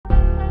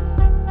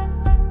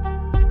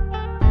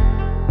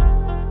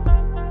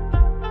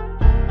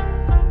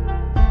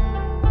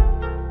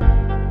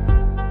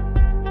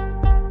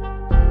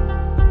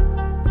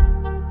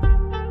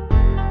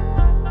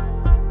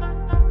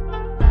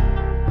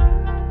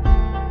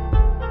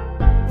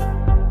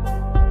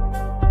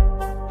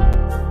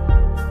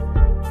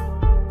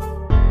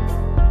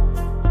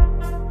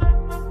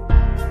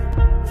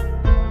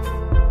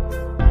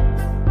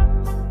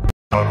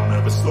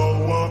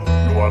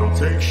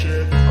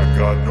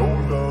no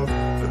love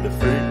for the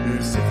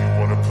fakeness. If you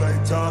wanna play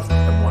tough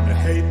and wanna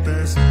hate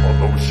this,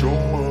 I'll always show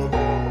up.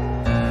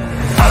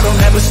 I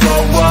don't ever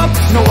slow up,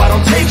 no I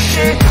don't take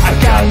shit. I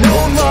got no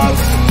love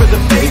for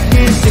the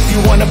fakeness. If you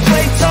wanna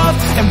play tough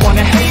and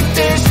wanna hate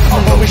this,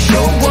 I'll always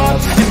show up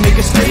and make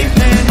a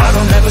statement. I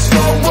don't ever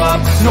slow up,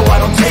 no I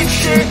don't take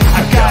shit.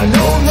 I got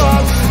no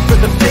love for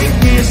the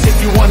fakeness. If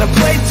you wanna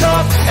play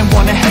tough and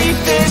wanna hate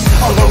this,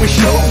 I'll always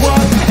show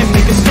up and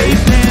make a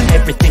statement.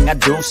 Everything I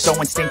do so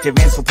instinctive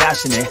and so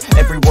passionate.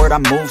 Every word I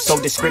move so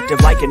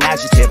descriptive like an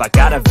adjective. I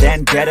got a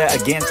vendetta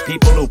against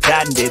people who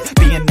patented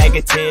being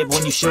negative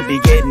when you should be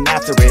getting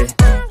after it.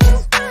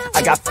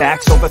 I got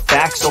facts over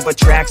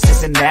tracks,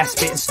 this and that.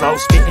 Spitting slow,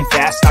 spitting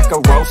fast, I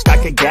could roast, I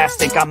could gas.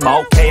 Think I'm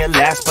okay at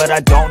last, but I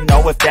don't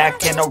know if that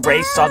can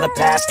erase all the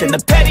past. And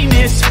the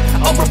pettiness,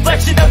 a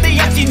reflection of the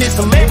emptiness.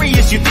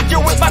 Hilarious, you think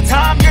you're worth my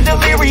time, you're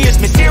delirious.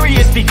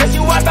 Mysterious, because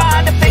you hide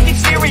behind a fake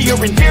exterior.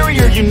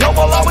 Inferior, you know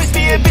I'll always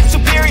be a bit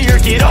superior.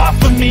 Get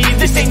off of me,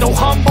 this ain't no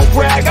humble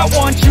brag. I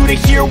want you to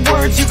hear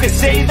words, you can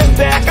say them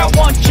back. I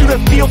want you to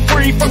feel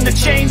free from the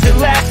chains that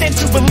last, and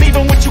to believe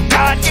in what you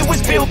got, it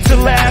was built to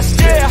last,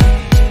 yeah.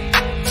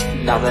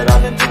 Now that I've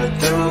been put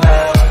through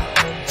hell,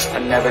 I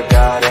never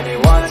got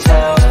anyone's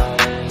help.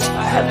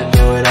 I had to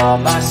do it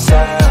all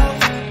myself.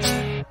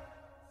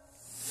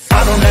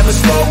 I don't ever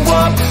slow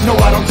up, no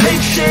I don't take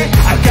shit.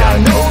 I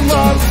got no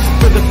love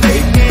for the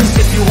fakeness.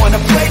 If you wanna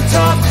play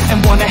tough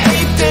and wanna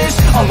hate this,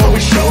 I'll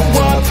always show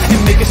up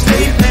and make a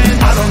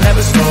statement. I don't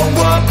ever slow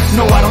up,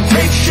 no I don't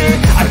take shit.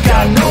 I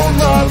got no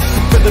love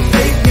for the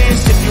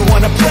fakeness. If you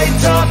wanna play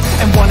tough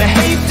and wanna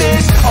hate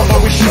this, I'll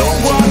always show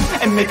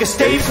up and make a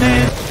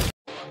statement.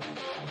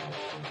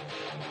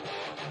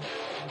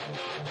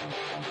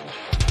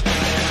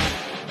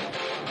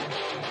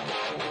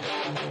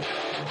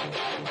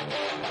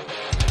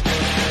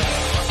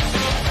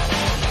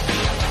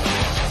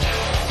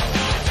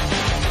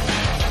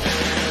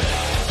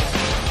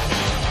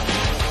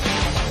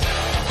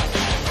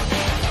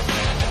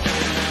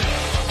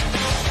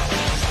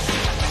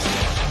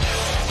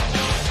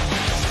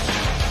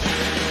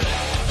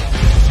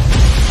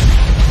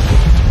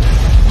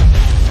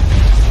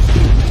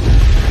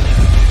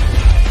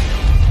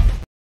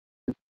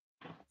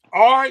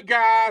 All right,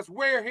 guys,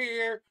 we're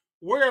here.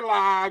 We're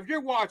live.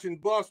 You're watching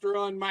Buster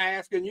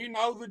Unmasked, and you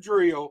know the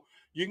drill.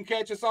 You can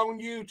catch us on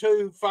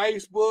YouTube,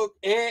 Facebook,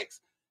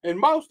 X, and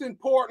most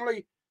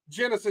importantly,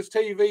 Genesis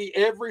TV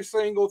every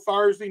single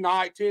Thursday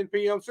night, 10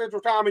 p.m. Central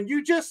Time. And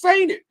you just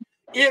seen it.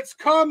 It's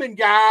coming,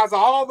 guys.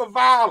 All the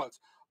violence,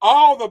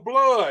 all the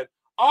blood,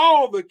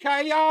 all the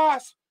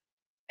chaos.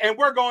 And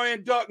we're going to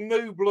induct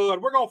new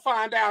blood. We're going to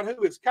find out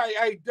who is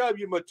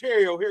KAW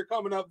material here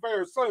coming up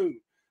very soon.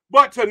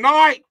 But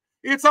tonight,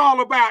 it's all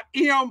about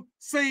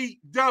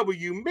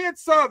MCW,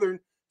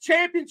 Mid-Southern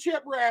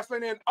Championship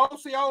Wrestling in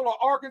Osceola,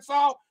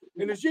 Arkansas.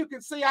 And as you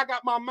can see, I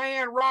got my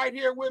man right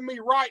here with me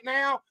right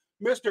now,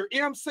 Mr.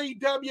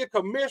 MCW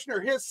Commissioner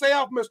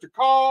himself, Mr.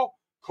 Carl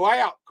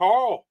Clapp.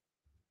 Carl.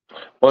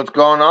 What's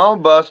going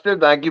on, Buster?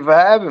 Thank you for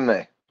having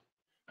me.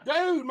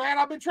 Dude, man,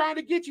 I've been trying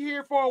to get you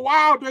here for a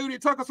while, dude.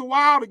 It took us a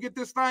while to get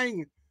this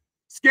thing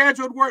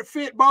scheduled where it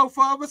fit both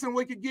of us and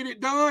we could get it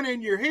done.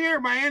 And you're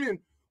here, man. And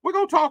we're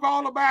going to talk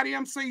all about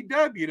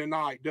MCW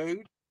tonight,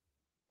 dude.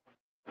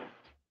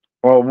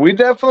 Well, we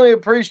definitely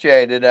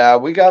appreciate it.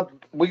 We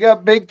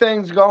got big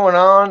things going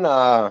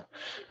on.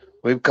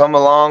 We've come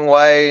a long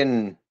way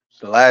in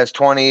the last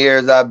 20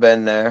 years I've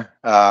been there.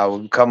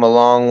 We've come a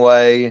long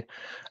way.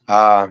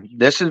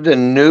 This is the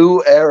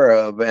new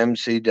era of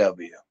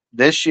MCW.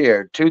 This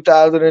year,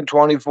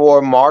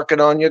 2024, mark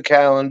it on your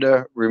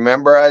calendar.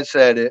 Remember I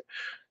said it.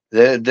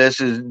 This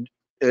is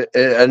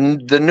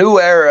the new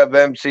era of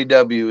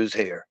MCW is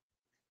here.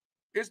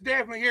 It's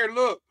definitely here.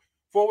 Look,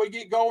 before we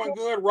get going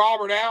good,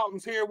 Robert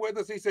Alton's here with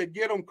us. He said,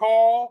 get him,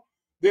 Carl.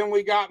 Then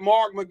we got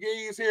Mark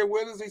McGee is here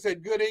with us. He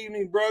said, good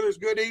evening, brothers.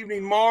 Good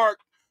evening, Mark.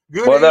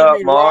 Good what evening,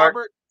 up, Mark?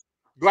 Robert.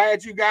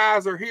 Glad you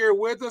guys are here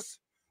with us.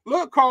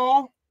 Look,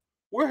 Carl,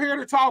 we're here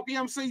to talk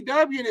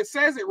MCW, and it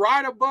says it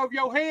right above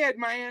your head,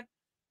 man.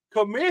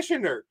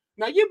 Commissioner.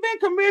 Now, you've been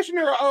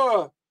commissioner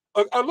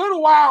a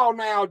little while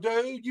now,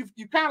 dude.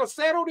 You've kind of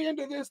settled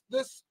into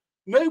this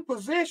new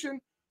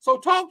position. So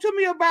talk to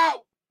me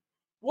about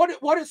what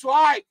it's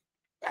like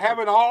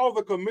having all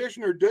the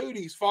commissioner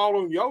duties fall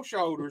on your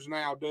shoulders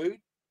now, dude.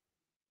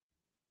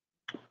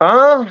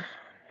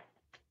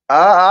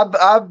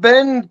 I've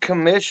been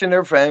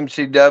commissioner for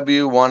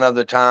MCW one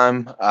other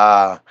time.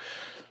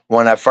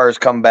 When I first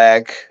come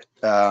back,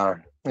 of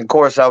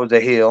course I was a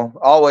heel.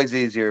 Always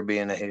easier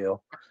being a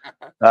heel.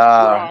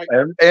 Right.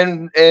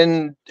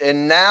 And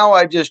now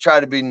I just try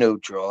to be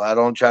neutral. I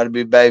don't try to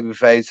be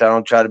babyface. I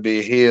don't try to be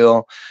a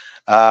heel.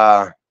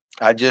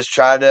 I just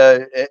try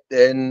to,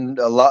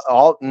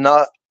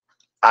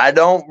 I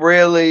don't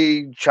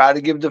really try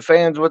to give the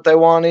fans what they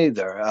want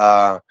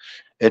either.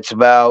 It's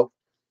about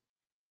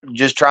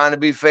just trying to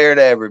be fair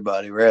to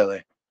everybody,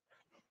 really.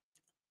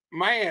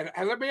 Man,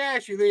 let me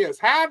ask you this.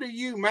 How do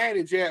you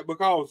manage that?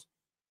 Because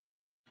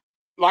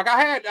like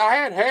I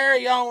had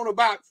Harry on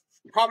about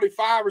probably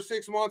 5 or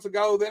 6 months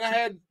ago. Then I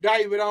had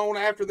David on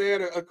after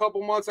that, a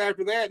couple months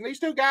after that. And these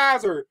two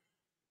guys are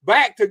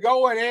back to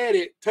going at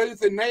it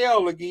tooth and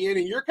nail again.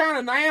 And you're kind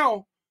of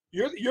now,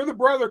 you're the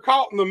brother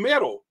caught in the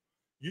middle.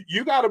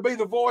 You got to be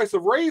the voice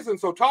of reason.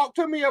 So talk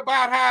to me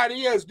about how it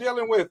is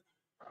dealing with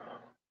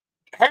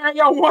Harry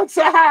on one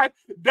side,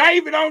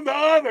 David on the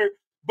other,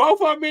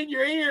 both of them in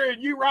your ear,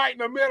 and you right in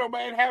the middle,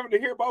 man, having to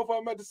hear both of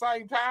them at the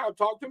same time.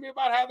 Talk to me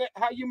about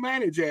how you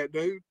manage that,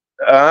 dude.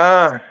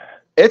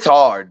 It's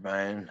hard,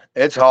 man.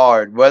 It's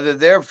hard. Whether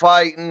they're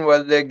fighting,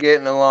 whether they're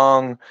getting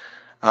along,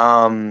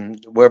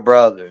 we're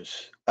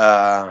brothers.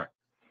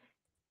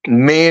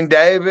 Me and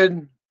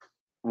David,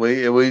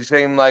 we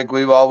seem like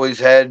we've always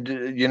had,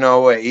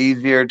 an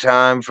easier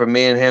time for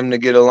me and him to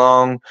get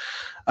along.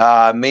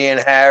 Me and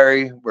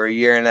Harry, we're a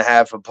year and a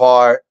half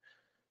apart.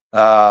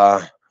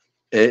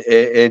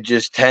 It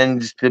just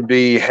tends to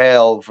be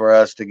hell for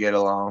us to get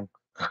along.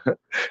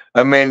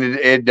 I mean,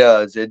 it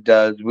does. It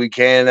does. We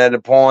can at a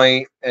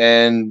point,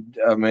 and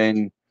I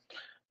mean,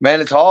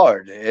 man, it's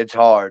hard. It's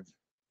hard.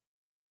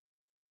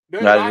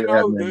 Dude, I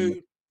know,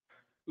 dude.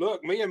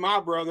 Look, me and my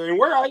brother, and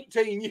we're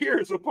 18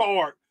 years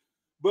apart.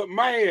 But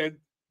man,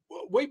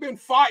 we've been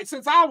fighting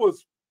since I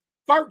was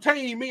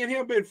 13. Me and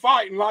him been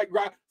fighting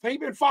he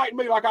been fighting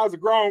me like I was a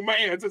grown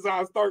man since I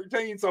was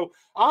 13. So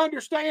I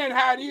understand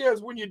how it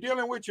is when you're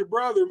dealing with your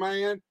brother,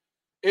 man.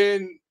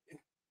 And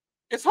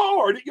it's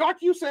hard. Like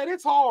you said,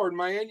 it's hard,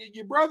 man.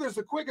 Your brother's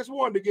the quickest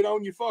one to get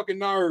on your fucking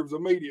nerves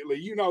immediately.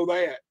 You know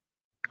that.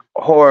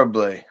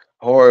 Horribly.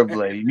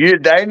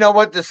 They know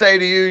what to say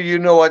to you. You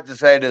know what to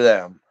say to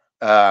them.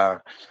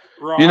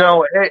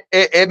 Right.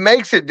 It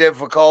makes it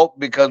difficult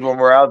because when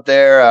we're out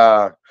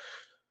there,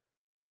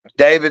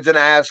 David's an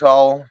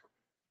asshole.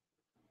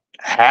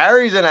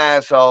 Harry's an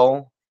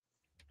asshole.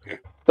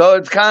 So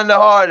it's kind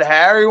of hard.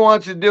 Harry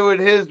wants to do it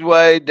his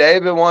way.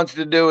 David wants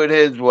to do it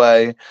his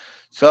way.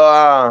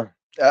 So,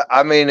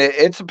 I mean,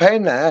 it's a pain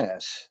in the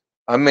ass.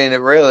 I mean, it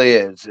really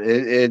is.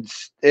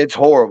 It's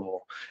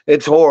horrible.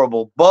 It's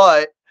horrible.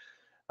 But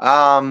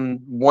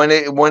when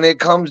it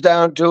comes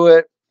down to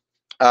it,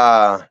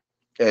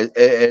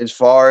 as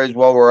far as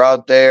while we're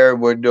out there,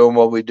 we're doing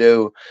what we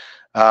do.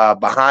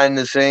 Behind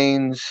the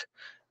scenes,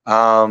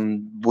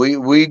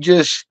 we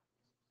just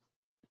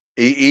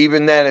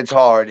even then it's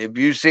hard. If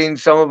you've seen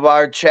some of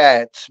our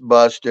chats,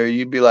 Buster,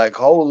 you'd be like,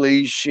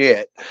 "Holy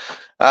shit!"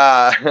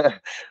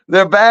 They're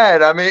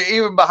bad. I mean,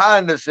 even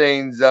behind the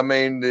scenes. I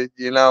mean,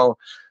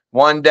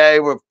 one day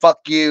we're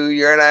 "fuck you,"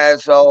 you're an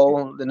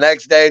asshole. The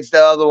next day it's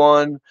the other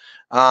one.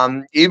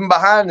 Even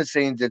behind the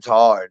scenes, it's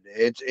hard.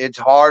 It's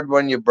hard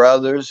when you're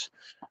brothers.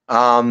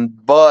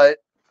 But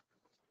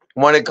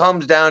when it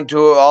comes down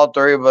to it, all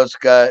three of us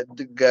got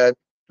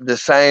the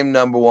same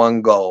number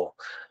one goal.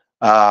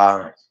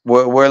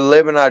 We're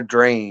living our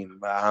dream.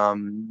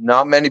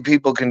 Not many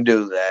people can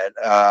do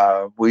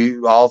that. We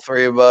all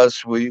three of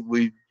us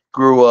we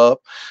grew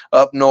up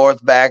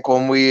north back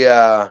when we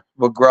were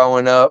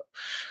growing up.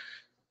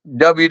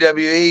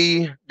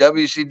 WWE,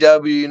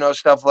 WCW,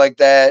 stuff like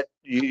that.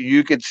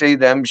 You could see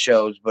them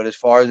shows, but as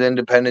far as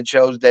independent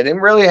shows, they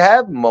didn't really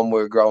have them when we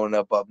were growing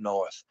up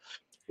north.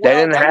 They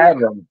didn't have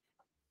them.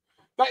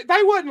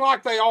 They wasn't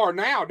like they are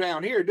now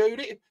down here,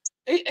 dude.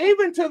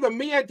 Even to the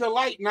mid to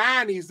late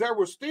 90s, there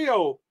was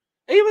still,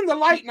 even the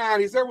late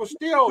 90s, there was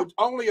still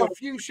only a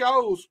few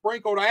shows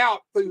sprinkled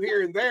out through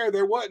here and there.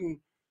 There wasn't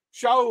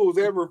shows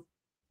every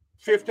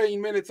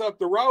 15 minutes up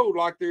the road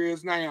like there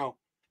is now.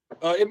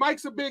 It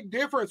makes a big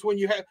difference when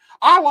you have.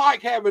 I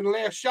like having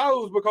less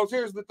shows because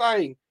here's the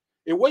thing: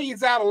 it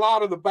weeds out a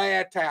lot of the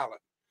bad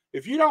talent.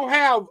 If you don't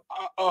have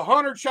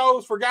 100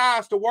 shows for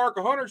guys to work,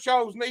 100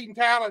 shows needing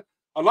talent,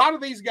 a lot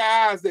of these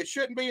guys that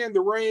shouldn't be in the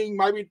ring,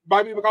 maybe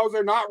because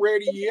they're not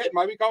ready yet,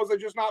 maybe because they've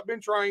just not been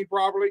trained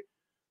properly,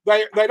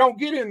 they don't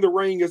get in the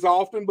ring as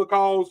often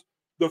because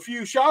the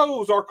few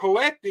shows are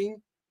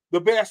collecting the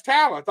best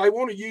talent. They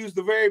want to use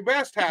the very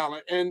best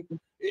talent, and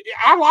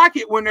I like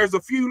it when there's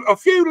a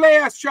few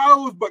less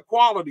shows, but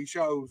quality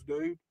shows,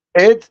 dude.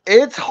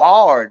 It's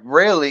hard,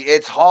 really.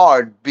 It's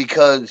hard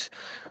because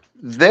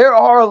there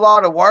are a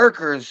lot of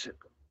workers,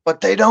 but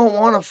they don't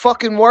want to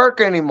fucking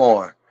work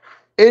anymore.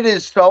 It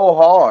is so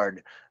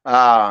hard.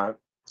 I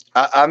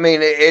mean,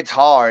 it's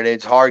hard.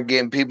 It's hard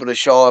getting people to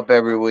show up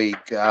every week.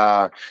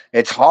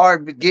 It's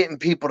hard getting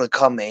people to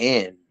come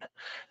in.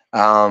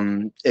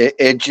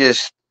 It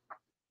just,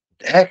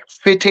 heck,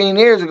 15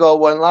 years ago,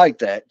 it wasn't like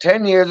that.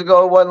 10 years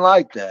ago, it wasn't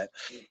like that.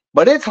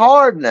 But it's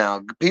hard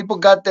now. People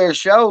got their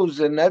shows,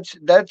 and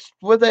that's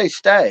where they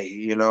stay.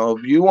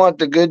 If you want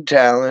the good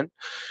talent,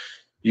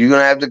 you're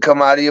gonna have to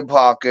come out of your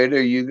pocket,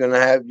 or you're gonna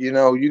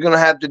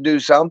have to do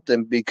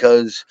something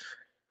because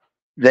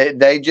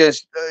they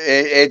just.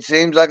 It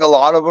seems like a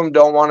lot of them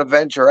don't want to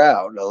venture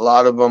out. A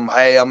lot of them,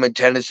 hey, I'm in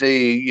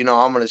Tennessee.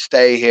 I'm gonna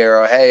stay here,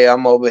 or hey,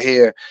 I'm over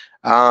here.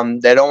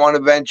 They don't want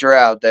to venture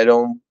out. They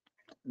don't.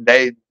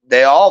 They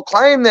all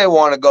claim they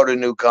want to go to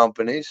new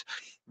companies,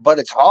 but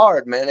it's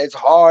hard, man. It's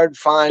hard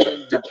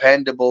finding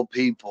dependable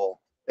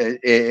people.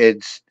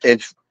 It's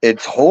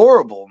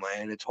horrible,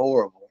 man. It's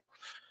horrible.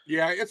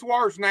 Yeah, it's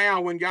worse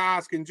now when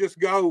guys can just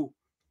go.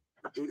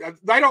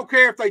 They don't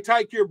care if they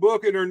take your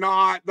booking or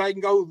not. They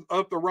can go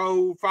up the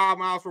road 5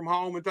 miles from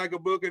home and take a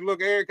booking.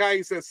 Look, Eric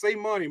Hayes says, "See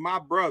Money, my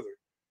brother."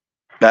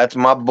 That's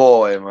my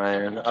boy,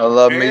 man. I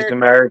love me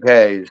some Eric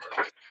Hayes.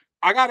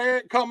 I got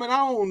Eric coming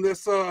on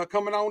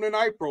in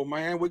April,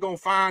 man. We're gonna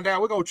find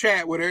out. We're gonna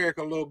chat with Eric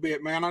a little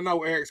bit, man. I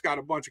know Eric's got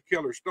a bunch of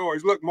killer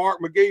stories. Look,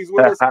 Mark McGee's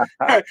with us.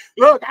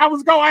 Look, I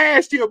was gonna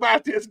ask you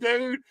about this,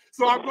 dude.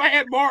 So I'm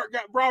glad Mark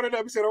brought it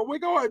up. He said, "Are we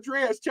gonna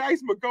address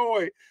Chase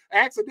McCoy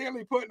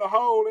accidentally putting a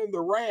hole in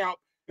the ramp?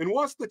 And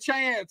what's the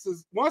chance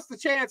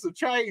of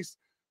Chase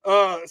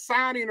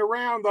signing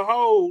around the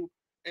hole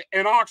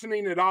and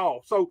auctioning it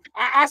off?" So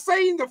I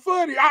seen the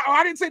footage.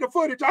 I didn't see the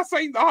footage. I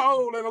seen the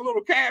hole and a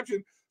little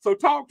caption. So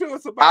talk to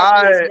us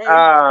about this,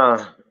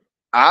 man.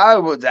 I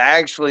was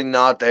actually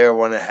not there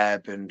when it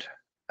happened.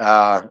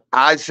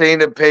 I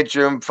seen a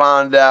picture and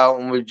found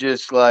out and was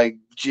just like,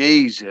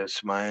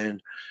 Jesus,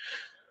 man.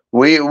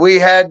 We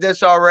had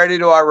this already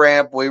to our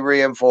ramp. We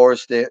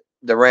reinforced it,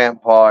 the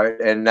ramp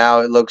part, and now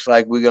it looks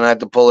like we're gonna have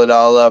to pull it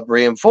all up,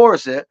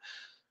 reinforce it,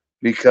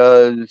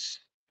 because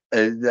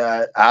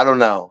I don't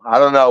know. I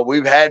don't know.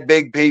 We've had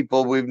big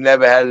people. We've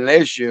never had an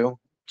issue.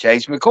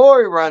 Chase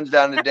McCoy runs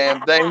down the damn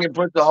thing and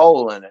puts a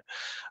hole in it.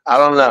 I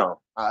don't know.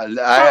 I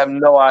have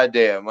no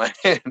idea,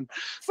 man.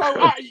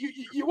 So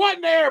you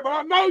wasn't there, but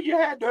I know you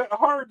had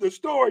heard the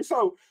story.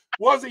 So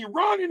was he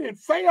running and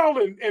fell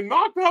and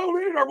knocked the hole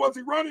in it, or was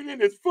he running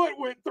and his foot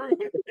went through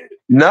it?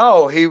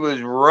 No, he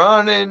was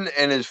running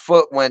and his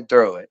foot went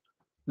through it.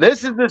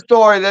 This is the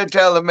story they're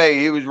telling me.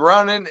 He was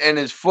running and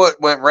his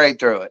foot went right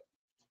through it.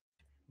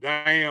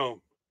 Damn.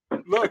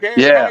 Look,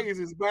 Eric Hayes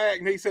is back,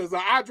 and he says,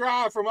 "I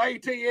drive from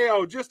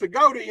ATL just to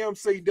go to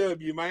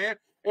MCW, man."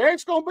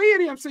 Eric's gonna be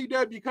at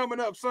MCW coming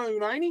up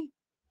soon, ain't he?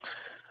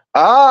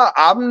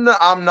 I'm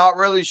not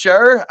really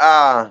sure.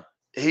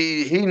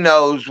 He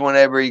knows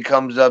whenever he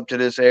comes up to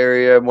this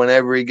area,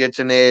 whenever he gets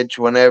an itch,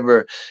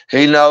 whenever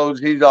he knows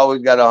he's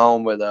always got a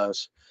home with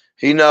us.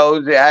 He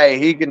knows that, hey,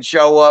 he can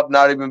show up,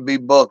 not even be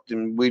booked,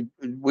 and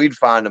we'd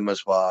find him a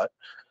spot.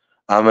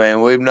 I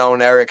mean, we've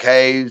known Eric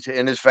Hayes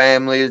and his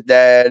family, his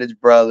dad, his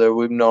brother.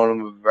 We've known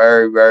him a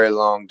very, very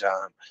long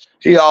time.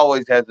 He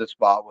always has a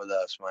spot with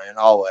us, man.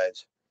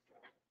 Always.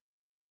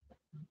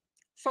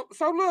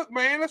 So look,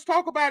 man, let's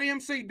talk about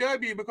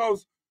MCW,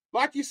 because,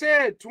 like you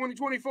said,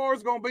 2024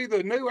 is going to be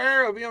the new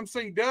era of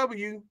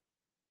MCW.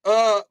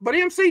 But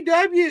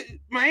MCW,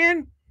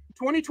 man,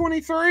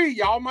 2023,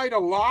 y'all made a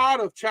lot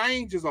of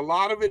changes, a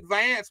lot of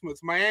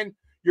advancements, man.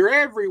 You're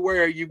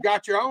everywhere. You've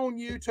got your own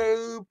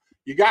YouTube.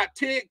 You got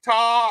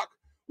TikTok.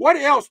 What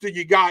else do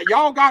you got?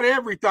 Y'all got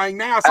everything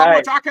now. So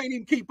much I can't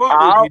even keep up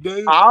with you,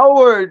 dude.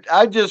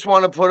 I just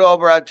want to put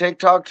over our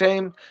TikTok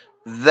team.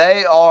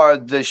 They are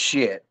the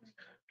shit.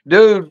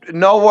 Dude,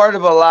 no word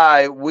of a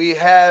lie. We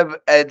have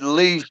at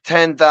least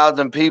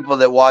 10,000 people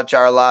that watch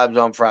our lives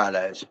on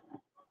Fridays.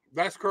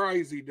 That's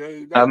crazy,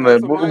 dude.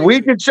 That's we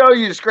can show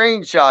you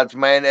screenshots,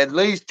 man. At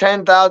least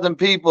 10,000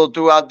 people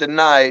throughout the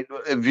night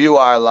view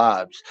our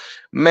lives.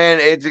 Man,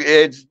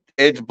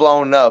 it's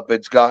blown up.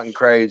 It's gotten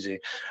crazy.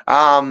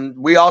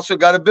 We also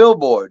got a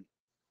billboard.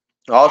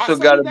 We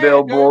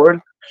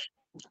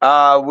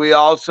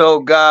also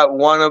got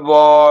one of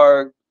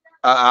our,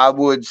 I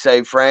would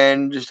say,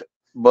 friends,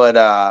 but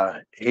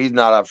he's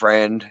not our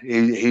friend.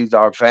 He's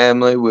our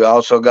family. We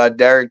also got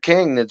Derek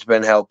King that's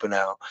been helping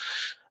out.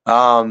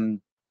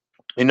 Been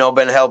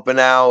helping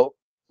out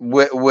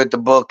with the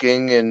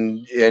booking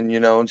and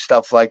and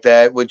stuff like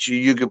that, which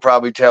you could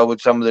probably tell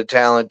with some of the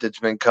talent that's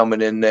been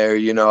coming in there,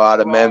 out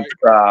of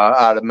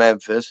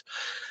Memphis.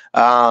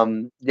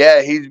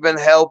 Yeah, he's been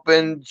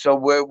helping. So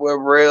we're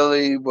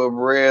really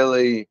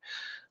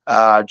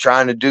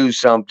trying to do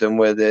something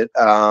with it.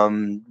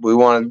 We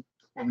want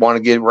to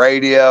get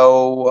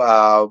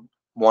radio.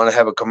 Want to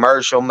have a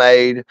commercial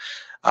made.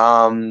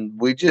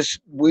 We just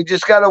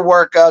got to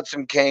work out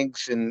some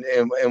kinks and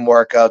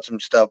work out some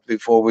stuff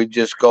before we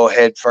just go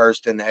head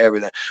first into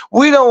everything.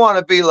 We don't want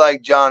to be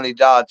like Johnny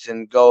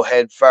Dotson, go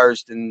head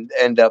first and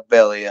end up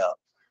belly up.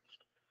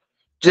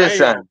 Just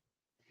saying.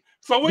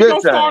 So we're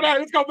going to start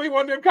out. It's going to be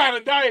one of them kind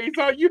of days.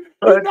 So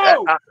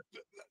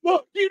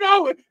look,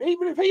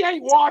 even if he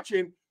ain't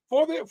watching,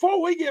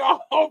 before we get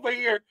off over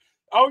here,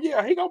 oh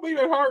yeah, he going to be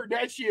hurt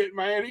that shit,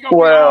 man. He going to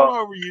be all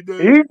over you, dude.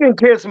 He can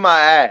kiss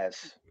my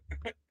ass.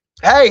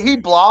 Hey, he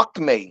blocked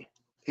me.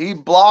 He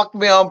blocked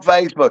me on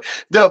Facebook.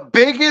 The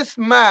biggest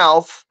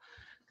mouth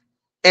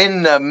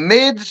in the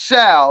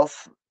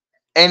Mid-South,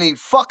 and he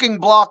fucking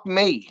blocked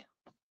me.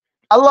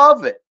 I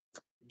love it.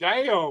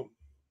 Damn.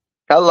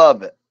 I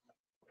love it.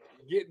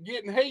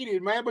 Getting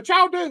heated, man. But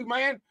y'all do,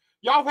 man.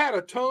 Y'all had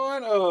a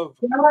ton of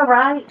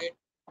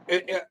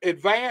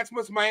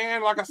advancements,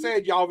 man. Like I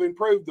said, y'all have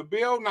improved the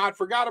build. And I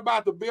forgot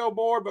about the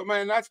billboard, but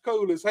man, that's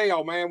cool as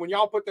hell, man. When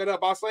y'all put that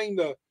up, I seen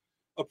the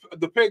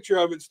picture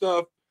of it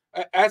stuff.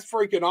 That's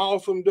freaking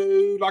awesome,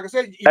 dude. Like I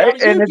said, you got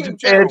a And YouTube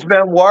channel. it's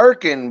been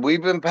working.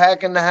 We've been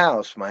packing the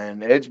house,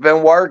 man. It's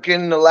been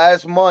working the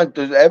last month.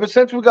 Ever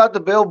since we got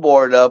the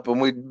billboard up, and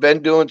we've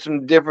been doing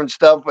some different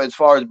stuff as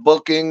far as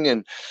booking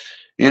and,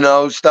 you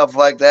know, stuff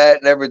like that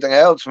and everything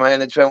else,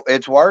 man.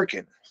 It's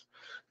working.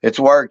 It's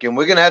working.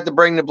 We're gonna have to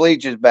bring the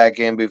bleachers back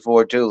in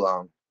before too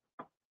long.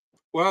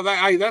 Well,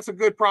 hey, that's a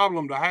good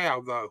problem to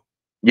have, though.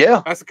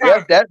 Yeah, That's the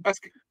kind of that's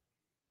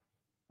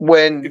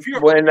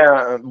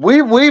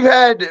we've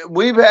had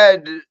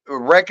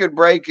record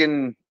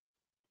breaking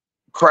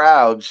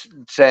crowds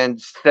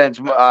since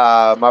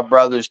my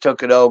brothers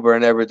took it over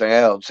and everything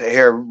else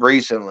here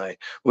recently.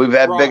 We've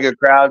had bigger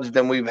crowds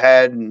than we've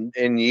had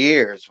in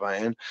years,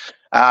 man.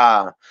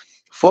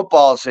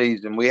 Football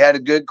season, we had a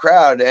good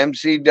crowd.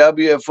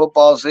 MCW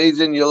football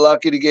season, you're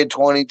lucky to get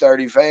 20,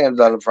 30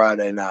 fans on a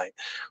Friday night.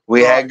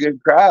 We had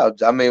good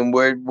crowds. I mean,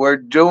 we're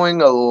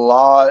doing a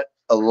lot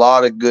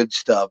of good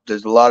stuff.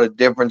 There's a lot of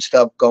different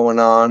stuff going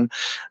on.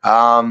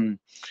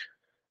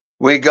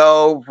 We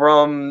go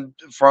from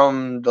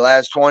the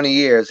last 20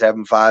 years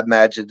having 5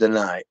 matches a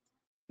night.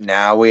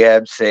 Now we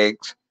have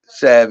 6,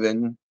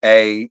 7,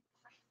 8.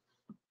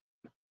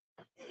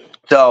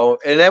 So,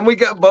 and then we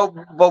got, but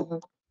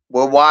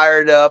we're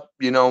wired up,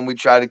 you know, and we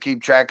try to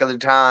keep track of the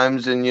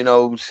times and, you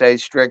know, stay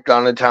strict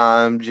on the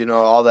times, you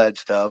know, all that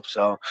stuff.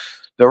 So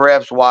the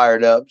refs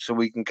wired up so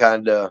we can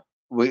kind of,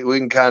 we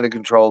can kind of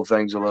control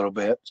things a little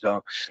bit.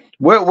 So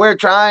we're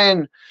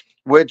trying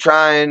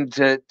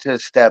to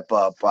step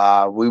up.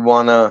 We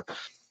want to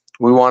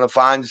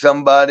find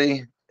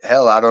somebody.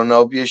 Hell, I don't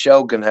know if your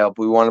show can help.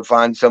 We want to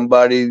find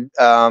somebody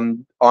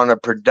on a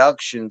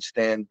production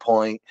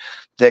standpoint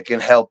that can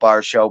help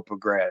our show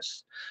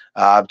progress.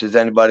 If there's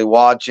anybody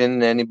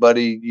watching,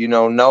 anybody, you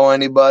know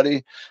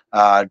anybody,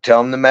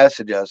 tell them to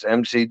message us.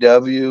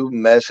 MCW,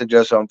 message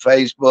us on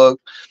Facebook.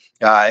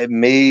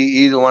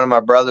 Either one of my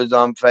brothers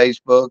on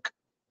Facebook.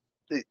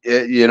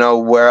 You know,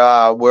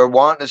 we're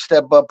wanting to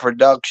step up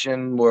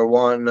production. We're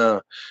wanting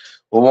to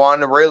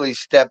really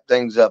step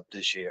things up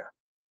this year.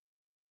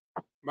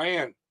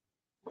 Man,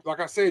 like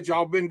I said,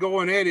 y'all been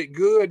going at it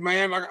good,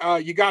 man.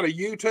 Like you got a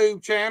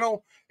YouTube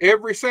channel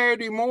every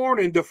Saturday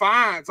morning,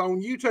 Defiance on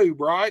YouTube,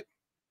 right?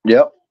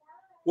 Yep.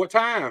 What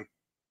time?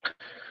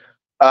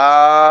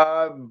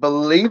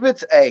 Believe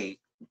it's 8.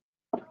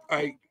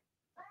 8.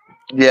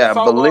 Yeah,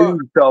 so, believe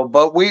so.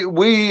 But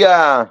we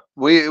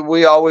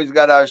always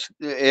got our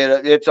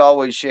it's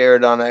always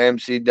shared on the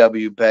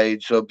MCW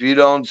page. So if you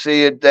don't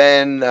see it,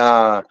 then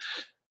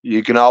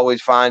you can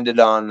always find it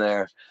on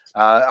there.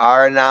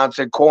 Our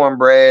announcer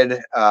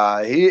Cornbread,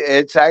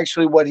 it's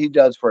actually what he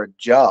does for a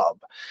job.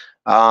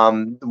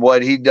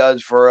 What he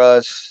does for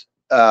us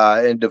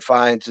in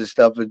Defiance and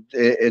stuff,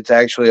 it's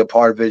actually a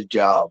part of his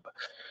job.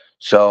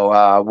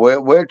 So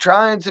we're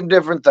trying some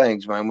different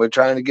things, man. We're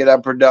trying to get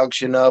our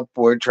production up.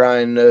 We're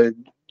trying to,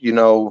 you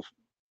know,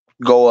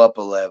 go up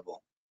a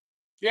level.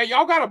 Yeah,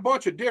 y'all got a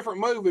bunch of different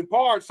moving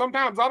parts.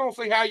 Sometimes I don't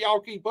see how y'all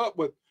keep up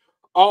with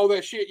all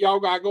that shit y'all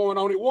got going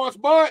on at once,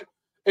 but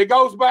it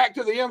goes back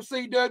to the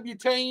MCW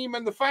team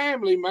and the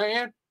family,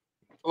 man.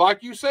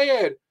 Like you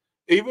said,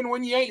 even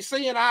when you ain't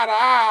seeing eye to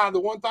eye, the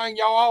one thing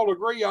y'all all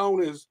agree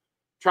on is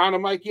trying to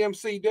make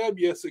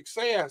MCW a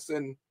success.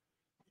 And,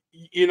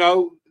 you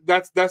know,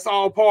 that's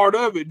all part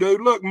of it, dude.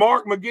 Look,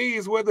 Mark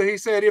McGee's with it. He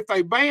said, if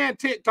they ban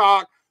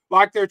TikTok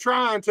like they're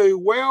trying to,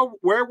 well,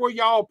 where will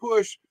y'all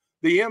push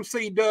the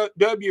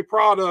MCW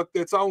product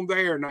that's on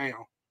there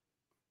now?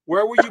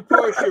 Where will you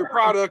push your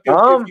product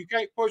if you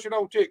can't push it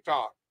on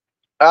TikTok?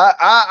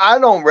 I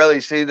don't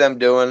really see them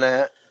doing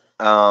that.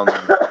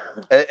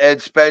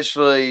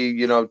 Especially,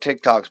 you know,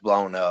 TikTok's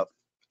blown up.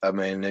 I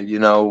mean, you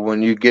know,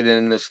 when you get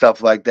into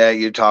stuff like that,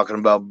 you're talking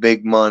about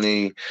big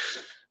money,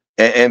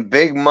 and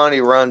big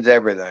money runs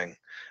everything.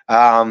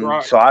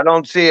 So I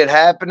don't see it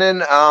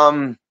happening.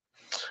 I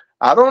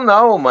don't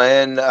know,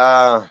 man.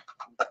 I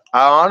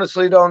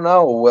honestly don't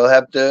know. We'll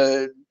have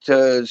to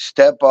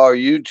step our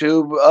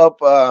YouTube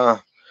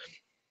up.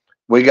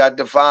 We got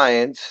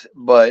Defiance,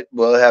 but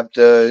we'll have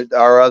to,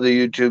 our other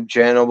YouTube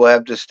channel, we'll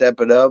have to step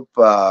it up.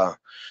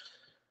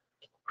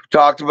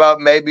 Talked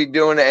about maybe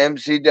doing an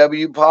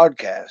MCW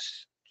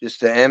podcast,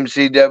 just an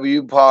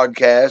MCW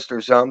podcast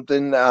or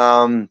something.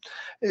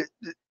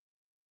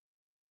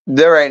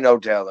 There ain't no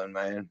telling,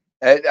 man.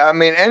 I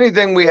mean,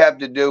 anything we have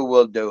to do,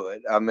 we'll do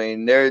it. I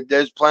mean,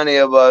 there's plenty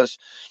of us.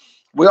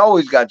 We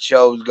always got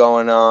shows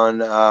going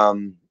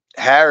on.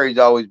 Harry's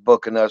always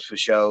booking us for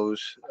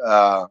shows.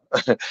 And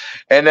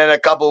then a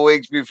couple of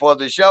weeks before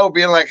the show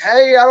being like,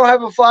 hey, I don't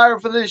have a flyer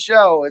for this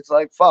show. It's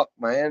like, fuck,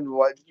 man.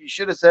 What you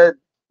should have said,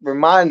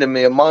 reminded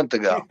me a month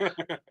ago.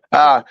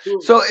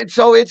 So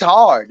it's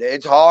hard.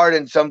 It's hard,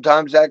 and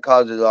sometimes that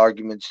causes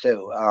arguments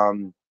too.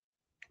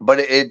 But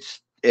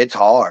it's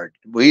hard.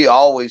 We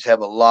always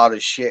have a lot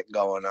of shit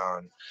going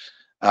on.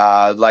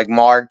 Like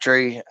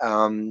Marktree,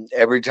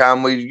 every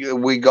time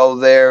we go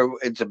there,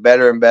 it's a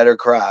better and better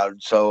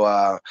crowd.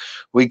 So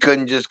we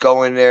couldn't just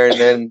go in there and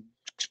then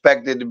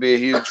expect it to be a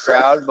huge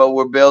crowd, but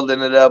we're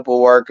building it up. We're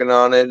working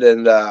on it,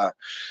 and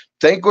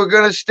think we're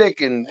gonna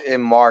stick in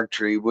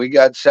Marktree. We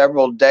got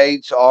several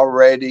dates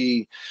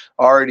already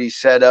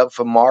set up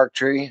for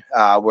Marktree.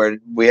 Where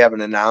we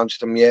haven't announced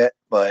them yet,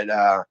 but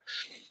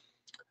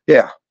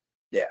yeah,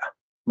 yeah.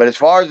 But as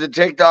far as the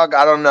TikTok,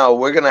 I don't know.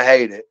 We're gonna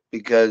hate it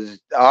because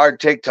our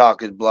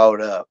TikTok is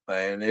blowed up,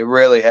 man. It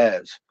really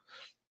has.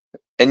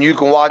 And you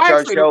can watch I our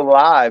actually show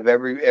live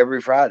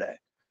every Friday.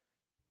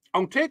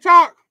 on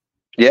TikTok.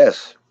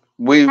 Yes,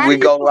 How we do you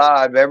go put?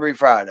 live every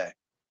Friday.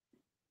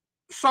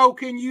 So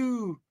can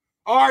you?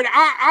 All right,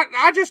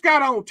 I just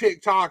got on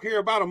TikTok here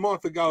about a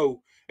month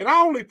ago, and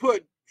I only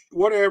put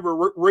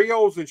whatever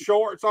reels and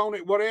shorts on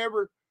it,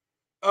 whatever.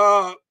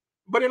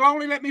 But it'll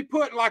only let me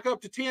put like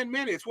up to 10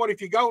 minutes. What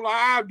if you go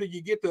live? Do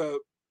you get a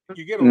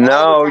longer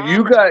No, time?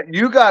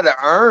 you got to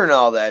earn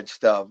all that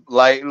stuff.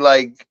 Like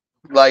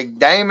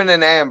Damon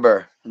and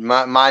Amber,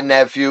 my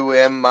nephew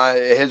and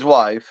his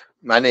wife,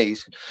 my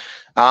niece.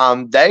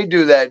 They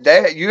do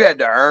that. You had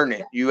to earn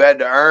it. You had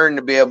to earn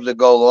to be able to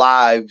go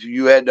live.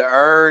 You had to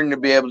earn to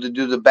be able to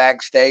do the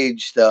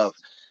backstage stuff.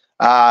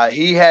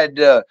 He had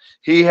to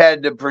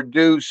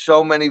produce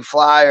so many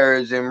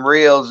flyers and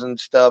reels and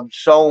stuff,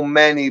 so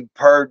many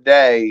per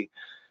day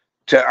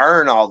to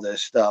earn all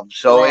this stuff.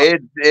 So Right.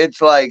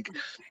 it's like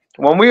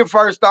when we were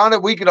first on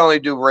it, we could only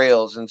do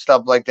reels and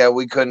stuff like that.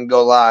 We couldn't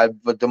go live.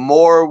 But the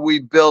more we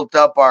built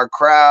up our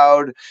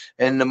crowd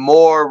and the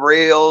more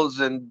reels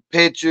and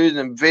pictures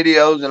and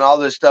videos and all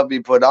this stuff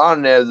you put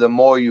on there, the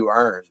more you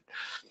earn.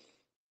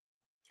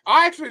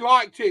 I actually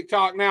like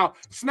TikTok now.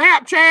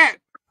 Snapchat.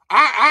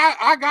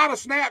 I got a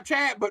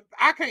Snapchat, but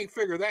I can't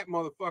figure that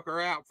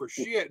motherfucker out for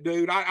shit,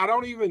 dude. I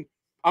don't even.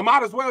 I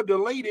might as well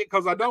delete it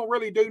because I don't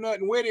really do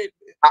nothing with it.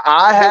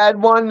 I had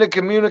one to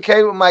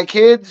communicate with my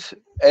kids,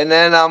 and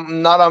then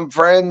I'm not on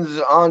friends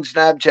on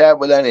Snapchat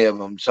with any of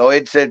them, so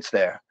it sits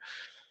there.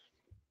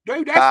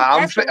 Dude, that's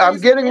the I'm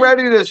reason getting me.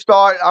 ready to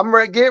start.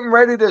 Getting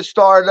ready to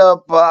start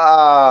up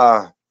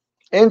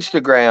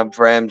Instagram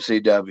for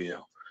MCW.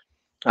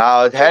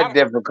 It See, had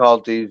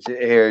difficulties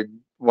here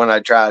when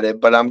I tried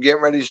it, but I'm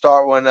getting ready to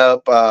start one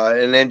up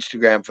an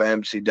Instagram for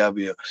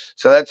MCW.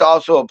 So that's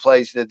also a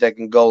place that they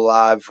can go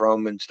live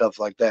from and stuff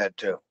like that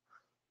too.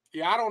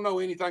 Yeah, I don't know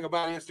anything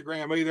about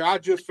Instagram either. I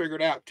just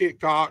figured out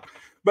TikTok,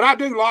 but I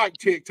do like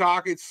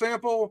TikTok. It's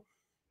simple,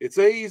 it's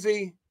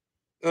easy.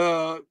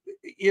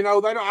 You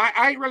know, they don't.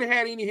 I ain't really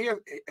had any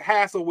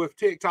hassle with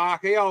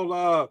TikTok.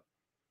 Hell,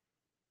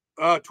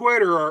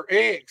 Twitter or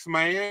X,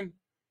 man.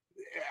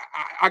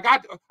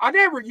 I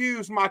never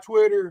used my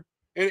Twitter,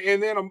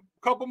 and then a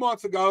couple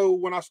months ago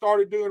when I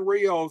started doing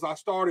reels, I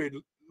started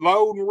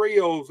loading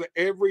reels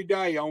every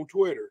day on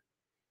Twitter.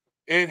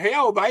 And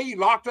hell, they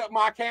locked up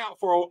my account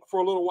for a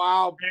little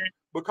while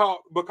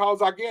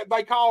because I get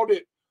they called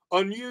it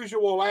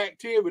unusual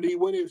activity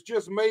when it's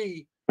just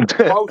me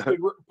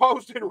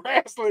posting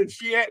wrestling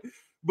shit.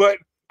 But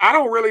I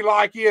don't really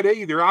like it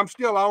either. I'm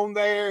still on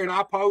there, and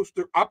I post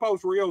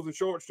reels and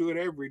shorts to it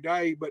every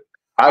day. But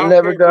I I've don't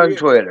never care for done it.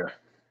 Twitter.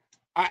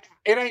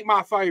 It ain't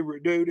my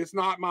favorite, dude. It's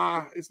not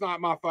my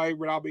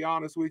favorite. I'll be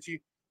honest with you.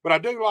 But I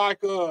do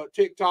like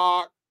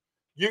TikTok.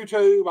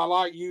 YouTube, I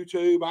like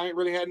YouTube. I ain't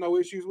really had no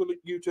issues with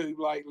YouTube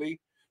lately.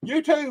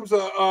 YouTube's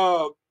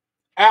a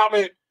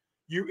outlet.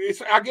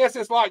 I guess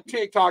it's like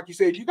TikTok. You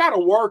said you got to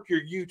work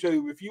your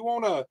YouTube if you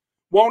want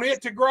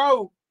it to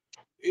grow.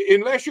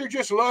 Unless you're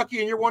just lucky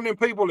and you're one of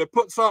them people that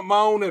put something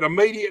on that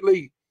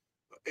immediately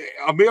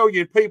a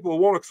million people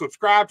want to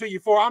subscribe to you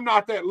for. I'm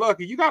not that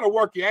lucky. You got to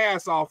work your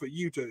ass off at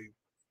YouTube.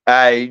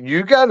 Hey,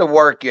 you got to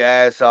work your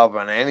ass off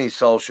on any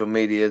social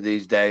media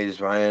these days,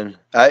 man.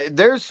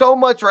 There's so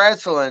much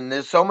wrestling.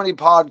 There's so many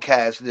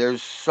podcasts.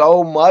 There's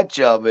so much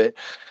of it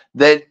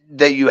that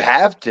you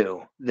have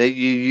to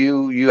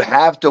you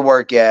have to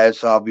work your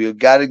ass off. You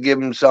got to give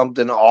them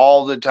something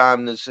all the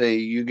time to see.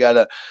 You got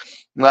to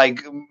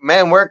like,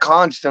 man, we're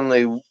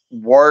constantly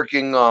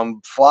working on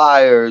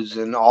flyers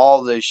and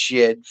all this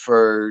shit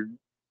for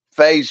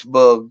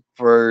Facebook,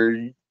 for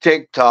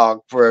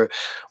TikTok,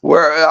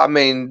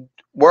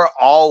 we're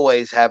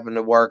always having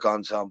to work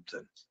on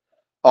something.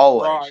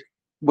 Always. Right,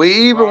 We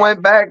even right.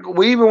 went back.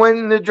 We even went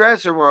in the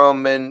dressing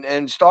room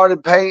and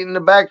started painting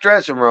the back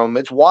dressing room.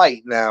 It's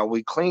white now.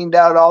 We cleaned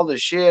out all the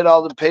shit,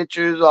 all the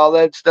pictures, all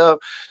that stuff.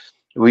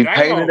 We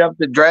painted Damn. up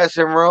the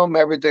dressing room,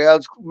 everything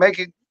else.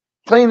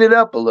 Clean it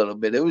up a little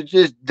bit. It was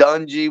just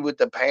dungy with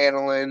the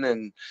paneling,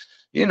 and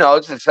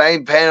it's the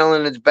same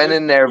paneling that's been It's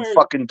in there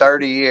fucking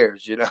 30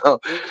 years.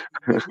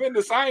 it's been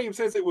the same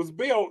since it was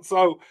built.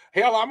 So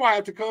hell, I'm gonna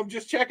have to come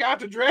just check out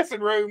the dressing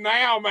room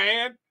now,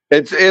 man.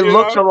 It You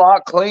looks know, a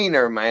lot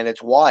cleaner, man.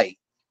 It's white.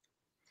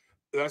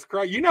 that's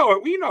crazy. You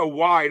know,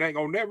 White ain't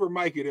gonna never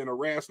make it in a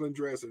wrestling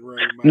dressing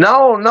room, man.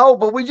 No,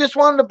 but we just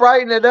wanted to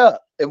brighten it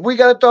up. If we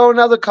got to throw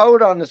another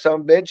coat on the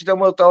some bitch, then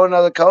we'll throw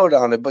another coat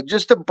on it. But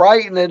just to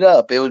brighten it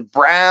up, it was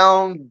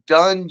brown,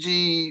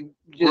 dungy,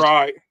 just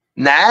Right.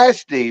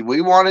 nasty. We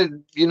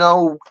wanted,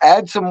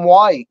 add some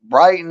white,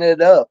 brighten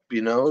it up.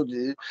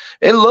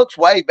 It looks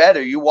way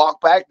better. You walk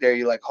back there,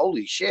 you're like,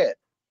 holy shit.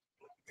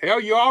 Hell,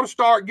 you ought to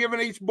start giving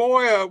each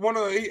boy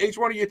each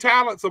one of your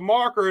talents a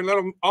marker and let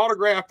them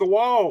autograph the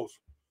walls.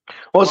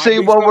 Well, see,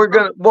 what we're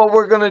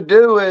gonna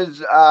do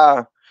is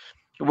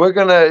we're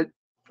gonna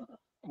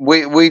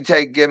we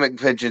take gimmick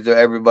pictures of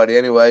everybody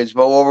anyways,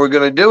 but what we're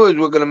gonna do is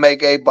we're gonna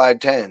make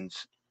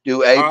 8x10s.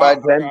 Do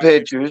 8x10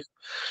 pictures.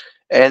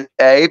 And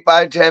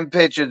 8x10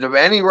 pictures of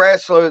any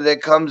wrestler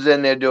that comes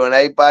in there doing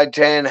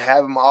 8x10,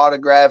 have them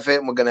autograph it,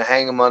 and we're gonna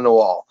hang them on the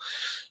wall.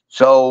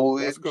 So,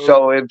 cool.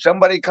 So if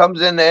somebody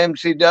comes into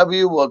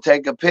MCW, we'll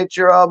take a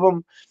picture of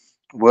them.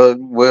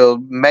 We'll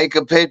make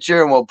a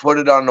picture and we'll put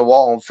it on the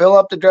wall and fill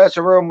up the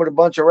dressing room with a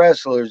bunch of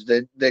wrestlers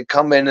that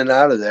come in and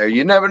out of there.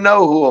 You never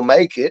know who will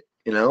make it.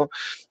 You know,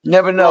 you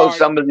never know. Right.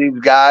 Some of these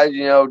guys,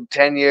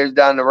 10 years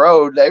down the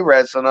road, they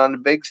wrestling on the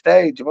big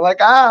stage. And we're like,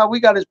 we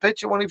got his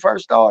picture when he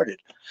first started.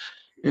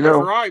 That's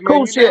right, man.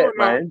 Cool shit,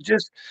 man.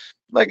 Just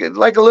like a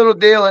little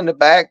deal in the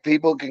back.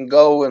 People can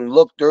go and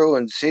look through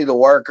and see the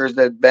workers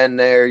that've been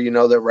there,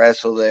 that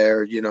wrestle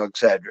there, et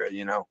cetera,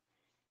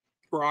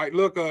 Right.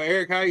 Look,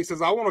 Eric Hayes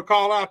says, I want to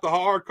call out the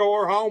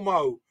hardcore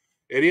homo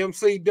at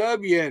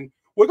MCW. And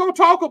we're going to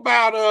talk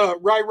about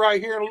right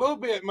here in a little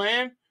bit,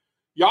 man.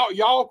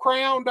 Y'all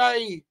crowned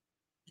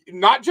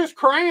not just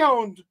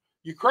crowned,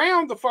 you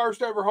crowned the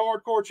first ever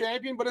hardcore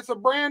champion, but it's a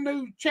brand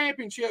new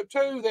championship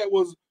too that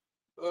was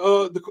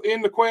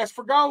in the Quest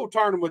for Gold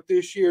tournament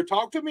this year.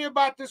 Talk to me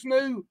about this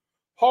new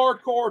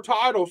hardcore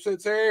title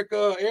since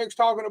Eric's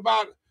talking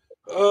about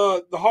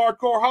the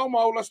hardcore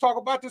homo. Let's talk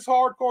about this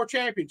hardcore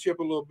championship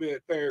a little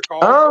bit there,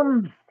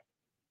 Carl.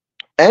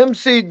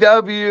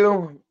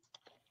 MCW,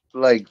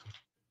 like,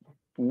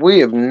 we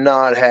have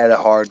not had a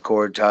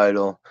hardcore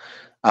title.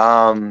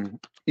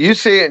 You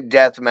see it in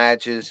death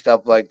matches,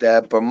 stuff like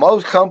that, but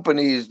most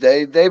companies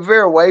they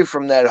veer away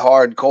from that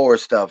hardcore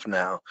stuff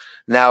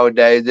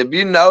nowadays. If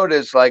you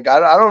notice, like,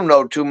 I don't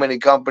know too many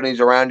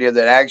companies around here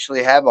that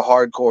actually have a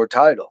hardcore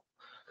title.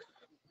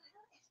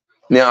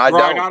 I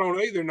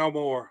don't either no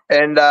more.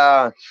 And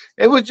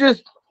it was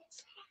just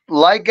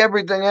like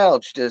everything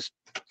else, just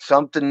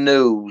something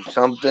new,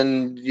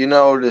 something,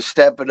 to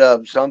step it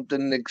up,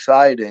 something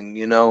exciting,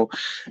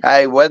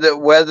 Hey, whether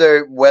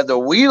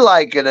we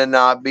like it or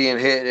not, being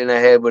hit in the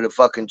head with a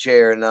fucking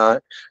chair or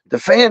not, the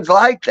fans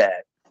like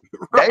that.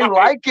 Right. They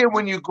like it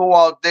when you go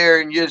out there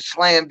and you're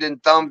slammed in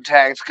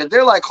thumbtacks, because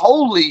they're like,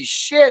 holy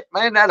shit,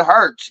 man, that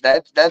hurts.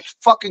 That's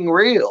fucking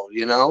real,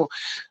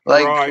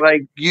 Like, right.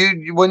 Like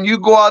when you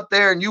go out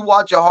there and you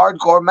watch a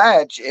hardcore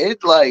match,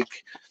 it like,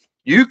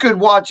 you could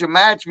watch a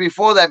match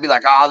before that, be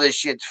like, oh, this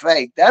shit's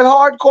fake. That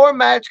hardcore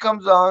match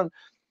comes on,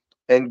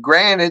 and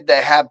granted,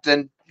 they have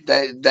to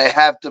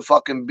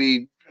fucking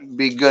be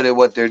good at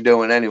what they're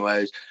doing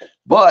anyways.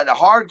 But a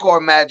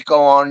hardcore match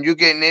go on, you're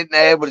getting hit in the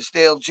head with a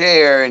steel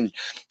chair, and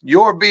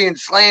you're being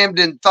slammed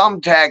in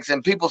thumbtacks,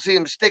 and people see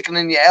them sticking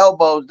in your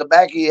elbows, the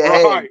back of your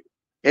head.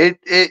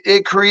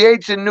 It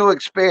creates a new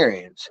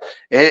experience.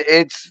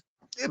 It's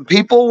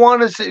people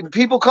want to see,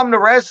 people come to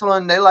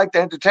wrestling, they like the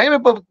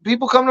entertainment, but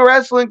people come to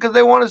wrestling because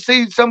they want to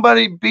see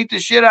somebody beat the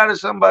shit out of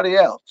somebody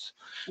else.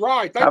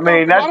 Right. I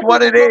mean, that's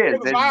what it is.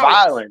 It's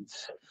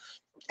violence.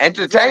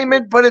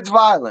 Entertainment, but it's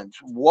violence.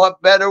 What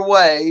better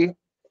way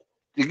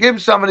to give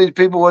some of these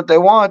people what they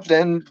want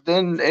than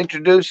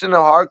introducing a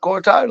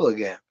hardcore title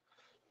again?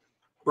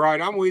 Right,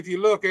 I'm with you.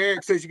 Look,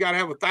 Eric says you got to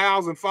have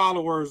 1,000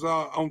 followers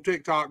on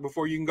TikTok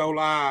before you can go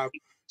live.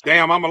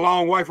 Damn, I'm a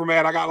long way from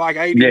that. I got like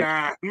 89.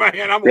 Yeah.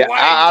 Man,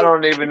 I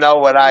don't even know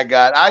what I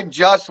got. I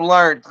just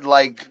learned,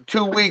 like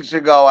 2 weeks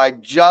ago, how to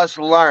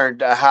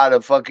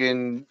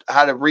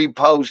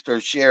repost or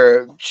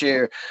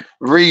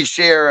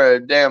reshare a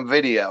damn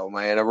video,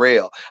 man, a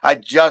reel. I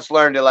just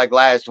learned it like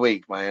last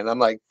week, man. I'm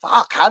like,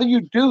 fuck, how do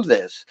you do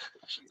this?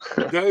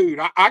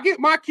 Dude, I get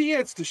my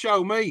kids to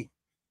show me.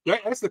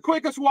 That's the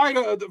quickest way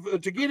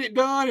to get it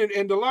done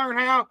and to learn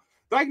how.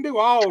 They can do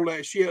all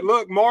that shit.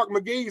 Look, Mark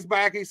McGee's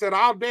back. He said,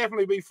 I'll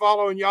definitely be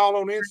following y'all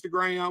on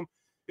Instagram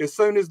as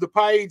soon as the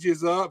page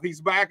is up. He's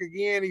back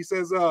again. He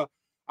says, I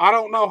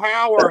don't know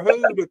how or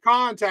who to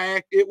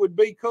contact. It would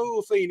be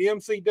cool seeing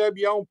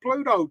MCW on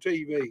Pluto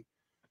TV.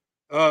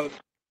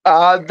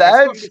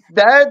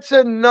 That's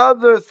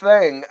another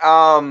thing.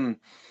 I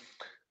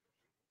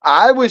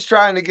was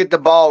trying to get the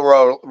ball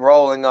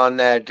rolling on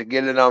that, to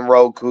get it on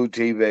Roku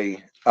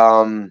TV.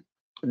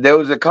 There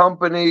was a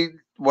company...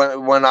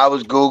 When I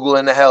was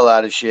Googling the hell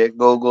out of shit,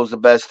 Google's the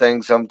best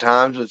thing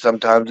sometimes, but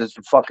sometimes it's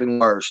the fucking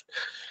worst.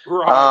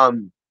 Right.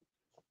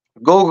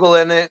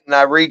 Googling it, and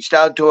I reached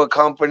out to a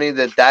company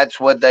that's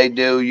what they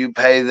do. You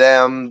pay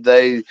them.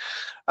 They,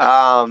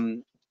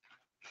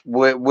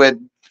 with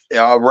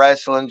a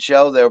wrestling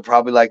show, they were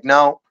probably like,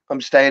 no,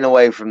 I'm staying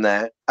away from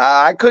that.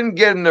 I couldn't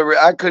get them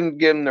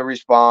to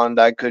respond.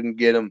 I couldn't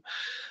get them.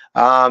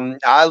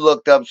 I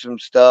looked up some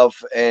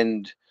stuff,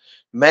 and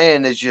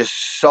man, there's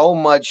just so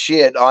much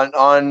shit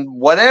on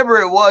whatever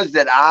it was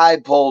that I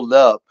pulled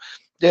up.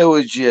 There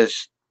was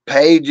just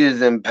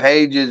pages and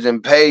pages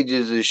and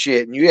pages of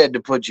shit, and you had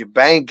to put your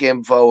bank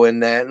info in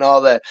that and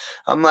all that.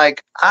 I'm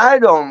like, I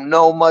don't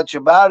know much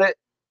about it.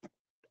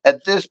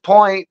 at this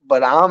point,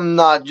 but I'm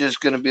not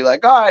just gonna be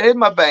like, all right, here's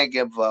my bank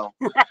info.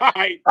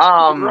 Right.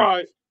 Um,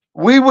 Right.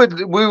 we would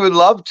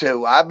love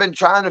to. I've been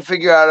trying to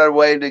figure out a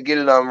way to get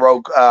it on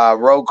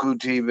Roku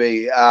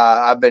TV.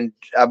 I've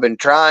been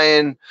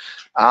trying.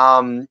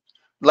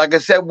 Like I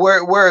said,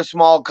 we're a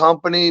small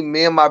company.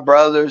 Me and my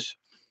brothers.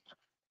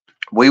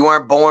 We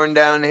weren't born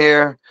down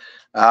here.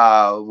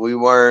 We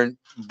weren't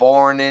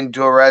born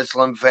into a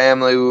wrestling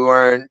family. We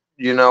weren't,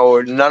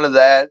 none of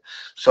that.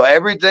 So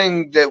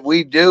everything that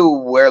we do,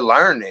 we're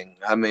learning.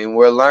 I mean,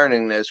 we're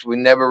learning this. We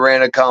never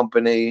ran a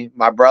company.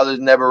 My brothers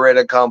never ran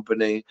a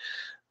company.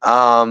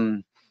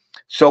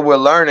 So we're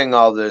learning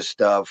all this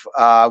stuff.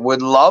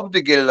 Would love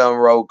to get it on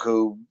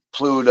Roku,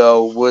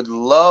 Pluto. Would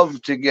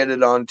love to get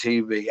it on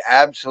TV.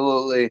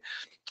 Absolutely.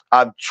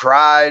 I've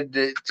tried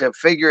to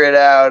figure it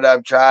out.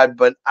 I've tried,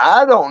 but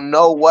I don't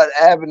know what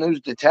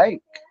avenues to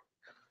take.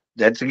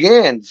 That's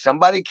again,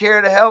 somebody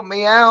care to help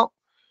me out?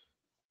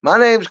 My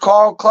name's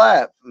Carl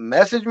Clapp.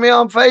 Message me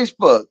on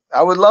Facebook.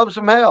 I would love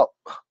some help.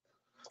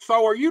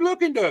 So are you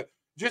looking to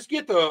just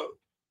get the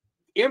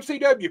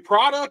MCW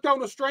product on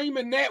the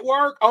streaming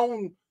network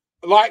on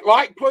like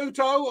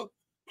Pluto,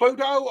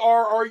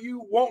 or are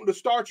you wanting to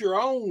start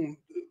your own,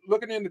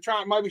 looking into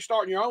trying maybe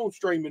starting your own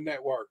streaming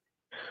network?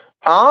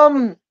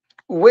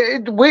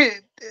 We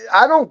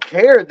I don't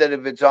care that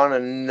if it's on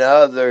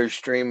another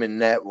streaming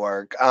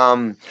network.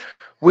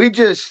 We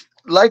just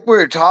like we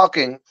were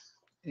talking.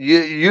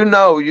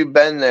 You've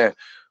been there.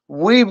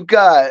 We've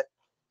got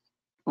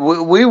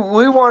we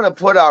want to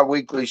put our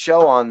weekly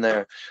show on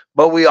there,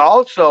 but we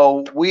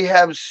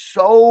have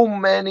so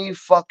many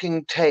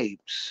fucking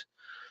tapes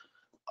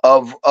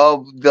of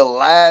the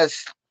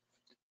last,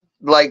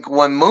 like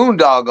when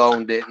Moondog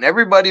owned it and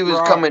everybody was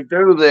coming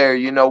through there.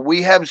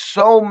 We have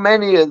so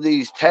many of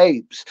these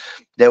tapes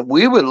that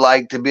we would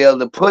like to be able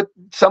to put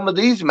some of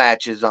these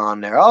matches on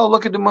there. Oh,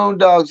 look at the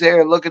Moondogs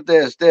here. Look at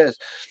this.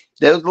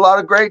 There's a lot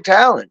of great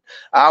talent.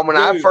 When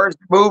I first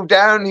moved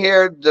down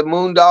here, the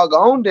Moondog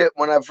owned it.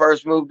 When I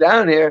first moved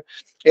down here,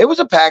 it was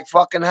a packed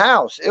fucking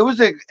house. It was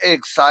an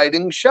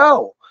exciting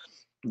show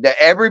that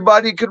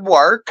everybody could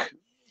work.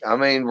 I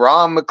mean,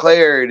 Ron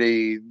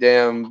McClarty,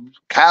 them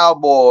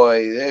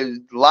Cowboy,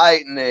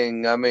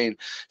 Lightning. I mean,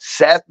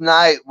 Seth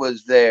Knight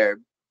was there.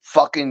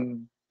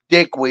 Fucking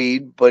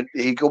dickweed, but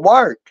he could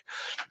work.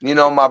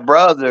 My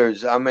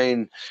brothers. I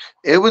mean,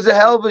 it was a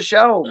hell of a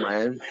show,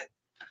 man.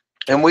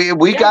 And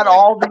we got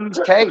all these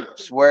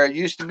tapes where it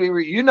used to be,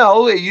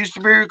 it used to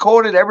be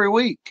recorded every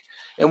week.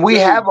 And we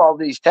have all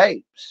these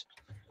tapes.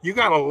 You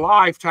got a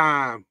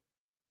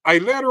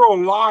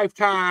literal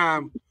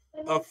lifetime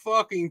of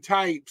fucking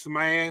tapes,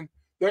 man.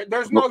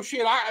 There's no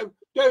shit.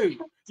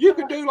 You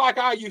could do like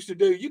I used to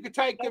do. You could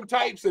take them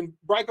tapes and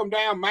break them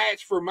down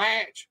match for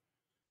match,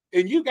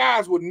 and you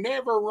guys would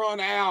never run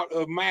out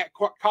of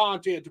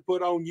content to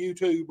put on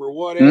YouTube or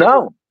whatever.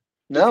 No.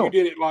 If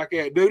you did it like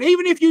that, dude.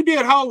 Even if you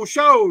did whole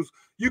shows,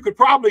 you could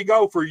probably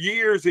go for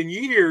years and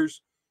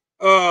years,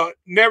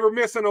 never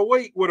missing a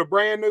week with a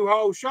brand new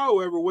whole show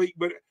every week.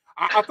 But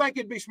I think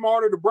it'd be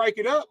smarter to break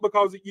it up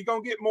because you're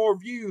gonna get more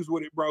views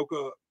when it broke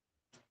up.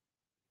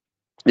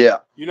 Yeah,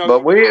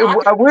 but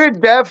we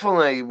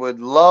definitely would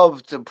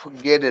love to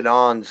get it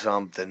on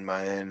something,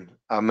 man.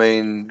 I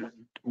mean,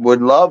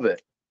 would love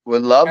it.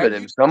 Would love it.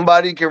 If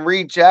somebody can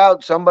reach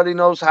out, somebody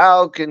knows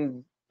how,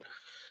 can.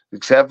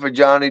 Except for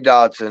Johnny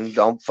Dotson.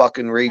 Don't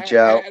fucking reach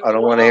out. I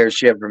don't want to hear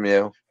shit from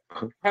you.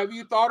 Have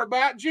you thought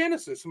about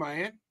Genesis,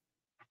 man?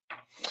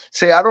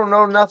 See, I don't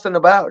know nothing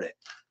about it.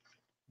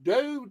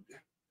 Dude,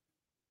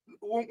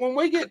 when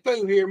we get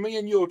through here, me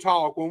and you'll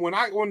talk.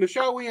 When the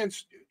show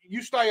ends,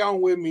 you stay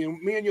on with me, and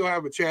me and you'll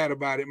have a chat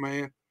about it,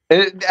 man.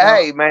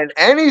 Hey, man,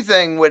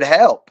 anything would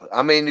help.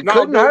 I mean, it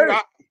couldn't hurt.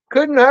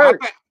 Couldn't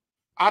hurt.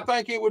 I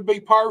think it would be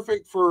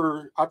perfect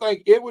for. I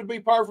think it would be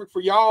perfect for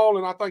y'all,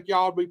 and I think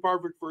y'all would be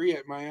perfect for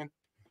it, man.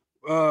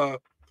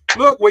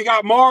 Look, we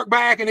got Mark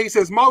back, and he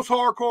says most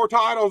hardcore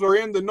titles are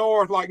in the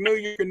North, like New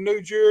York and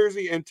New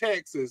Jersey and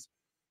Texas,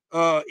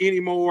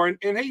 anymore.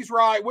 And he's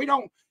right. We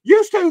don't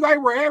used to. They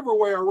were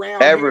everywhere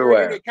around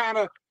everywhere. Here, and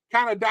it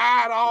kind of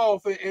died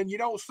off, and you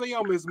don't see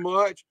them as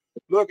much.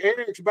 Look,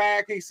 Eric's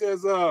back. He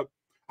says, I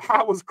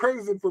was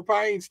cruising for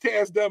Payne's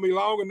test dummy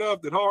long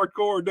enough that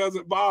hardcore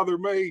doesn't bother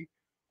me.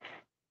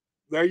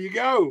 There you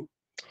go.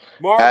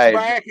 Mark's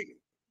back.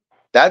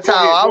 That's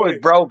how I was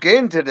broke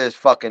into this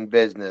fucking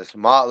business.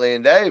 Motley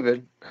and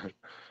David.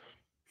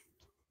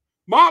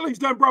 Motley's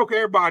done broke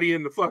everybody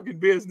in the fucking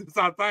business,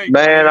 I think.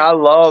 Man, I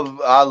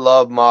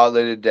love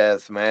Motley to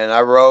death, man. I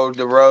rode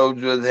the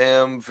roads with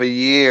him for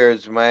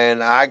years,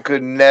 man. I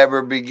could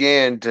never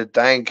begin to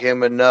thank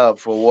him enough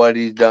for what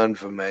he's done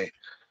for me.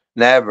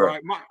 Never.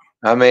 Right,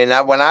 I mean,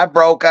 when I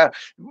broke out,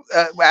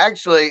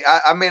 actually,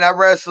 I mean, I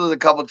wrestled a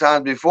couple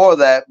times before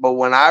that, but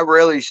when I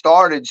really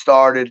started,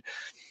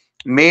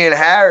 me and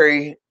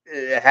Harry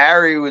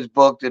was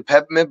booked at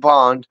Peppermint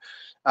Pond,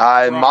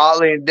 and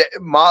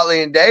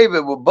Motley and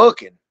David were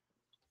booking,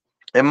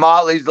 and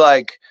Motley's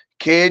like,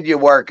 "Kid, you're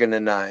working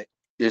tonight."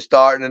 you're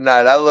starting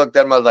tonight. I looked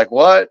at him. I was like,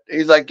 what?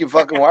 He's like, you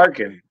fucking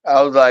working.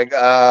 I was like,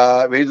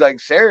 he's like,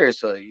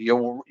 seriously,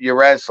 you're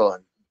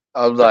wrestling.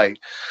 I was like,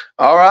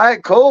 all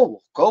right,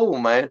 cool,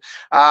 man.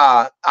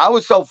 I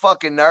was so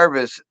fucking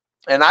nervous.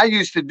 And I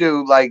used to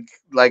do like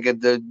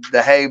at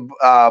the hay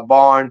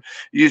barn,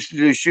 used to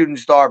do shooting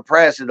star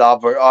presses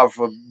off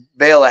a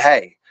bale of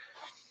hay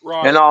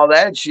and all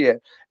that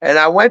shit. And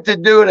I went to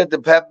do it at the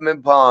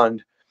Peppermint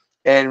Pond,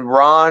 and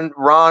Ron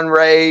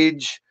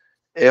Rage.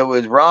 It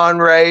was Ron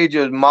Rage.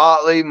 It was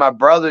Motley, my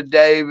brother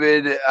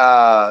David,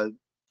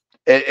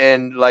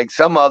 and like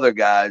some other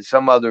guys,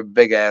 some other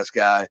big ass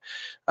guy.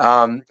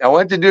 I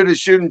went to do the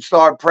shooting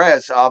star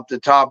press off the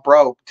top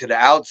rope to the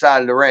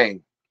outside of the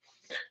ring.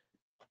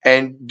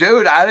 And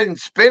dude, I didn't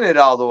spin it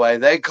all the way.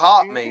 They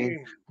caught me,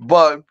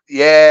 but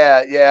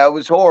yeah, it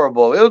was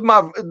horrible. It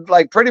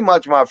was pretty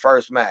much my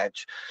first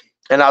match.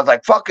 And I was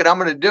like, fuck it, I'm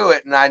going to do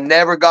it. And I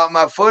never got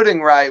my footing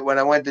right when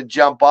I went to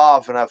jump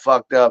off, and I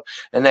fucked up.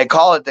 And they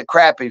call it the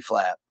crappy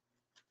flap.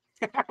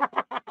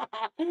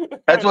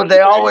 That's what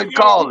they always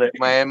called it,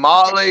 man.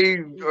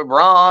 Motley,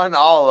 Ron,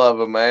 all of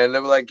them, man.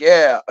 They were like,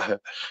 yeah.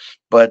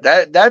 But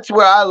that's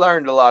where I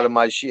learned a lot of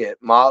my shit.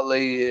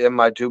 Motley and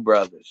my two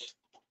brothers.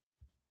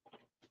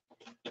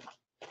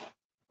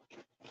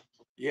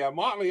 Yeah,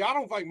 Motley, I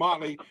don't think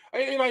Motley,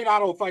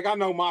 I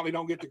know Motley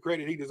don't get the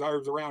credit he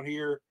deserves around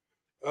here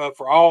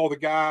for all the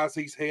guys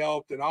he's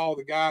helped and all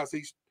the guys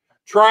he's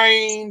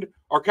trained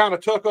or kind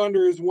of tuck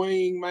under his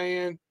wing,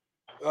 man.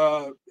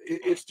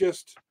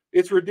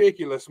 It's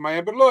ridiculous,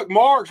 man. But look,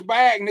 Mark's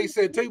back, and he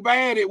said, too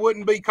bad it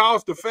wouldn't be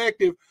cost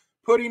effective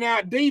putting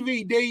out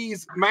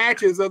DVDs,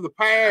 matches of the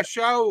past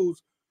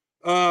shows,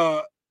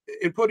 and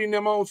putting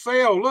them on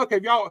sale. Look,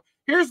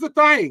 here's the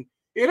thing.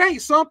 It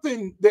ain't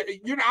something that,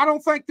 I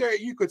don't think that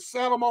you could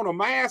sell them on a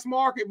mass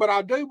market, but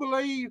I do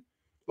believe,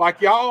 like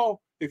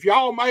if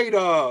y'all made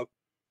a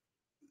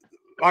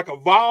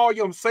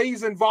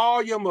season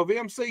volume of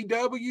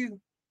MCW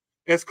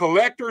as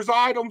collector's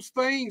items,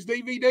 things,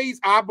 DVDs,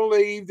 I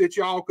believe that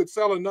y'all could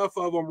sell enough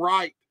of them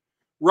right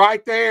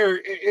there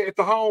at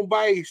the home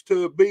base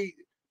to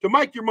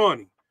make your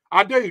money.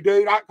 I do,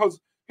 dude. Because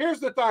here's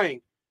the thing.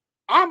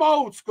 I'm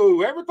old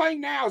school. Everything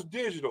now is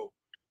digital.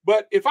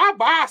 But if I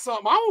buy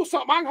something, I want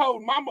something I can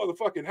hold in my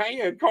motherfucking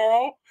hand,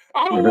 Carl.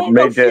 I don't want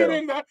no shit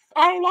in the.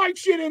 I don't like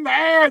shit in the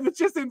air that's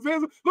just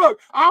invisible. Look,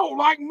 I don't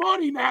like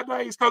money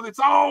nowadays because it's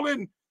all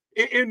in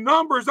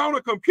numbers on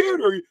a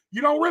computer.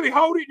 You don't really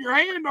hold it in your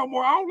hand no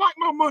more. I don't like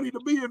my money to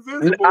be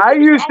invisible. I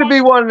used to be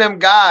one of them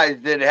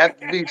guys that have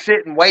to be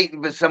sitting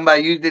waiting for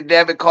somebody to use the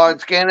debit card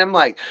scan. I'm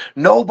like,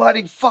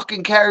 nobody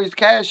fucking carries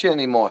cash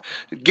anymore.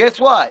 Guess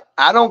what?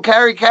 I don't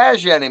carry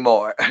cash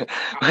anymore.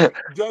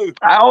 Dude,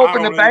 I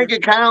opened a bank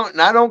account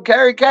and I don't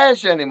carry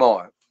cash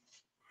anymore.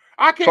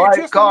 I carry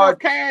just enough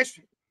cash.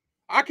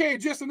 I carry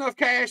just enough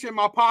cash in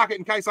my pocket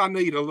in case I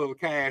need a little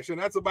cash, and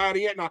that's about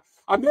it. And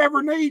I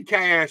never need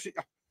cash.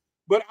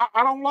 But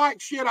I don't like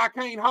shit I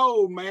can't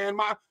hold, man.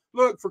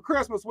 Look, for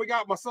Christmas, we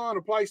got my son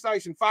a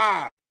PlayStation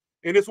 5.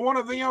 And it's one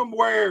of them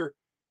where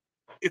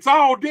it's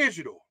all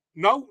digital.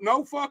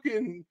 No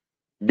fucking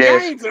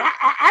games. And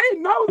I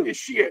didn't know this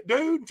shit,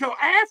 dude, until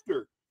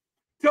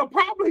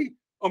probably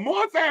a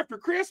month after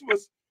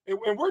Christmas. And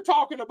we're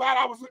talking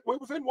about, we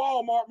was in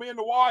Walmart, me and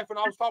the wife, and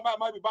I was talking about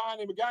maybe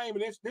buying him a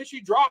game. And then she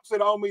drops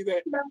it on me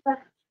that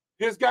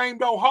his game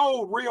don't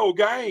hold real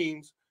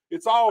games.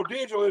 It's all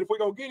digital, and if we're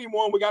going to get him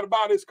one, we got to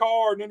buy this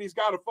card, and then he's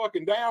got to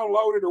fucking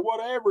download it or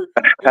whatever.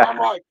 And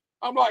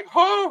I'm like,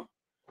 huh?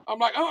 I'm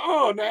like,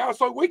 now.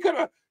 So we could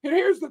have, and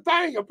here's the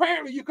thing.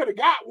 Apparently you could have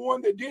got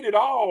one that did it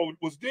all. It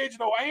was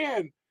digital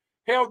and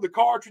held the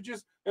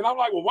cartridges. And I'm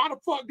like, well, why the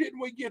fuck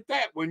didn't we get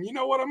that one? You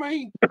know what I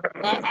mean?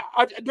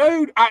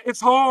 Dude, it's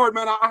hard,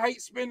 man. I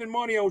hate spending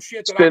money on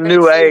shit that I can't see. It's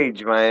the new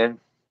age, man.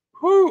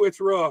 Whew, it's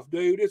rough,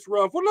 dude. It's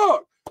rough. Well,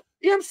 look,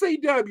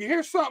 MCW,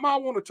 here's something I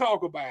want to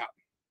talk about.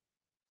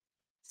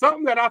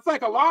 Something that I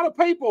think a lot of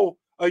people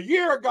a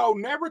year ago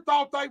never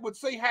thought they would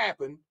see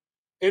happen,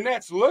 and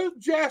that's Luke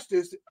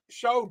Justice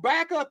showed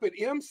back up at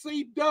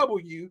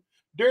MCW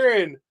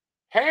during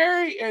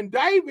Harry and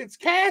David's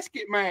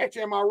casket match.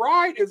 Am I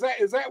right? Is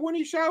that when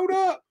he showed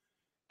up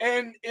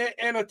and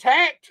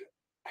attacked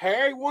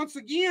Harry once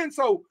again?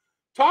 So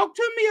talk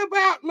to me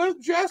about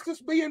Luke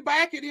Justice being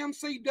back at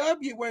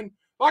MCW when,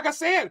 like I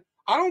said,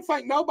 I don't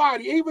think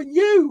nobody, even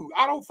you,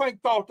 I don't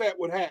think thought that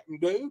would happen,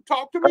 dude.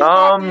 Talk to me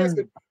about this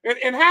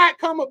and how it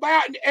come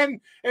about, and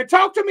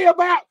talk to me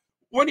about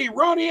when he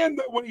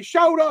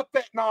showed up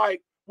that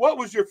night. What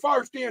was your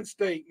first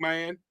instinct,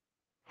 man?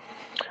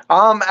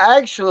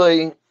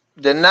 Actually,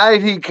 the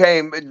night he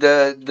came,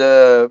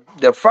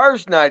 the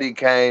first night he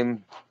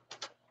came,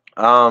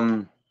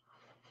 I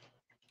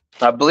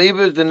believe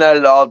it was the night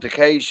of the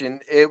altercation.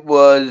 It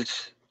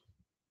was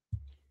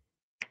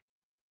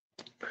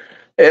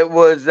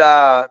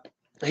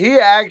he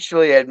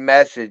actually had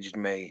messaged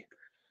me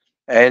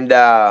and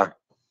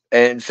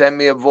sent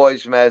me a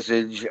voice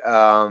message,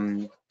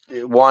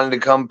 wanted to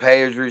come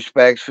pay his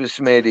respects for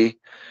Smitty.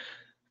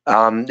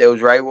 It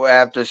was right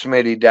after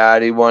Smitty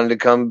died. He wanted to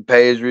come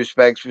pay his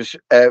respects for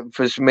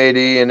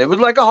Smitty, and it was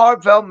like a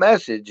heartfelt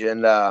message.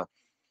 And I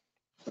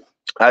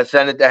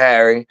sent it to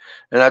Harry,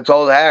 and I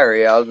told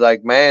Harry, I was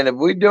like, man, if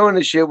we doing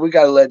this shit, we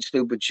got to let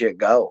stupid shit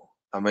go.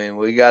 I mean,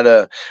 we got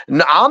to.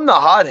 I'm the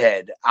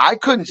hothead. I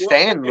couldn't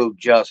stand Luke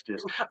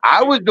Justice.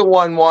 I was the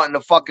one wanting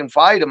to fucking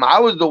fight him. I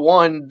was the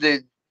one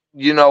that,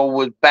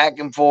 was back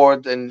and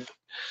forth. And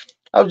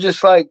I was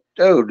just like,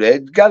 dude,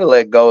 it's got to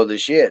let go of the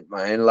shit,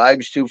 man.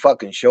 Life's too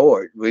fucking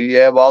short. We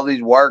have all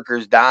these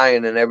workers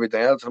dying and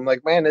everything else. I'm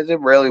like, man, is it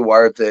really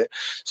worth it?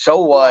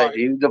 So what? Right.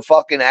 He was the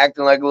fucking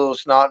acting like a little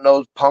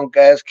snot-nosed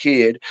punk-ass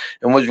kid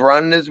and was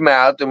running his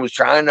mouth and was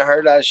trying to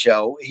hurt our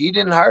show. He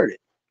didn't hurt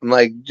it. I'm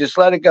like, just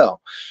let it go.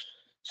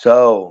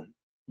 So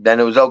then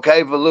it was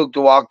okay for Luke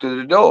to walk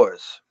through the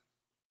doors.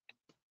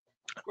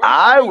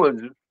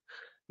 Well,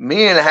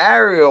 Me and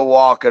Harry were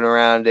walking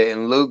around it,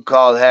 and Luke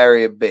called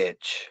Harry a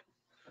bitch.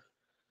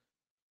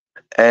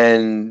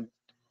 And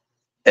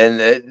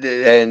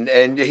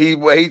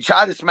he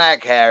tried to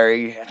smack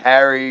Harry.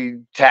 Harry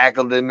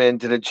tackled him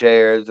into the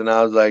chairs, and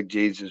I was like,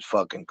 Jesus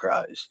fucking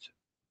Christ.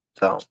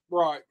 So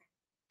right.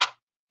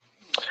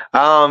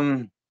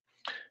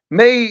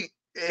 Me,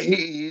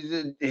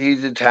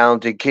 he's a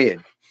talented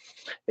kid.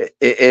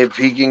 If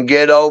he can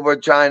get over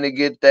trying to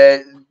get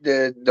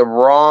the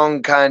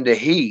wrong kind of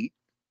heat,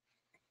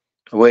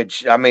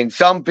 which, I mean,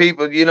 some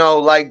people,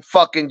 like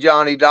fucking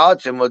Johnny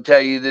Dodson will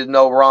tell you there's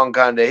no wrong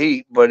kind of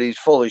heat, but he's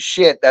full of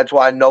shit. That's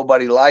why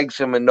nobody likes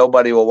him and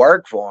nobody will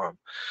work for him.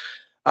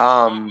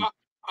 I'm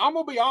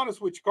gonna be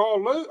honest with you,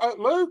 Carl.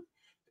 Luke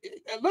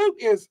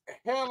is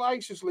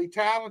hellaciously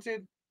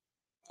talented.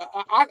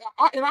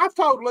 And I've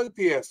told Luke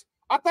this.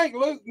 I think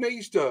Luke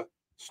needs to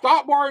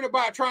stop worrying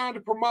about trying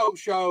to promote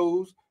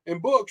shows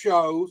and book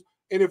shows.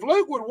 And if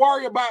Luke would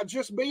worry about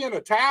just being a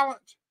talent,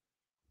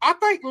 I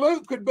think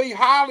Luke could be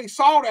highly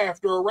sought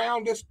after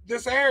around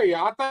this area.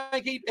 I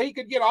think he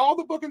could get all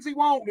the bookings he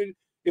wanted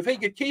if he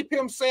could keep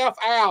himself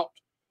out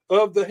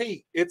of the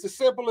heat. It's as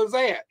simple as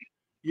that,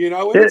 and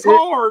it's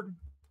hard.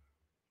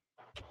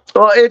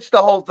 Well, it's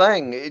the whole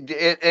thing.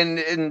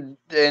 And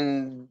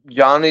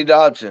Johnny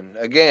Dodson,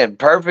 again,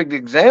 perfect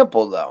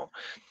example though.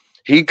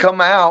 He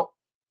come out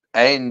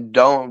and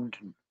don't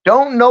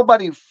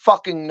nobody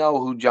fucking know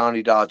who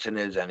Johnny Dodson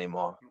is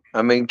anymore.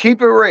 I mean,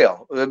 keep it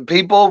real.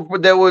 People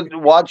that would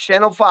watch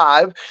Channel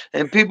 5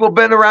 and people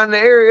been around the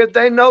area,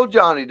 they know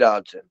Johnny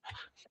Dodson.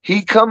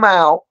 He come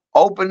out,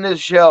 open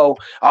this show.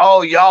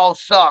 Oh, y'all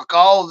suck.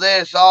 All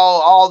this.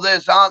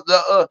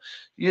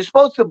 You're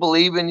supposed to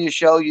believe in your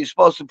show. You're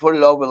supposed to put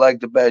it over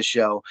like the best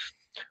show.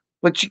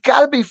 But you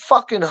got to be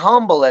fucking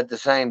humble at the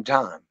same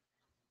time.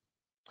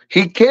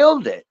 He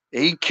killed it.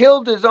 He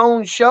killed his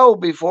own show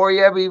before he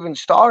ever even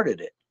started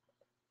it.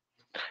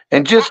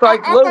 And just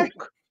like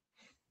Luke,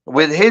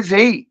 with his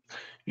heat,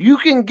 you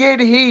can get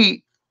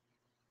heat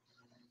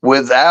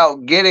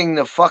without getting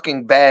the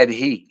fucking bad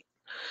heat.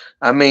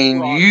 I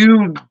mean,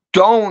 you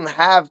don't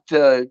have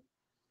to.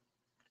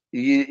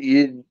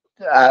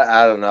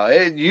 I don't know.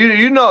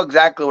 You know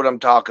exactly what I'm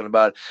talking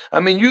about. I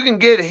mean, you can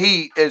get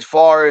heat as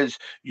far as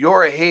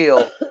you're a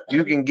heel.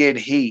 You can get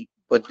heat,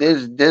 but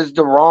there's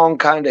the wrong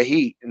kind of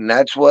heat, and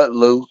that's what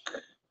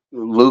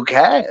Luke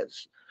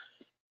has.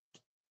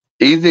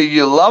 Either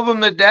you love him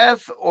to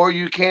death, or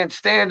you can't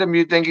stand him.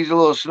 You think he's a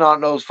little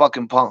snot-nosed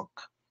fucking punk.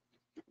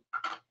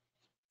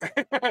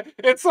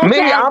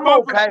 Me, I'm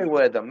okay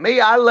with him.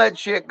 Me, I let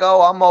shit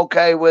go. I'm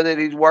okay with it.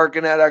 He's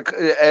working at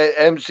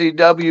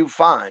MCW,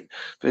 fine.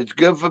 If it's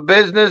good for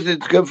business,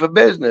 it's good for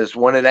business.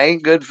 When it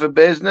ain't good for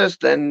business,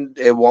 then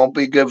it won't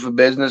be good for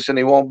business, and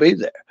he won't be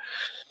there.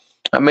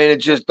 I mean,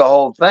 it's just the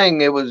whole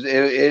thing.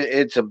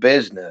 It's a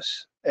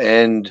business,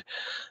 and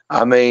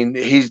I mean,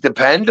 he's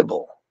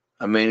dependable.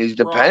 He's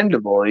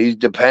dependable. Right. He's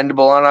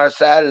dependable on our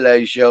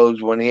Saturday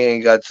shows when he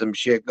ain't got some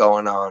shit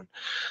going on.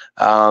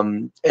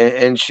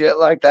 And shit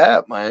like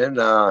that, man.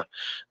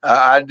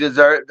 I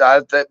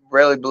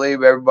really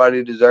believe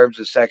everybody deserves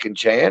a second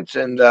chance.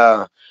 And,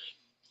 I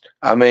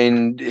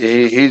mean,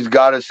 he's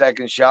got a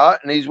second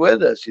shot and he's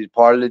with us. He's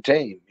part of the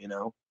team,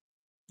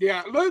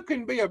 Yeah, Luke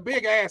can be a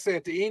big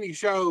asset to any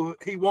show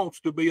he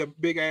wants to be a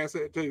big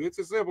asset to. It's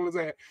as simple as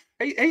that.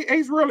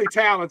 He's really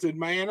talented,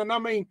 man. And I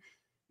mean,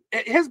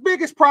 his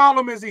biggest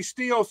problem is he's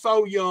still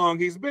so young.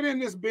 He's been in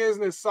this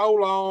business so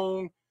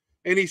long,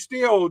 and he's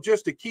still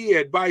just a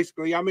kid,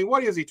 basically. I mean,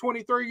 what is he,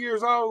 23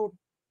 years old?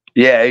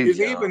 Yeah, is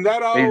he even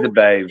that old? He's a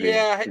baby.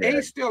 Yeah,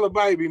 he's still a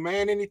baby,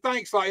 man, and he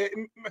thinks like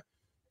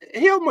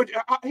he'll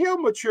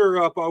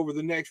mature up over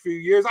the next few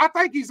years. I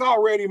think he's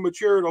already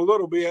matured a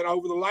little bit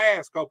over the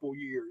last couple of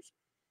years.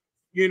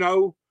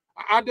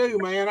 I do,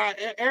 man.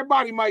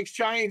 Everybody makes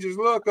changes.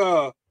 Look,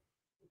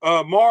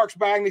 Mark's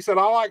back and he said,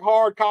 I like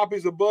hard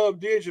copies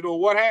above digital.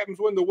 What happens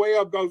when the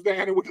web goes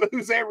down and we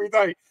lose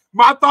everything?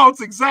 My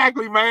thoughts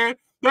exactly, man.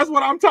 That's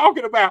what I'm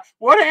talking about.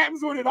 What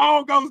happens when it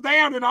all goes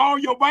down and all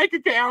your bank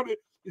account, it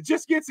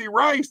just gets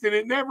erased and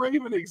it never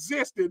even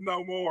existed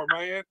no more,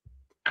 man?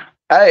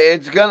 Hey,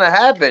 it's gonna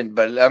happen,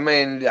 but I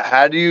mean,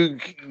 how do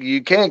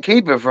you can't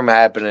keep it from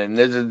happening?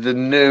 This is the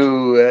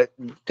new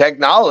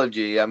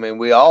technology. I mean,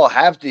 we all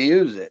have to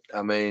use it.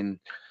 I mean,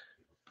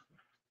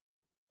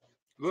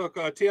 Look,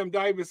 Tim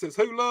Davis says,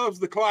 "Who loves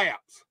the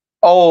Claps?"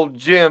 old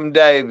Jim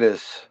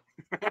Davis.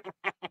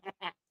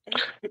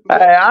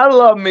 Hey, I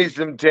love me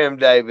some Tim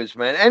Davis,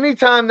 man.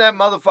 Anytime that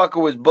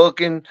motherfucker was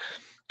booking,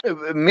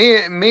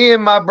 me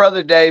and my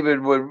brother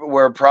David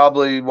were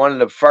probably one of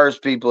the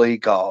first people he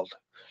called.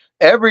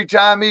 Every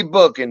time he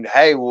booking,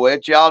 hey,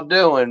 what y'all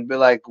doing? Be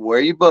like,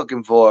 where you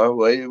booking for?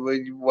 Where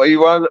you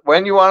want?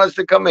 When you want us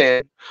to come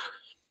in?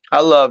 I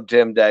love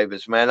Tim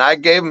Davis, man. I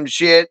gave him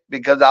shit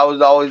because I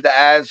was always the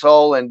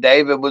asshole, and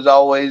David was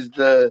always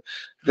the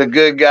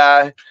good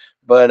guy.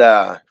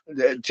 But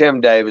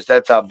Tim Davis,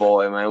 that's our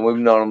boy, man. We've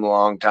known him a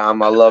long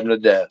time. I love him to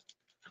death.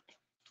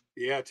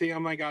 Yeah,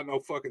 Tim ain't got no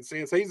fucking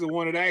sense. He's the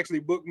one that actually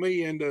booked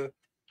me into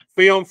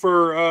film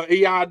for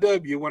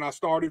EIW when I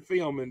started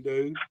filming,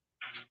 dude.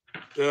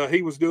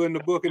 He was doing the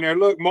booking there.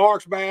 Look,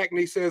 Mark's back, and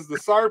he says the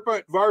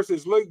Serpent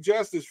versus Luke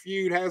Justice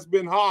feud has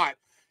been hot.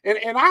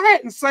 And I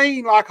hadn't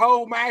seen like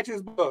whole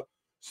matches, but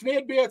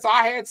snidbits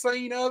I had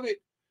seen of it.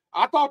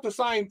 I thought the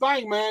same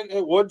thing, man.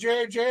 What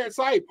Jarrett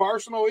say?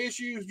 Personal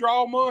issues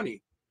draw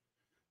money.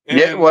 And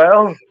yeah,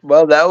 well,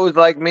 that was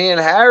like me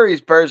and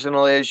Harry's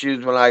personal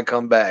issues when I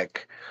come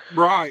back.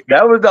 Right.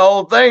 That was the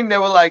whole thing. They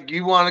were like,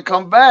 "You want to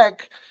come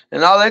back?"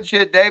 And all that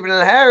shit. David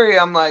and Harry.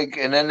 I'm like,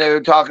 and then they were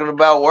talking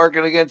about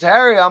working against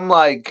Harry. I'm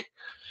like,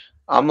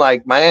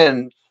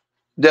 man.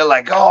 They're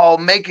like, oh,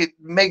 make it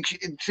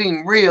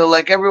seem real.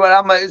 Like everyone,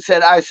 I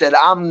said,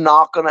 I'm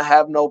not gonna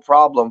have no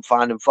problem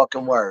finding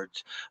fucking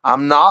words.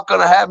 I'm not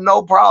gonna have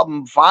no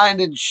problem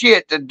finding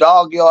shit to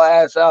dog your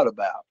ass out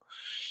about.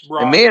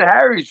 Right. And me and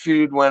Harry's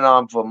feud went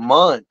on for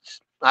months.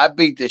 I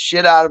beat the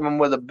shit out of him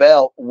with a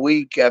belt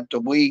week after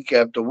week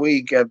after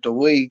week after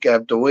week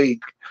after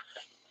week.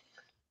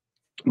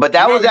 But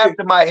that was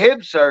after my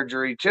hip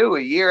surgery too.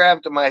 A year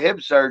after my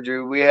hip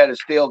surgery, we had a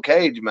steel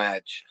cage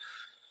match.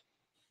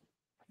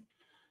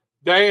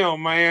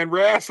 Damn, man,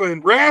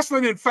 wrestling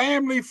and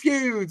family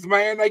feuds,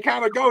 man, they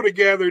kind of go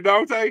together,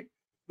 don't they?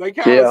 They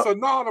kind of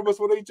synonymous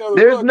with each other.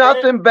 There's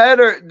nothing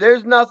better.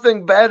 There's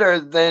nothing better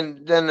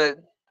than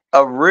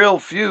a real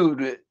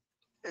feud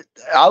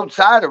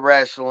outside of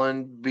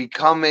wrestling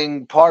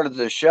becoming part of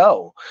the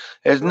show.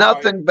 There's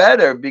nothing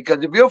better,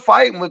 because if you're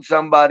fighting with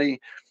somebody,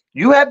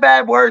 you have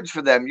bad words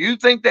for them. You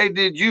think they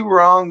did you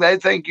wrong. They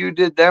think you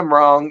did them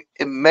wrong.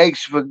 It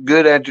makes for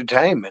good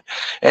entertainment.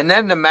 And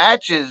then the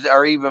matches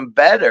are even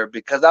better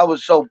because I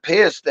was so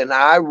pissed and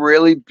I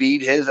really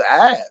beat his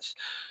ass.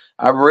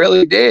 I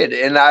really did.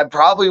 And I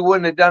probably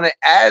wouldn't have done it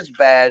as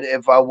bad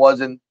if I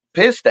wasn't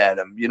pissed at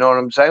him. You know what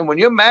I'm saying? When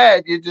you're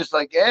mad, you're just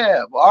like,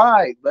 yeah, all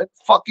right, let's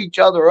fuck each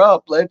other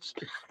up. Let's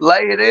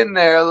lay it in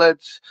there.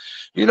 Let's,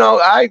 you know,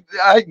 I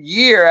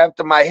year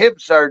after my hip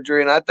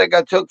surgery, and I think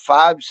I took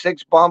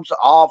 5-6 bumps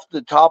off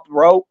the top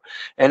rope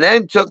and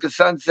then took a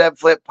sunset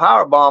flip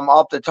power bomb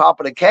off the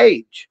top of the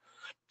cage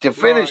to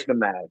finish the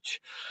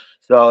match.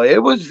 So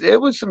it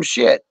was some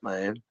shit,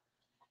 man.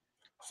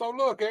 So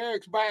look,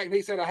 Eric's back, and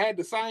he said, I had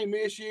the same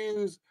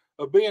issues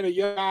of being a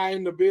young guy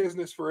in the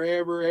business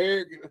forever.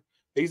 Eric,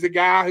 he's a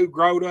guy who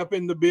growed up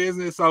in the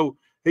business, so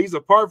he's a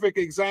perfect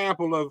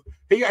example of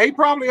he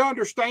probably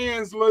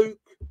understands Luke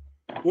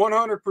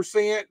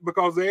 100%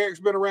 because Eric's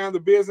been around the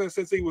business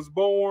since he was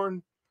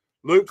born.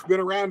 Luke's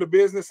been around the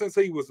business since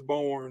he was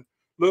born.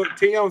 Look,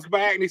 Tim's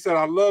back, and he said,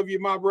 I love you,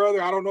 my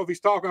brother. I don't know if he's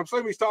talking. I'm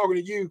assuming he's talking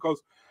to you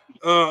because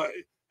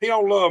he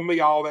don't love me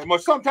all that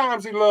much.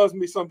 Sometimes he loves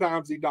me,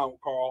 sometimes he don't,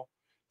 Carl.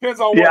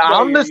 Depends on what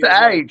I'm just,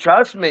 hey,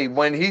 trust me,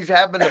 when he's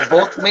having to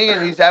book me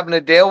and he's having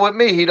to deal with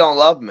me, he don't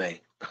love me.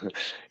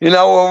 You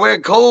know, when we're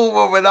cool,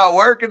 when we're not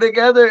working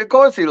together, of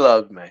course he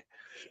loves me.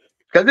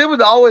 Because it was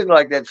always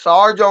like that.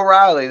 Sarge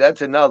O'Reilly,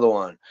 that's another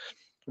one.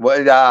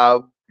 With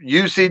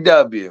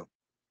UCW,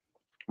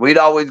 we'd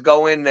always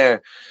go in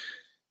there.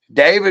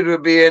 David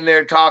would be in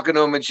there talking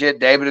to him and shit.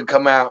 David would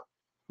come out,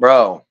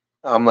 bro.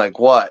 I'm like,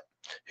 what?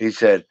 He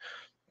said,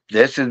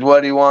 this is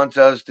what he wants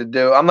us to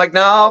do. I'm like,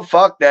 no,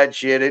 fuck that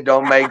shit. It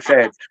don't make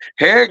sense.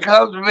 Here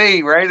comes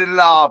me right in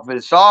the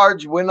office.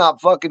 Sarge, we're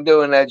not fucking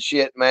doing that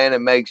shit, man.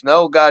 It makes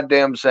no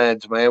goddamn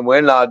sense, man.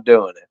 We're not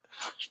doing it.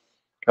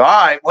 All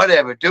right,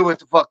 whatever. Do what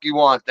the fuck you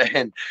want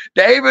then.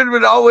 David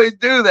would always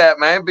do that,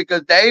 man,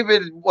 because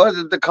David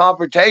wasn't the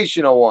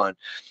confrontational one.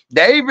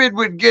 David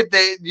would get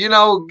the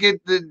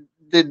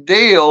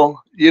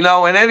deal,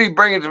 and then he'd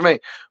bring it to me.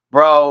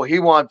 Bro, he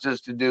wants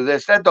us to do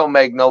this. That don't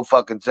make no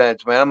fucking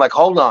sense, man. I'm like,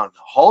 hold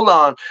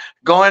on.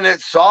 Going at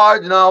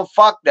Sarge, no,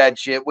 fuck that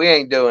shit. We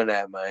ain't doing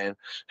that, man.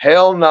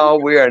 Hell no,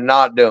 we are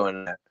not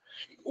doing that.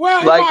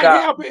 Well, it might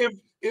help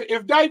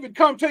if David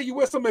come to you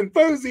with some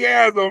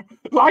enthusiasm,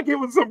 like it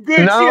was some good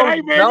shit.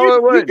 Hey, man,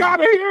 you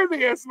gotta hear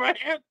this, man.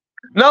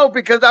 No,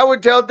 because I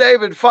would tell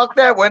David, fuck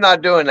that. We're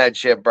not doing that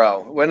shit,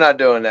 bro. We're not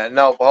doing that.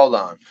 No, hold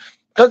on.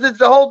 Because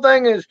the whole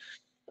thing is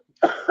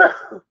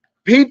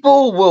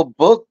people will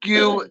book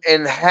you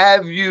and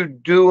have you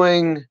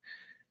doing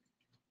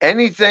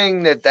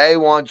anything that they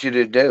want you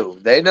to do.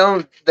 They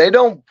don't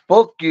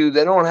book you.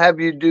 They don't have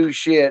you do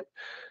shit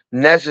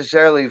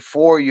necessarily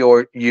for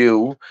your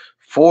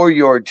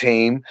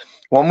team.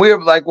 When we were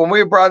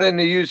brought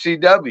into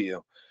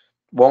UCW,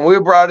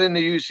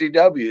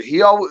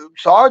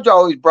 Sarge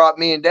always brought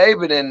me and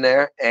David in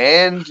there,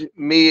 and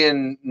me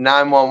and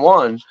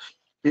 911.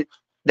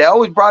 They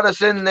always brought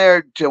us in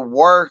there to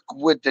work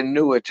with the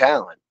newer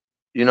talent,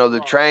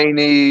 the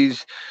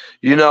trainees,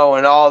 and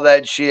all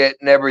that shit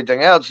and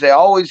everything else. They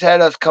always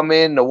had us come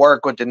in to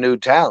work with the new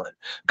talent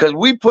because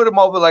we put them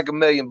over like $1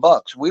 million.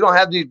 We don't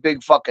have these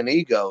big fucking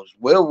egos.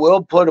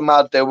 We'll put them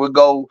out there. We'll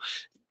go.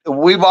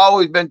 We've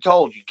always been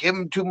told, you give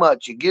them too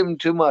much. You give them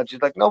too much.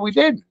 It's like, no, we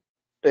didn't.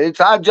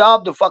 It's our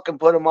job to fucking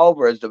put them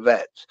over as the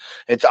vets.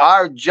 It's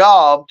our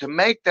job to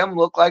make them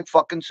look like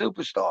fucking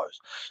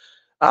superstars.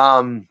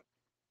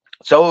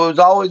 So it was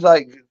always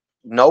like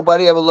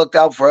nobody ever looked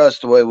out for us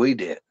the way we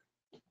did.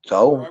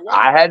 So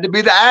I had to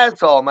be the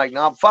asshole. I'm like,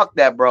 no, fuck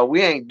that, bro.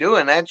 We ain't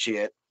doing that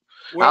shit.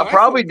 Well, I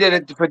probably did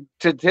it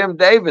to Tim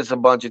Davis a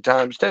bunch of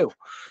times too.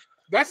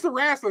 That's the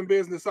wrestling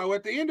business. So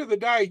at the end of the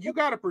day, you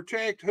got to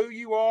protect who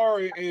you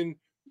are and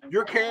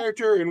your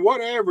character and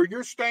whatever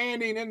you're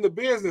standing in the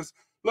business.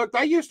 Look,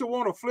 they used to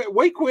want to flip.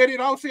 We quit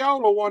at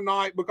Osceola one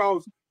night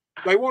because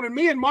they wanted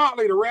me and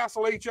Motley to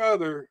wrestle each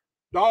other.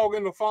 Dog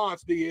and the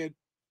Fonts did.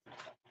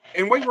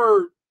 And we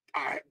were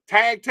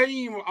tag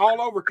team all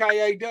over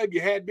KAW,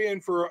 had been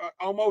for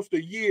almost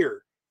a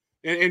year.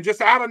 And just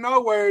out of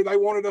nowhere, they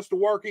wanted us to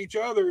work each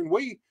other. And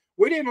we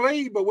didn't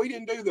leave, but we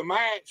didn't do the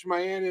match,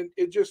 man. And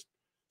it just,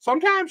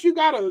 sometimes you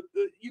gotta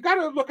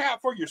look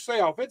out for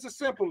yourself. It's as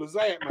simple as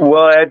that, man.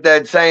 Well, at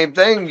that same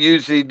thing,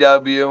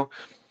 UCW,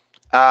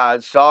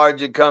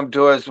 Sarge had come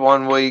to us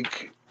one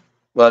week,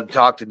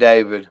 talk to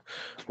David,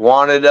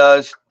 wanted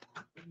us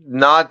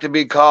not to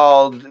be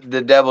called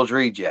the Devil's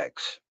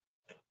Rejects.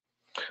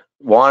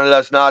 Wanted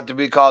us not to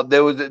be called.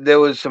 There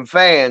was some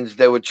fans.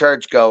 They were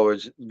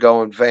churchgoers,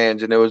 going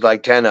fans, and there was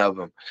like 10 of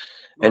them.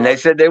 And they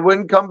said they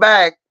wouldn't come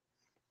back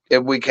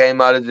if we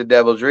came out as the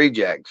Devil's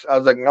Rejects. I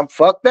was like, no,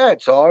 fuck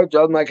that, Sarge.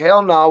 I was like,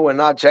 hell no, we're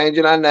not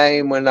changing our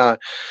name. We're not.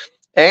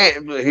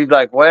 And he's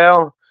like,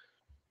 well,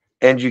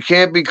 and you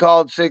can't be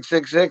called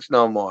 666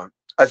 no more.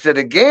 I said,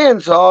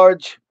 again,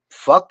 Sarge,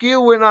 fuck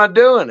you. We're not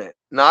doing it.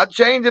 Not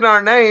changing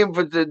our name.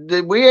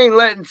 We ain't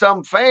letting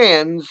some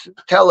fans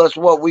tell us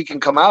what we can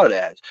come out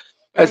as.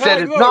 I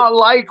said, it's not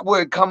like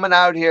we're coming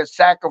out here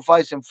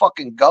sacrificing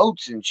fucking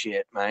goats and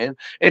shit, man.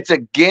 It's a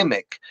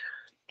gimmick.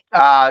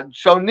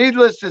 So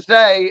needless to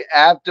say,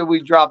 after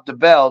we dropped the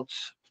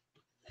belts,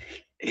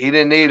 he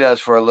didn't need us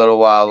for a little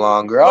while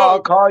longer.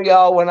 I'll call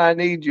y'all when I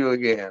need you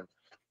again.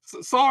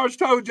 Sarge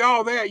told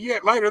y'all that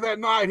yet later that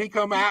night he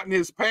come out in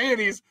his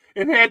panties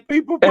and had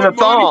people put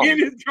money in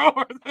his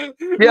jar.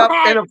 Yep,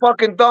 in a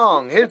fucking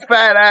thong. His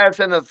fat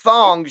ass in a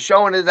thong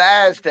showing his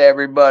ass to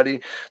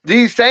everybody.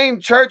 These same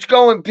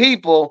church-going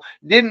people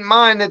didn't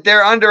mind that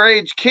their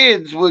underage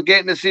kids were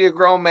getting to see a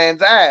grown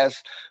man's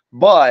ass,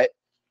 but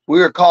we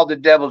were called the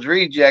Devil's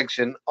Rejects,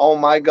 and oh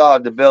my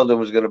God, the building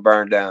was going to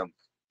burn down.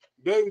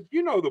 Dude,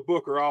 you know the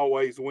Booker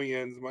always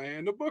wins,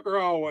 man. The Booker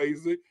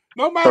always,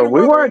 no matter what. So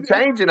we weren't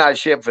changing our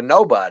shit for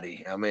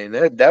nobody. I mean,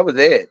 that was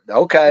it.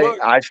 Okay, look,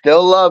 I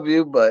still love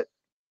you, but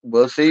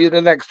we'll see you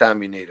the next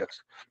time you need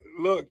us.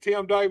 Look,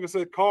 Tim Davis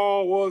said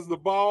Carl was the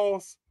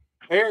boss.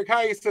 Eric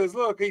Hayes says,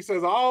 look, he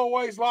says, I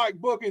always like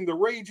booking the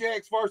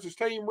Rejects versus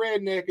Team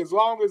Redneck as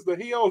long as the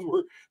heels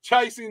were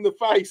chasing the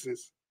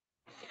faces.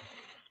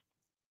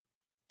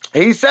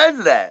 He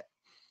says that.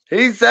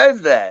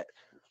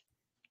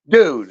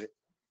 Dude.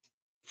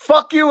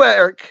 Fuck you,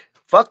 Eric.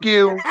 Fuck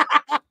you.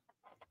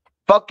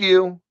 Fuck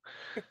you.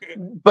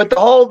 But the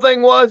whole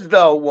thing was,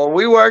 though, when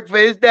we worked for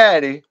his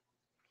daddy,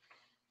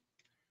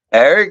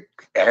 Eric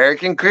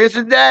and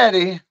Chris's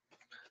daddy,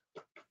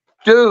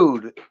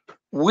 dude,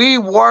 we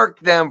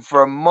worked them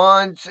for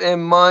months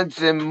and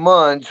months and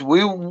months.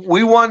 We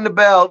won the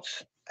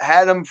belts,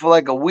 had them for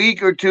like a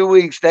week or 2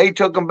 weeks. They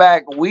took them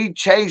back. We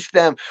chased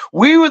them.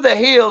 We were the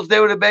heels. They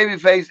were the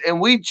babyface, and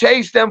we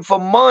chased them for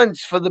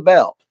months for the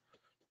belt.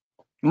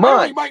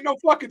 Months. It make no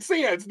fucking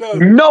sense, does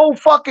it? No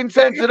fucking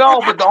sense at all.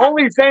 But the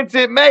only sense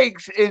it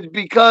makes is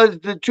because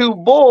the two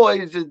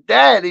boys, his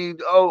daddy,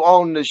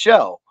 own the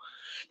show.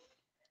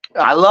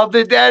 I love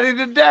their daddy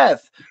to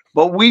death.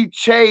 But we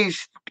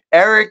chased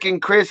Eric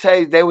and Chris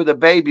Hayes. They were the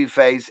baby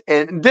face.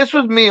 And this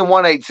was me and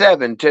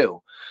 187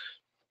 too.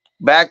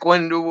 Back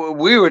when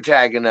we were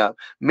tagging up.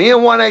 Me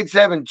and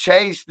 187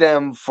 chased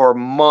them for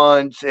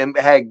months and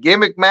had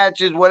gimmick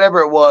matches,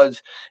 whatever it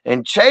was,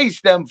 and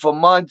chased them for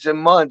months and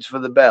months for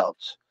the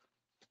belts.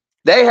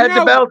 They had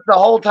the belts the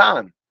whole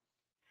time.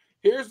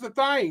 Here's the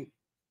thing.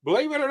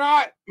 Believe it or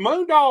not,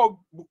 Moondog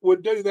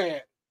would do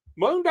that.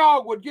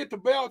 Moondog would get the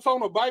belts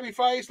on a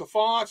babyface, the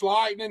Fonts,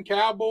 Lightning,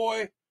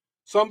 Cowboy,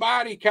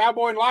 somebody,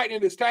 Cowboy and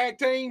Lightning as tag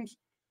teams,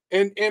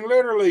 and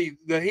literally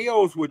the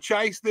heels would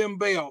chase them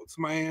belts,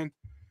 man.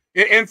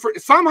 And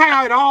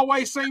somehow it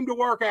always seemed to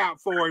work out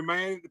for him,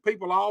 man.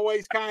 People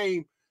always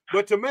came.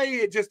 But to me,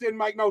 it just didn't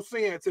make no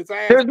sense.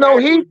 There's no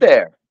heat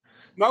there.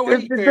 No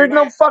heat there. There's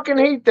no fucking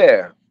heat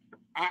there.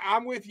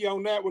 I'm with you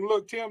on that one.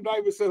 Look, Tim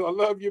Davis says, I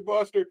love you,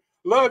 Buster.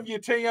 Love you,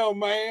 Tim,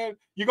 man.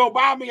 You gonna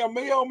buy me a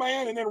meal,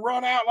 man, and then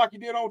run out like you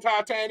did on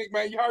Titanic,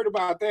 man. You heard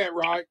about that,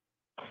 right?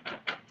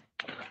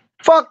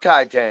 Fuck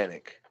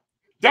Titanic.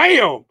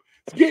 Damn.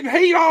 It's getting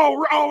heat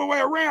all the way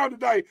around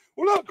today.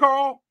 Well, look,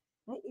 Carl,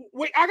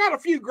 I got a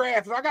few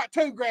graphics. I got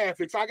 2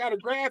 graphics. I got a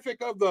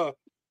graphic of the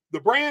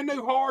brand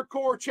new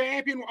hardcore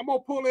champion. I'm going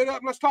to pull it up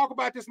and let's talk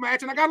about this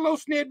match. And I got a little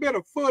snippet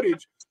of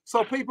footage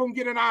so people can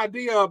get an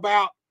idea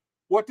about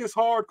what this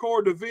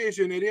hardcore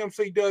division at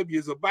MCW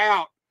is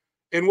about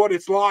and what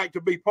it's like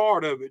to be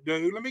part of it,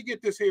 dude. Let me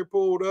get this here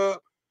pulled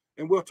up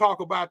and we'll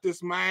talk about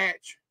this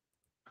match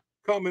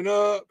coming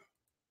up.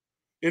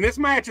 And this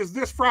match is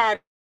this Friday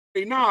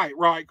night,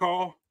 right,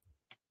 Carl?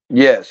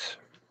 Yes.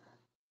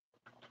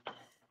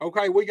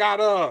 Okay, we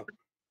got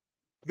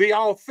the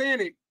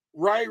authentic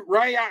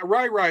Ray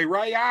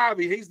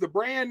Ivy. He's the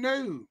brand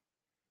new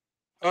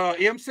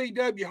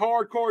MCW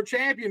hardcore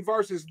champion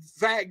versus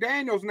Zach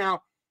Daniels.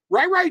 Now,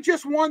 Ray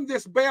just won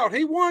this belt.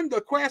 He won the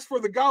quest for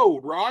the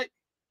gold, right?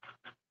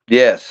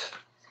 Yes.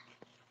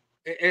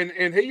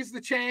 And he's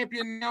the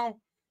champion now,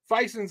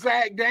 facing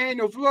Zach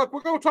Daniels. Look, we're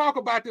going to talk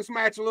about this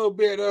match a little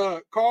bit,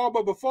 Carl,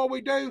 but before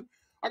we do,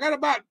 I got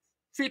about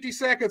 50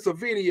 seconds of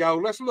video.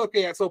 Let's look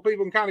at it so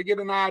people can kind of get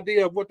an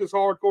idea of what this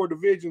hardcore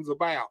division's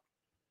about.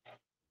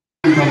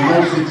 The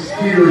most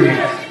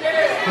experienced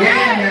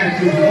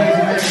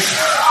matches.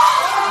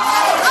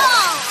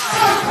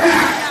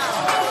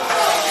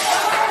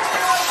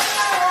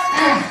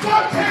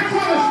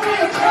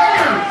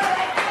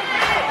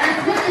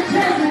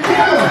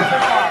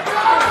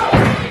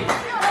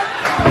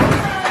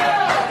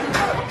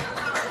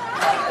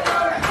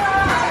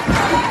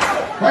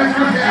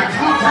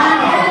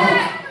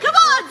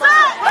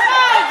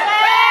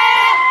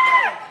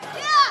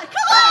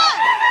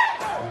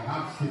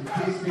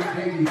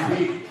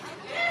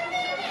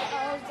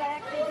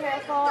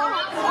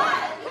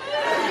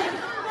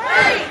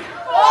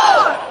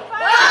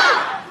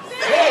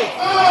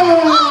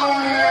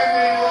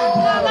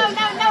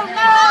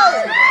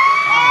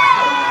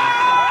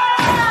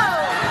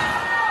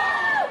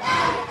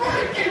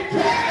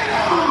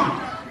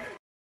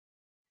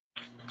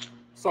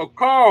 So,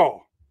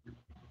 Carl,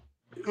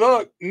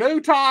 look,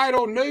 new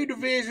title, new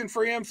division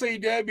for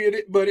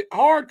MCW, but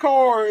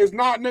hardcore is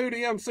not new to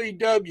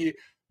MCW.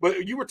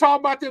 But you were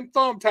talking about them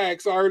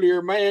thumbtacks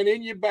earlier, man,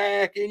 in your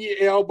back, in your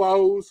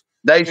elbows.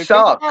 They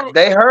suck.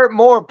 They hurt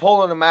more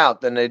pulling them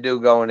out than they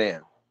do going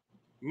in.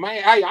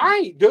 Man,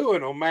 I ain't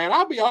doing them, man.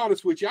 I'll be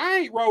honest with you. I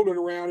ain't rolling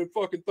around in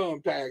fucking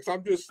thumbtacks.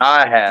 I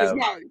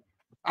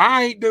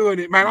ain't doing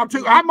it, man.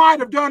 I might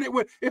have done it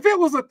if it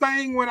was a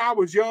thing when I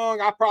was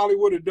young, I probably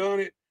would have done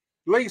it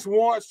at least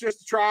once just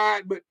to try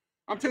it, but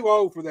I'm too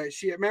old for that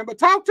shit, man. But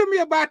talk to me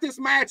about this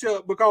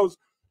matchup because,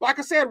 like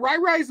I said,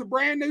 Ray's a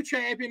brand new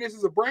champion. This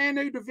is a brand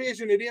new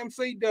division at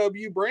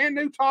MCW, brand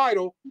new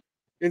title.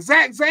 And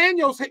Zach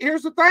Daniels,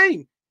 here's the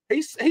thing.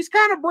 He's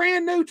kind of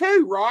brand new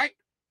too, right?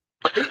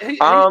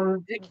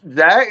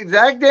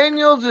 Zach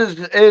Daniels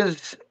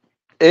is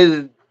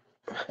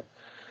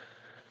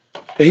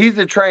he's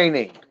a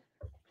trainee.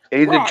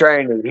 He's a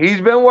trainee.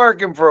 He's been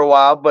working for a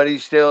while, but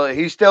he's still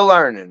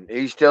learning.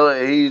 He's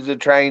a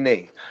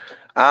trainee.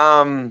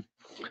 For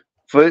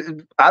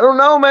I don't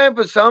know, man,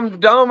 for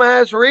some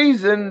dumbass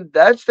reason,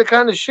 that's the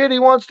kind of shit he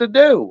wants to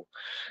do.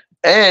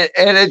 And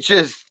it's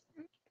just,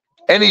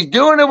 and he's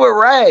doing it with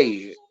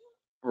Ray.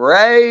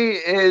 Ray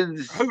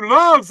is who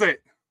loves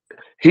it.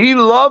 He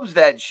loves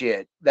that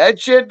shit. That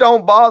shit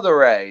don't bother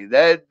Ray.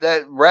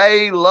 That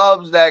Ray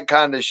loves that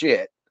kind of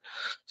shit.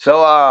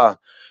 So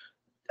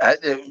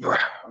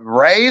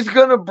Ray's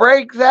gonna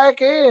break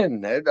Zach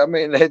in. I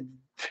mean,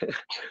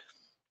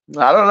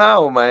 I don't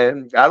know,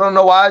 man. I don't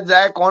know why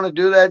Zach want to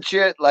do that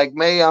shit. Like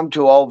me, I'm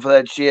too old for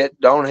that shit.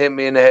 Don't hit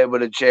me in the head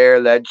with a chair.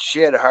 That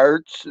shit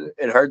hurts.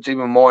 It hurts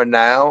even more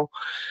now.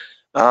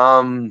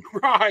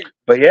 Right.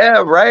 But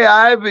yeah, Ray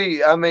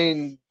Ivy. I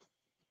mean,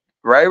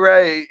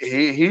 Ray.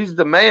 He's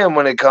the man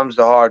when it comes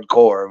to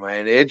hardcore,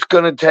 man. It's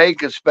gonna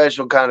take a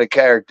special kind of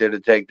character to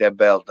take that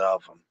belt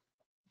off him.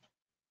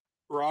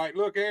 Right.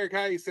 Look, Eric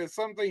Hayes says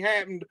something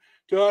happened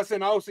to us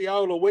in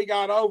Osceola. We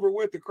got over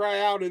with the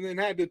crowd and then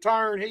had to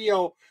turn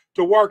heel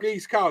to work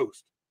East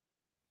Coast.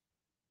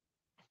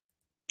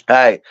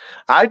 Hey,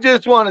 I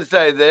just want to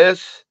say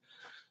this.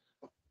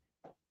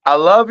 I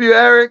love you,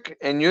 Eric,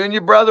 and you and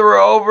your brother are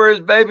over as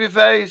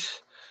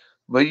babyface.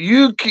 But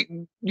you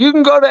can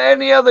go to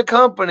any other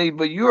company,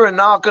 but you are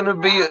not going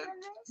to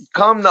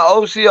come to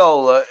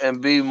Osceola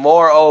and be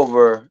more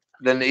over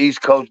than the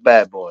East Coast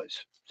Bad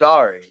Boys.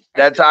 Sorry,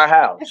 that's our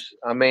house.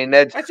 I mean,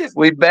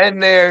 we've been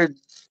there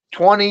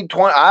 20.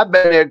 I've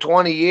been there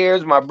 20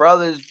 years. My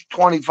brother's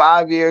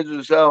 25 years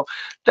or so.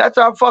 That's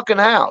our fucking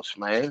house,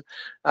 man.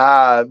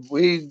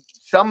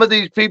 Some of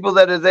these people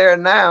that are there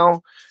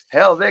now,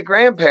 hell, their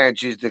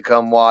grandparents used to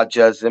come watch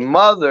us, and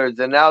mothers,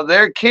 and now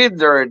their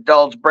kids are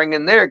adults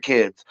bringing their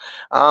kids.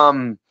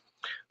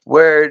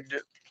 Where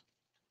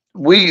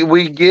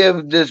we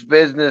give this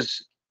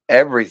business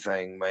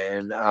everything,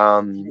 man.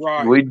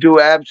 Right. We do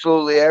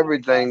absolutely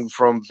everything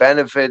from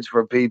benefits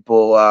for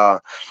people,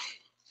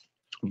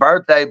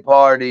 birthday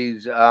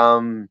parties.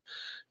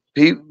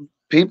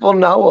 People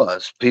know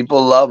us.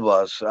 People love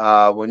us.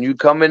 When you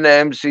come into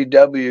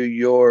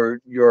MCW,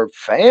 your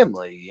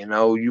family. You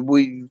know,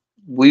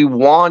 we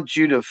want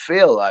you to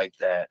feel like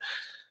that.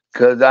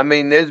 Because I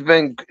mean, there's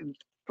been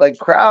like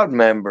crowd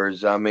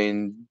members. I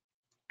mean,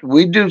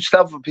 we do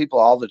stuff with people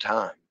all the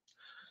time.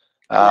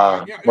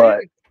 Right. Yeah.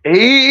 But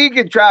he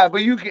can try,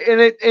 but you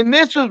can, and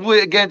this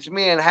was against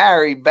me and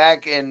Harry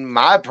back in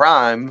my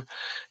prime,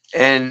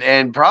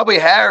 and probably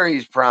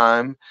Harry's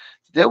prime.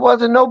 There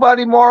wasn't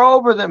nobody more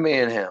over than me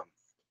and him.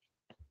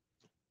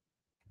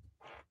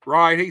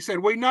 Right. He said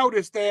we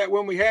noticed that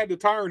when we had to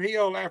turn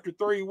heel after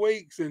 3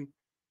 weeks, and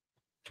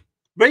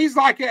B's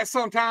like that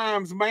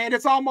sometimes, man.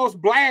 It's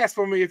almost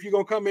blasphemy if you're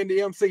gonna come into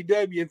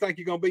MCW and think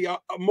you're gonna be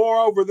more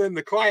over than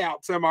the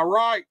Claps. Am I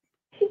right?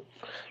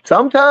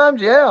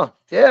 Sometimes, yeah.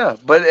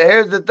 But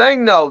here's the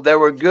thing, though. They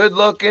were good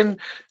looking.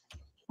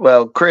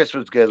 Well, Chris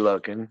was good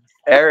looking.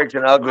 Eric's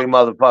an ugly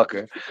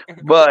motherfucker.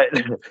 But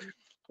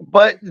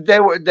they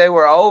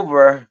were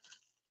over.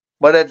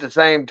 But at the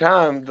same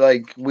time,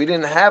 like we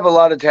didn't have a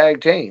lot of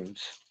tag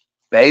teams.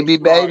 Baby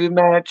Right.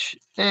 match,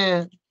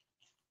 you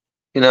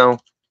know.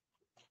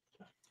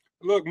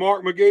 Look,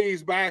 Mark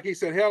McGee's back. He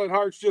said, hell, it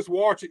hurts just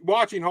watching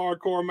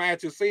hardcore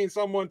matches, seeing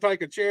someone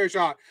take a chair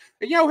shot.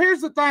 And, you know, here's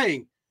the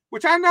thing,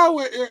 which I know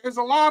is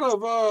a lot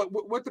of,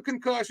 with the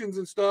concussions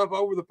and stuff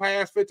over the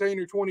past 15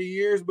 or 20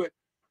 years, but,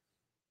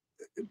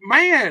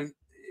 man,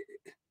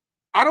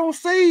 I don't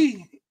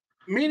see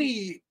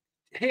many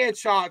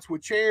headshots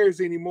with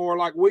chairs anymore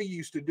like we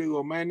used to do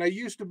them, man. They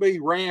used to be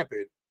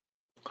rampant.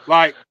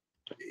 Like,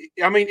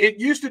 I mean, it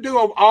used to do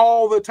them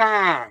all the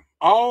time.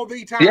 All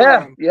the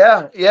time.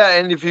 Yeah.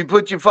 And if you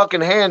put your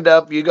fucking hand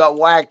up, you got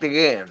whacked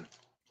again.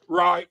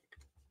 Right.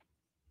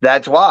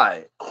 That's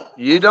why.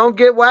 You don't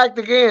get whacked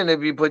again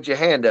if you put your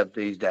hand up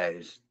these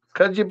days.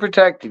 Because you're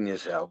protecting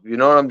yourself. You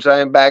know what I'm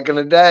saying? Back in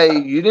the day,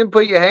 you didn't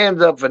put your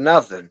hands up for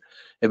nothing.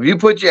 If you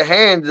put your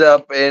hands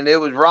up and it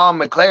was Ron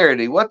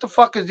McClarity, what the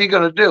fuck is he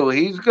going to do?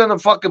 He's going to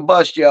fucking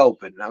bust you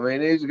open. I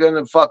mean, he's going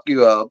to fuck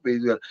you up.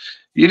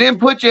 You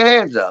didn't put your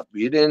hands up.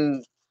 You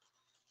didn't.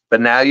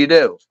 But now you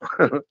do.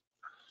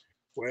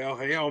 Well,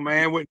 hell,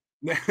 man.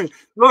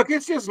 Look,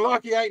 it's just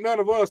lucky ain't none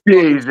of us.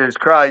 Jesus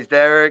Christ,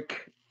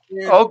 Eric.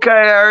 Yeah. Okay,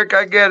 Eric,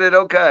 I get it.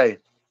 Okay.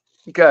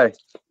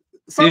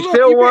 So you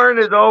still weren't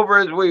as over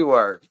as we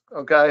were.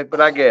 Okay,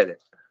 but I get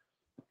it.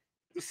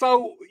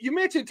 So you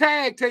mentioned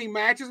tag team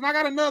matches, and I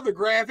got another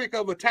graphic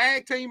of a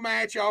tag team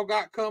match y'all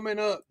got coming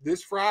up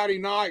this Friday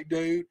night,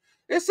 dude.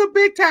 It's a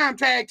big time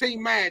tag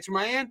team match,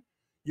 man.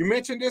 You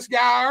mentioned this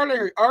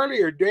guy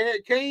earlier,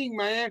 Derek King,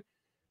 man.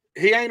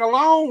 He ain't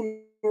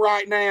alone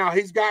right now.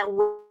 He's got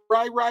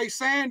Ray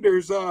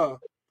Sanders.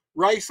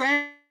 Ray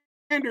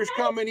Sanders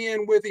coming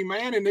in with him,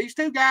 man. And these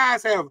two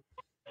guys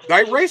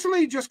they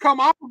recently just come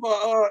off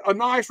of a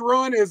nice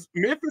run as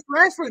Memphis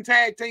Wrestling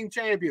Tag Team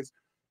Champions.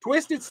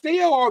 Twisted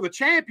Steel are the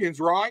champions,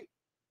 right?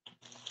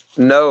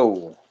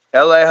 No.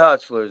 LA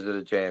Hustlers are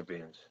the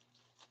champions.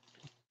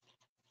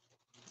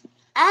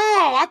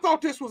 Oh, I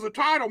thought this was a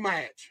title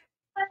match.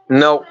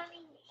 No.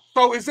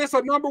 So is this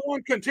a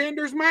 #1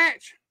 contenders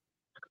match?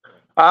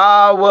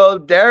 Well,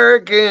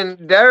 Derek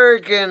and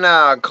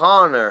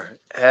Connor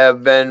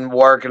have been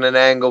working an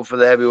angle for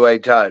the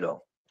heavyweight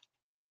title.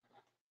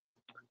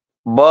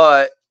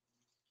 But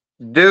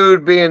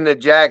dude, being the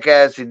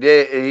jackass he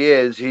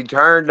is, he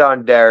turned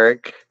on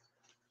Derek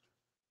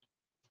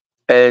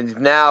and is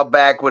now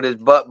back with his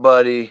butt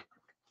buddy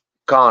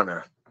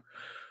Connor.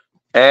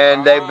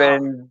 And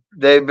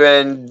they've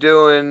been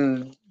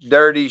doing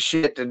dirty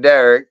shit to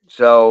Derek,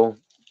 so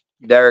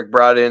Derek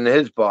brought in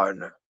his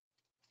partner.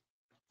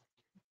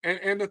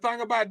 And the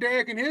thing about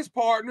Derek and his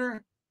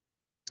partner,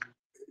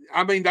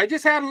 I mean, they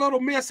just had a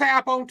little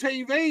mishap on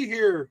TV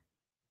here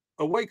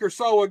a week or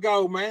so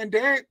ago, man.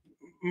 Derek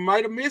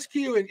made a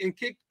miscue and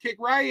kicked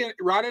Ray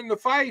right in the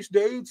face,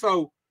 dude.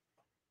 So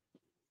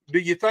do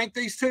you think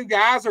these two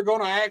guys are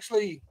going to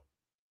actually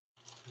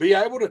be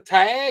able to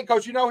tag?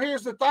 Because, you know,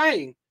 here's the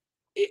thing.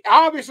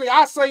 Obviously,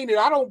 I seen it.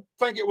 I don't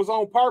think it was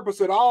on purpose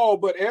at all,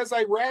 but as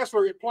a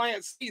wrestler, it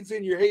plants seeds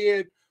in your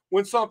head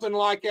when something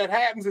like that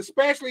happens,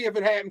 especially if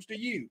it happens to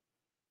you.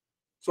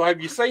 So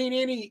have you seen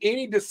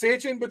any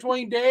dissension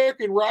between Derek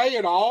and Ray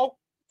at all?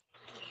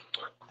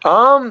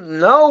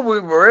 No, we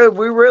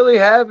really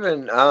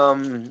haven't.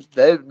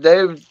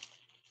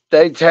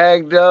 They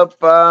tagged up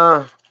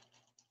I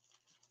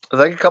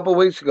think a couple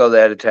weeks ago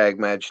they had a tag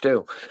match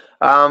too.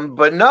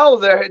 But no,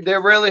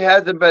 there really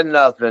hasn't been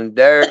nothing.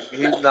 Derek,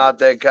 he's not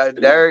that guy.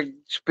 Derek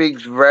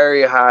speaks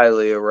very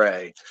highly of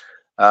Ray.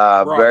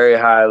 Right. Very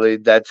highly.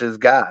 That's his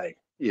guy,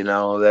 you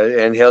know,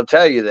 and he'll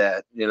tell you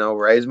that, you know,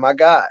 Ray's my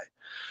guy.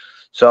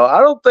 So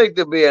I don't think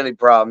there'll be any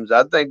problems.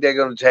 I think they're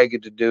going to take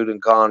it to Dude and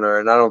Connor,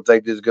 and I don't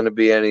think there's going to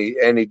be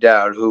any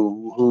doubt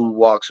who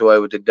walks away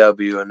with the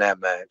W in that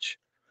match.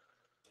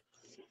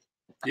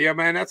 Yeah,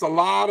 man, that's a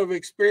lot of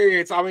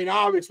experience. I mean,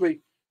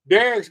 obviously,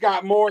 Derek's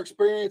got more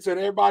experience than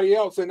everybody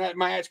else in that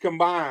match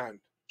combined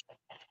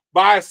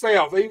by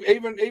himself.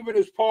 Even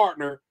his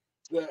partner,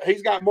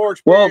 he's got more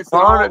Well, experience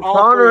than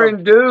all three Connor of them.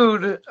 and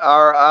Dude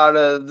are out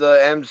of the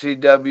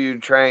MCW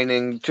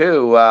training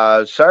too.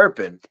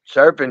 Serpent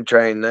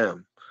trained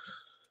them.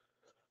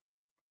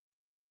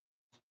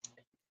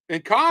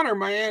 And Connor,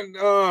 man,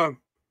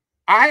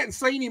 I hadn't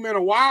seen him in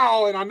a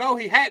while, and I know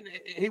he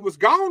was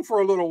gone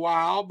for a little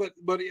while, but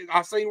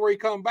I seen where he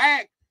come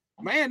back.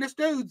 Man, this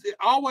dude's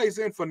always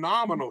in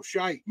phenomenal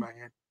shape,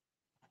 man.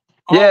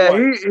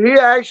 Always. Yeah, he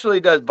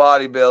actually does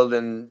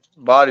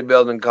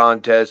bodybuilding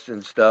contests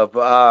and stuff.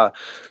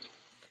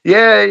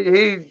 Yeah,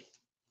 he's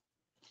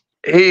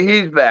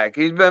back.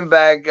 He's been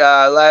back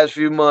last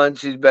few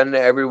months. He's been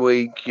there every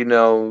week,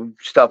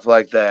 stuff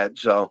like that.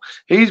 So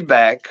he's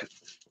back.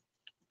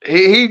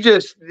 He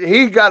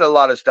got a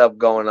lot of stuff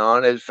going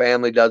on. His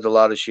family does a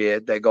lot of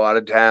shit. They go out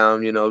of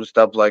town,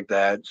 stuff like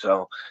that.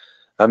 So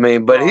I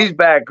mean, but he's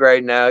back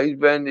right now. He's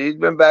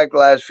been back the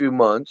last few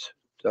months.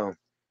 So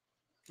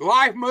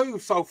life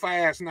moves so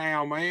fast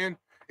now, man.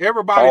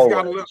 Everybody's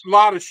got a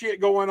lot of shit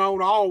going on.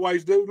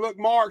 Always, dude. Look,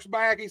 Mark's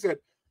back. He said,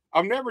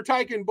 "I've never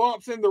taken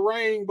bumps in the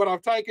ring, but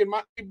I've taken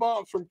my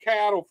bumps from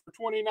cattle for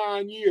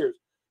 29 years."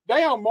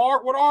 Damn,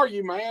 Mark, what are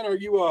you, man? Are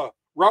you a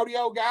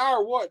rodeo guy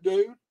or what,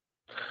 dude?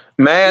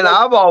 Man,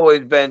 I've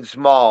always been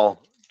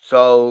small.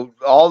 So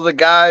all the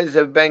guys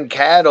have been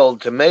cattle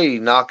to me,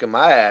 knocking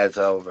my ass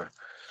over.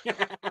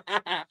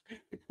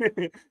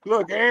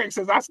 Look, Eric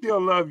says, "I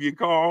still love you,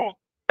 Carl."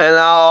 And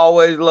I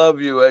always love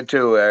you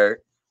too,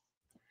 Eric.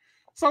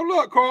 So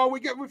look, Carl,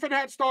 we're finna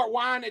have to start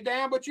winding it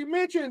down. But you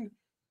mentioned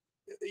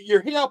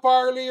your hip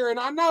earlier, and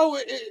I know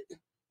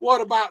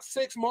what, about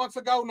 6 months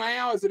ago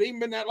now? Has it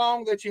even been that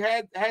long that you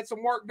had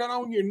some work done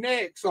on your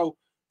neck? So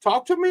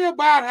talk to me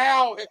about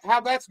how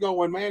that's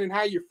going, man, and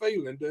how you're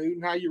feeling, dude,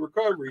 and how your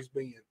recovery's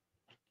been.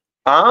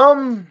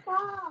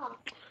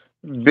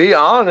 Be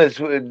honest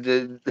with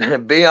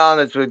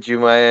you,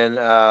 man.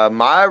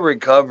 My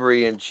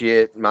recovery and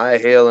shit, my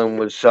healing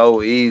was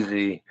so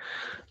easy.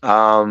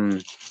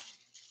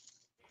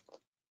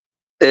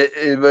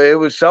 It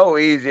was so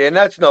easy, and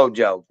that's no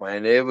joke,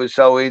 man. It was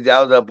so easy.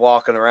 I was up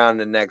walking around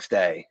the next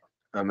day.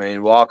 I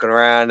mean, walking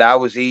around, I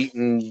was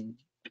eating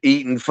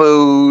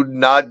food,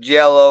 not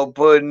Jello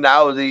pudding.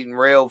 I was eating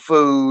real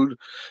food,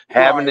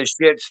 having the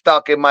shit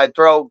stuck in my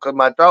throat because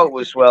my throat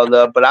was swelled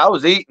up. But I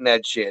was eating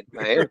that shit,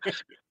 man.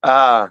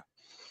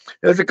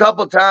 There was a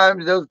couple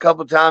times I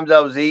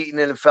was eating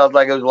and it felt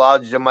like it was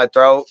lodged in my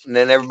throat, and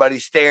then everybody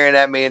staring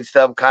at me and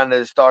stuff kind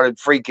of started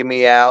freaking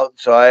me out.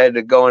 So I had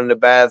to go in the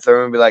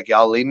bathroom and be like,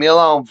 "Y'all leave me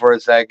alone for a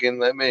second.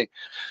 Let me,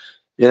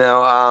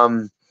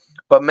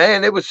 But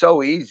man, it was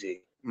so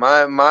easy.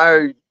 My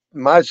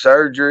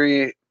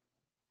surgery,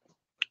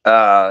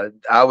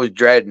 I was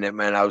dreading it,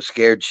 man. I was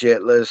scared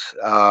shitless.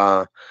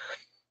 I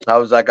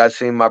was like, I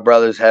seen my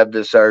brothers have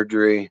this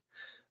surgery.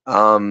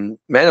 Man,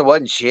 it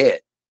wasn't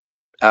shit.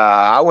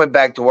 I went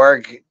back to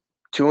work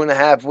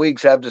 2.5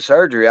 weeks after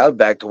surgery. I was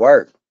back to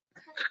work.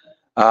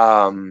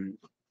 And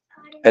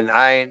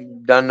I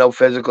ain't done no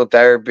physical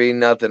therapy,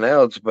 nothing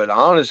else. But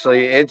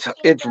honestly, it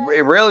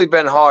really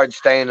been hard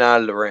staying out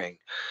of the ring.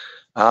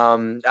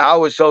 I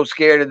was so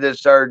scared of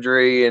this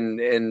surgery,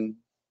 and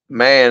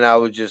man, I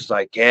was just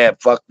like, yeah,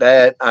 fuck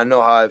that. I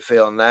know how I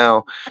feel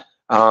now.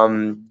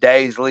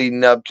 Days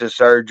leading up to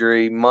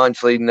surgery,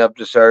 months leading up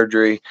to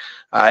surgery,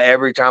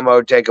 every time I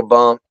would take a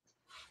bump,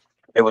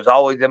 it was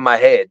always in my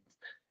head.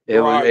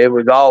 It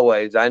was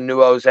always. I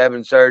knew I was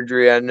having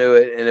surgery. I knew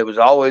it, and it was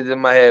always in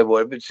my head.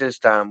 What if it's this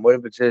time? What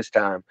if it's this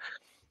time?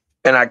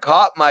 And I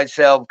caught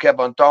myself, kept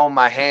on throwing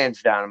my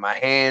hands down, and my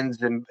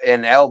hands and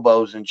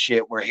elbows and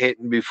shit were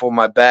hitting before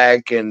my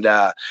back. And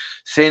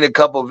seen a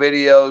couple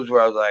videos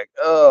where I was like,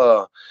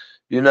 oh,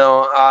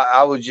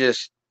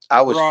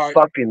 I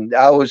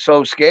was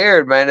so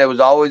scared, man. It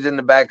was always in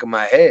the back of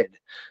my head.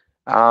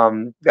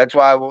 That's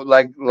why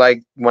like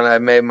when I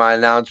made my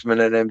announcement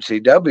at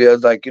MCW, I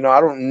was like, I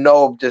don't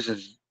know if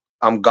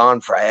I'm gone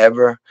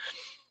forever.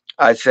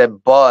 I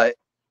said, but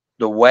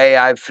the way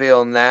I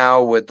feel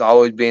now with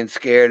always being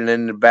scared and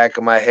in the back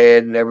of my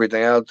head and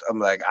everything else, I'm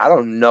like, I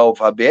don't know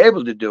if I'll be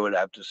able to do it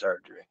after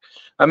surgery.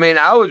 I mean,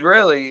 I was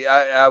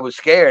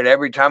scared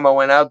every time I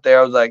went out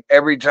there. I was like,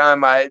 every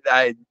time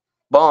I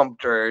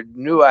bumped or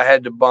knew I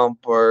had to bump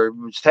or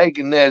was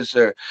taking this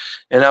and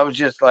I was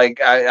just like,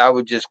 I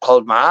would just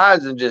close my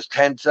eyes and just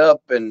tense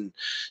up, and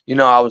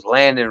I was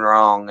landing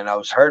wrong and I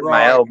was hurting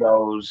my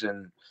elbows.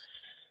 And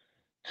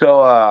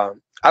so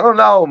I don't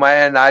know,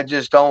 man.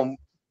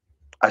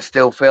 I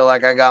still feel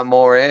like I got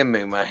more in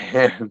me,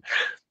 man.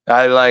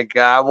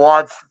 I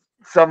watched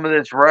some of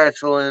this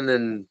wrestling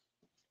and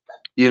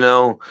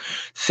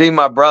see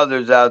my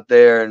brothers out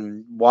there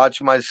and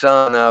watch my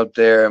son out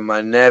there and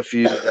my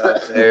nephews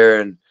out there.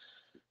 And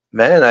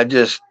man, I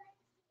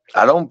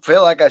don't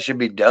feel like I should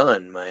be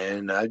done,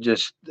 man. I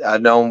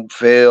don't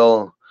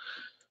feel,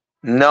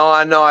 no,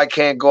 I know I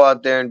can't go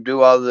out there and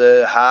do all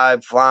the high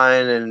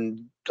flying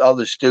and all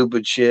the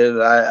stupid shit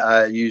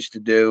I used to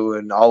do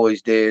and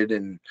always did.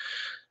 And,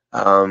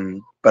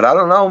 But I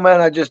don't know,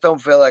 man. I just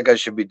don't feel like I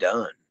should be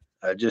done.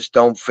 I just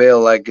don't feel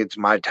like it's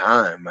my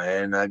time,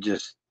 man. I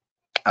don't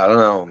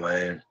know,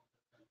 man.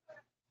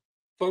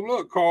 So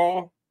look,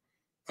 Carl,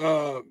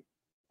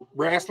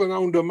 Wrestling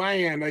on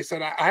Demand, they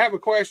said, I have a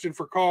question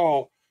for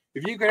Carl.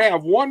 If you could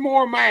have one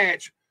more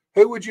match,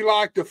 who would you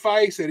like to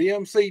face at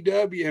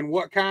MCW and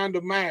what kind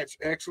of match?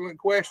 Excellent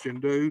question,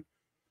 dude.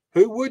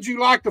 Who would you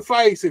like to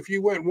face if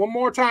you went one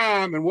more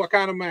time and what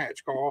kind of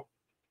match, Carl?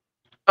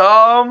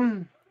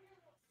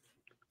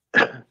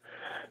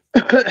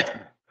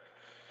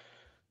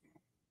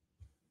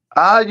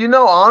 You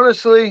know,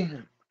 honestly,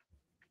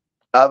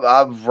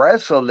 I've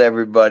wrestled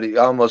everybody,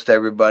 almost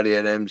everybody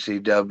at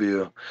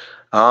MCW.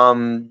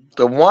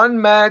 The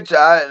one match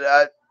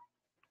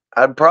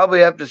I'd probably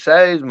have to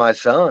say is my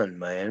son,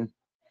 man.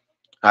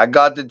 I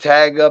got the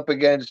tag up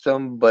against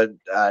him, but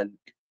I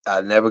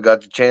never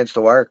got the chance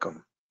to work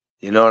him.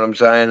 You know what I'm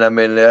saying? I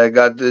mean, I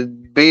got to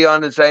be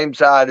on the same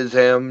side as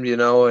him, you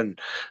know, and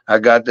I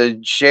got to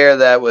share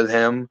that with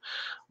him.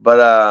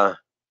 But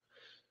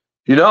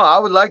you know, I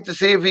would like to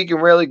see if he can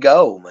really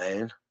go,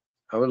 man.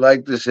 I would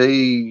like to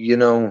see, you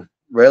know,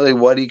 really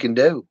what he can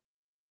do.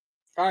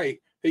 Hey,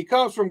 he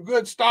comes from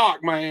good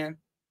stock, man.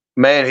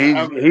 Man,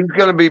 he's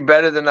gonna be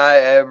better than I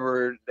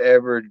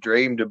ever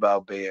dreamed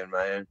about being,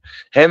 man.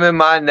 Him and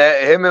my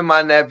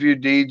nephew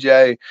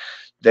DJ,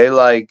 they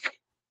like,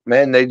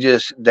 man, they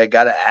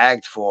gotta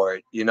act for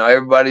it. You know,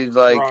 everybody's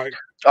like, right.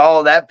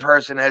 Oh, that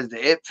person has the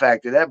it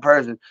factor. That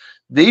person,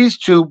 these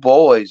two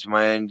boys,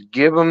 man,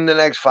 give them the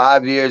next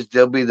 5 years,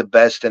 they'll be the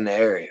best in the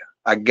area.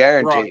 I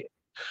guarantee right. it.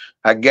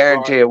 I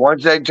guarantee it.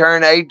 Once they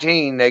turn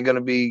 18, they're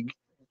gonna be.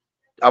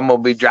 I'm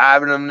gonna be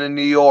driving them to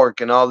New York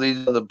and all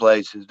these other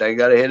places. They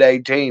gotta hit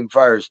 18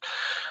 first.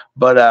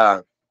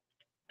 But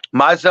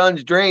my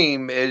son's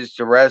dream is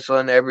to wrestle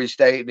in every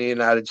state in the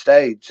United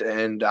States,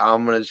 and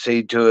I'm gonna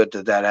see to it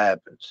that that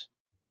happens.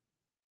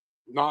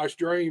 Nice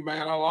dream,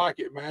 man. I like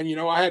it, man. You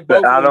know, I had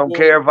But both. I don't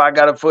care if I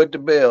got to foot the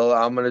bill.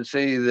 I'm gonna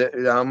see that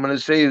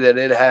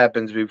it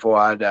happens before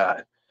I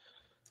die.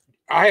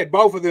 I had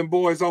both of them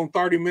boys on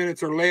 30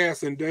 minutes or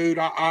less, and dude,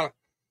 I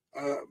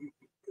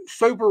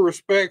super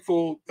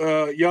respectful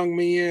young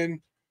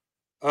men.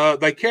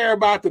 They care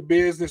about the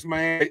business,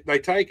 man. They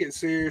take it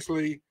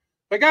seriously.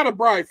 They got a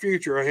bright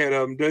future ahead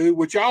of them, dude.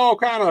 Which y'all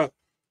kind of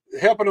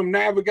helping them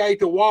navigate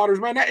the waters,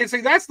 man. And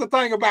see, that's the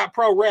thing about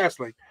pro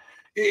wrestling.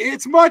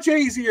 It's much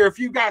easier if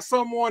you got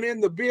someone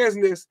in the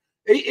business,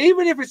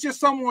 even if it's just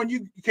someone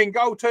you can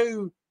go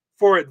to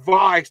for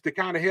advice to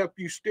kind of help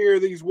you steer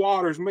these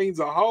waters, means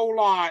a whole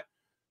lot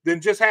than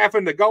just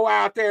having to go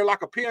out there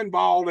like a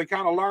pinball and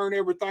kind of learn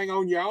everything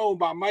on your own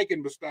by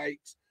making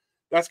mistakes.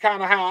 That's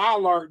kind of how I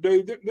learned,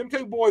 dude. Them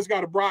two boys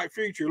got a bright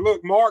future.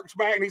 Look, Mark's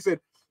back and he said,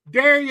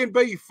 dairy and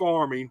beef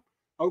farming.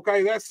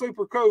 Okay, that's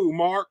super cool,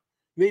 Mark.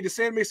 Need to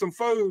send me some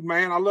food,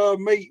 man. I love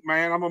meat,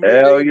 man. I'm a meat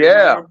Hell eater,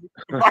 yeah. man.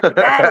 I'm like a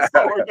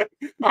dinosaur.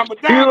 I'm a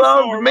dinosaur. He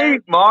loves man.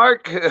 meat,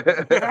 Mark.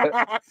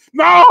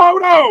 No,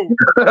 hold on.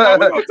 We're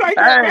gonna take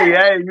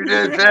hey, you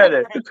just said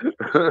it.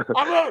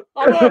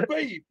 I love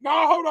beef.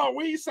 No, hold on.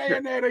 We ain't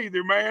saying that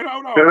either, man.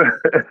 Hold on.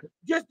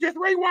 Just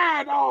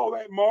rewind all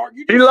that, Mark.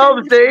 He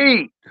loves to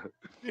eat.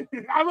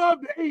 I love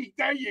to eat.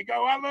 There you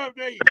go. I love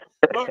to eat.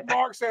 Look,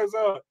 Mark says,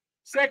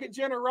 second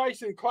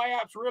generation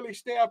Claps really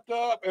stepped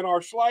up and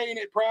are slaying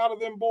it. Proud of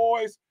them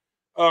boys.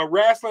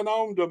 Wrestling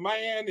on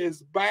Demand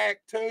is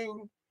back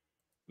too.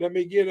 Let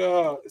me get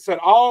said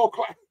all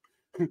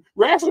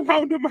Wrestling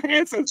on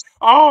Demand says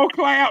all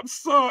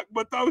Claps suck,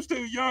 but those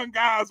two young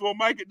guys will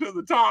make it to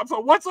the top. So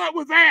what's up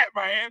with that,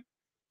 man?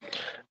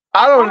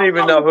 I don't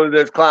even know who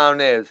this clown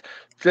is.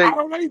 See, I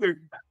don't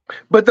either.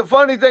 But the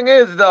funny thing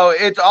is, though,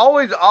 it's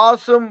always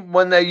awesome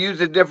when they use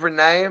a different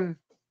name.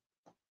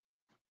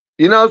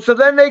 You know, so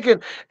then they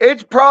can,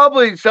 it's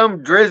probably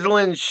some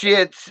drizzling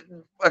shit,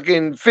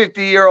 fucking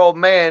 50-year-old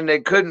man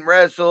that couldn't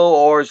wrestle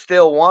or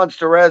still wants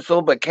to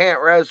wrestle but can't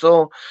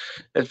wrestle.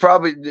 It's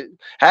probably,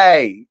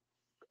 hey,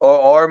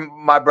 or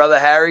my brother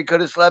Harry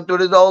could have slept with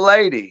his old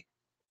lady.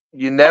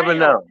 You never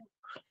know.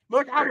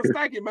 Look, I was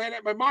thinking, man,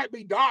 it might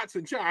be Dots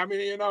and I mean,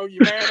 you know, you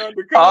man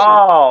undercover.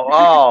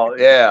 Oh,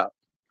 yeah.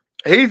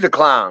 He's a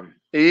clown.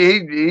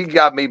 He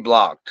got me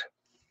blocked.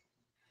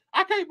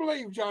 I can't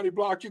believe Johnny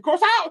blocked you. Of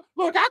course, I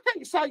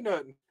can't say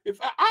nothing. If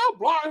I'll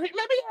block, let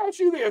me ask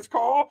you this,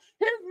 Carl.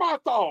 Here's my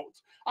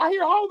thoughts. I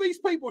hear all these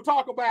people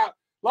talk about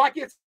like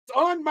it's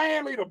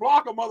unmanly to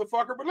block a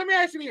motherfucker, but let me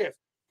ask you this.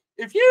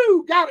 If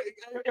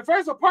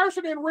there's a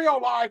person in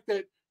real life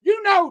that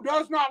you know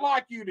does not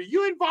like you, do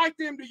you invite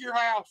them to your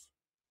house?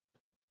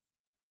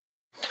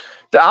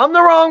 I'm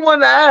the wrong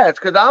one to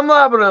ask because I'm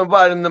liable to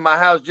invite them to my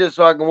house just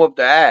so I can whoop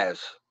the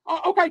ass.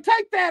 Okay,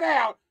 take that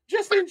out.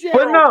 Just in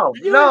general.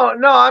 But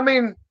no. I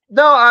mean,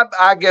 no.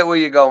 I get where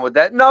you're going with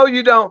that. No,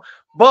 you don't.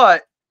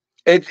 But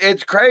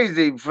it's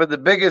crazy for the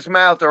biggest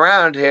mouth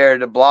around here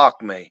to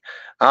block me.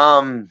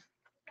 I've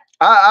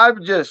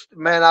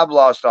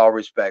lost all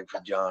respect for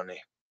Johnny.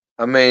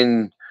 I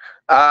mean,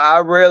 I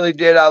really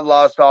did. I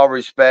lost all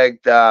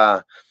respect.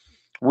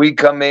 We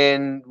come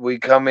in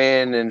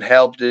and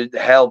helped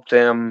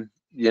him.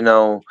 you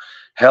know,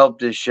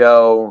 helped the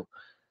show.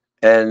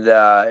 And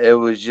it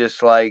was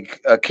just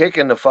like a kick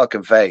in the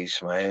fucking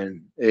face,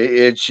 man.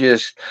 It's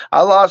just,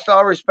 I lost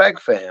all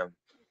respect for him.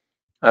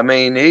 I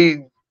mean,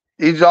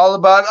 he's all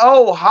about,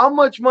 oh, how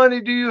much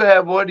money do you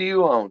have? What do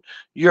you own?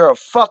 You're a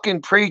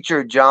fucking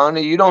preacher,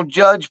 Johnny. You don't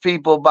judge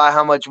people by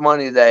how much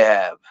money they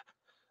have.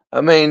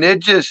 I mean, it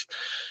just,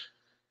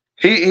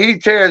 he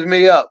tears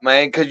me up,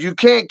 man, because you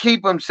can't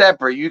keep them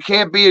separate. You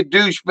can't be a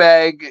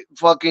douchebag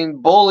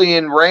fucking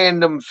bullying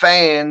random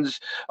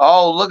fans.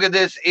 Oh, look at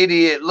this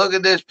idiot. Look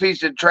at this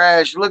piece of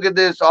trash. Look at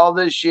this, all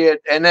this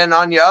shit. And then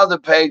on your other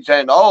page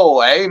saying,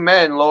 oh,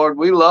 amen, Lord,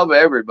 we love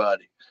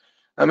everybody.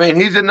 I mean,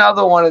 he's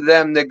another one of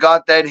them that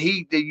got that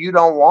heat that you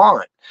don't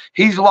want.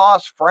 He's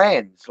lost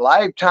friends,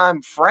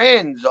 lifetime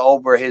friends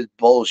over his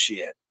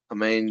bullshit. I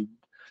mean,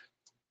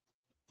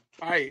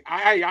 Hey,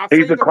 I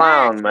he's see a the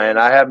clown, match, man.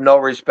 though. I have no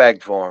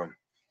respect for him.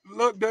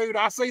 Look, dude,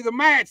 I see the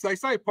match. They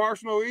say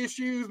personal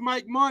issues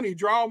make money,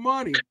 draw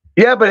money.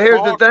 Yeah, but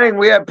here's the Talk. thing.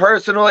 We had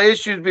personal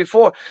issues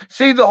before.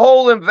 See the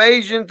whole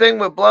invasion thing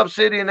with Bluff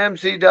City and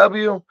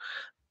MCW?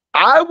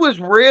 I was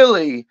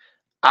really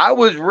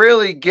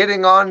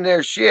getting on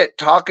their shit,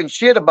 talking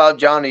shit about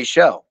Johnny's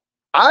show.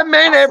 I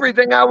meant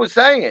everything I was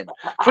saying.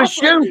 For I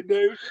seen shoot, it,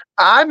 dude.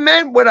 I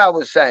meant what I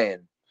was saying.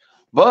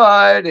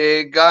 But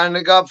it kind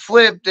of got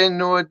flipped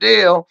into a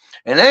deal.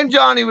 And then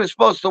Johnny was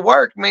supposed to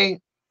work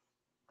me.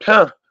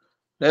 Huh.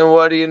 Then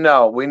what do you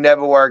know? We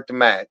never worked a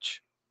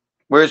match.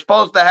 We were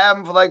supposed to have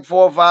him for like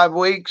 4 or 5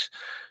 weeks.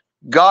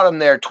 Got him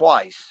there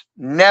twice.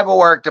 Never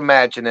worked a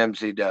match in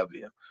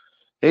MCW.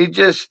 He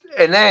just,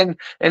 and then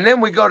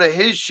we go to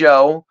his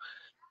show,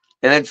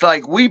 and it's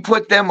like we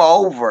put them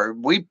over.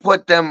 We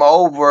put them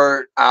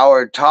over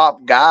our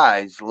top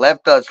guys,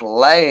 left us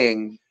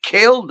laying,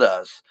 killed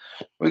us.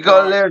 We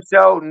go to their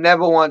show,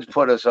 never once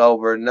put us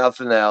over,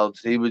 nothing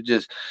else. He was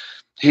just,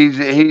 he's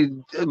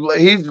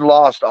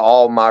lost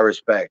all my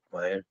respect,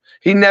 man.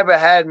 He never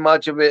had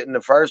much of it in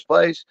the first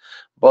place,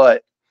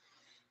 but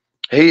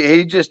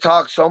he just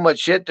talks so much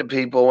shit to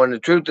people when the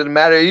truth of the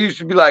matter, he used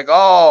to be like,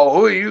 oh,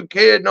 who are you,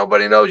 kid?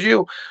 Nobody knows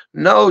you.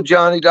 No,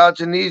 Johnny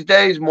Dotson, these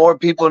days, more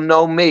people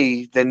know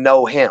me than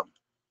know him.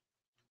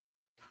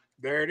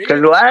 There it Because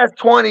is. the last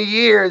 20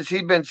 years,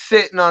 he's been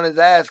sitting on his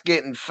ass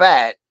getting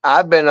fat.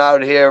 I've been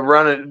out here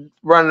running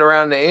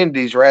around the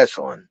indies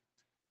wrestling.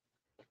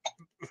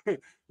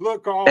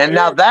 Look, Carl, And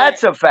now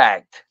that's a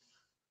fact.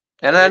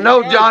 And I There you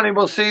know go. Johnny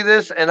will see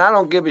this, and I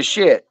don't give a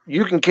shit.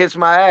 You can kiss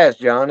my ass,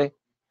 Johnny.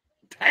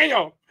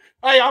 Damn.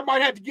 Hey, I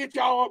might have to get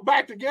y'all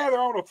back together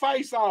on a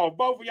face-off,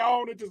 both of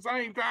y'all on at the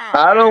same time.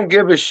 I man. don't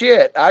give a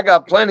shit. I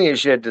got plenty of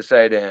shit to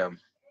say to him.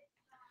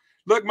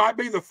 Look, might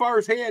be the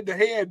first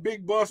head-to-head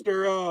Big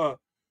Buster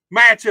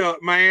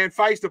matchup, man,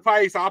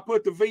 face-to-face. I'll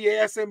put the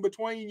VS in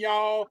between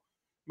y'all.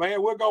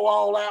 Man, we'll go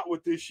all out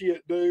with this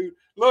shit, dude.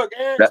 Look,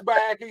 Eric's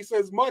back. He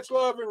says, much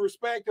love and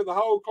respect to the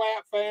whole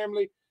Clapp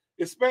family,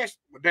 especially,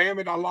 damn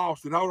it, I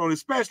lost it. Hold on.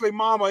 Especially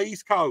Mama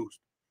East Coast.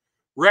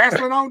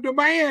 Wrestling on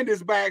Demand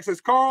is back.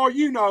 Says, Carl,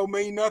 you know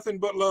me, nothing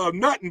but love.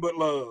 Nothing but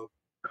love.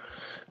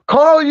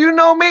 Carl, you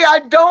know me? I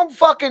don't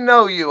fucking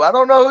know you. I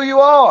don't know who you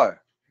are.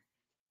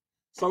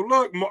 So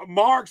look,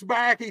 Mark's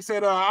back. He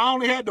said, I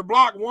only had to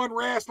block one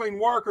wrestling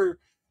worker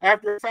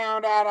after he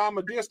found out I'm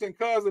a distant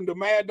cousin to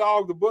Mad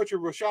Dog the Butcher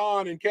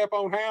Rashawn and kept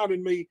on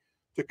hounding me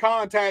to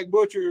contact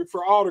Butcher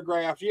for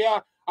autographs. Yeah,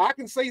 I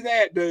can see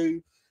that,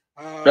 dude.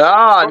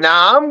 Now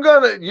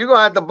you're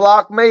gonna have to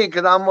block me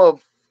because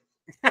I'll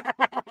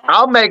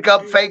make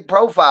up fake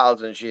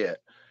profiles and shit.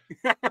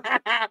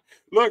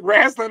 Look,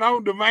 Wrestling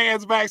on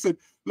Demand's back. Said,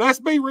 let's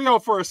be real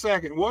for a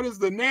second. What is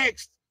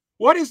next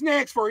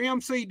for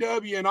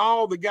MCW and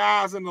all the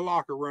guys in the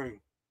locker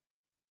room?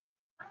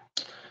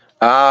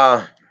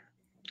 All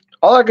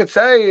I could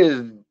say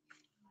is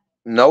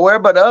nowhere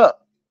but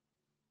up.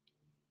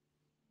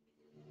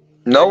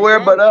 Nowhere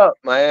but up,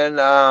 man.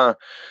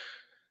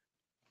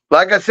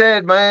 Like I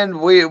said, man,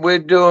 we're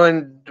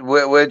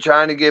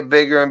trying to get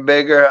bigger and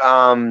bigger.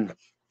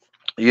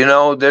 You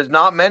know, there's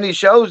not many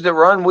shows that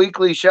run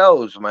weekly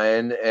shows,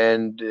 man,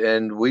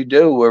 and we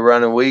do. We're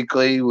running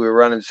weekly. We're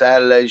running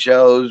Saturday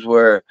shows.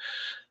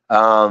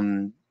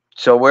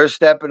 So we're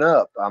stepping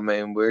up. I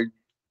mean, we're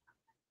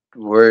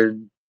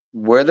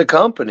the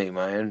company,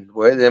 man.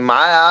 In my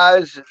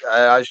eyes,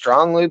 I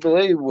strongly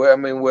believe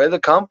we're the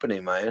company,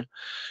 man.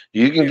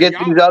 You can get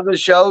these other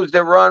shows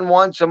that run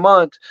once a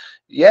month.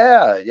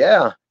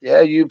 Yeah.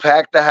 You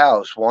pack the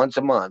house once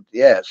a month,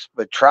 yes,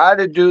 but try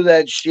to do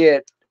that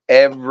shit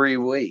every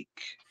week.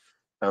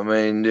 I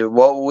mean,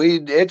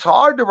 it's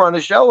hard to run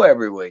a show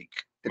every week.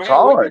 It's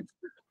hard.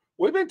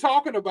 We've been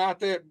talking about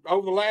that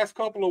over the last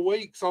couple of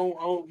weeks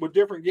on with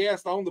different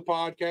guests on the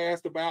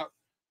podcast about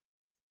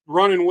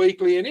running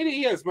weekly, and it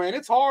is, man.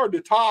 It's hard to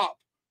top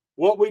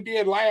what we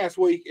did last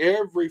week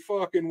every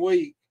fucking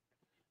week,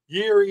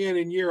 year in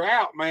and year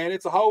out, man.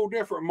 It's a whole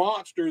different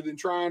monster than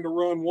trying to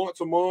run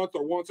once a month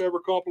or once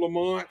every couple of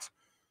months.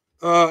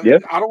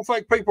 I don't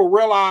think people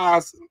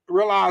realize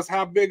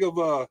how big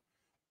of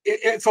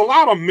it's a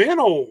lot of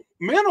mental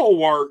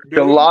work, dude.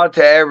 It's a lot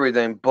to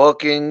everything.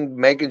 Booking,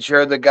 making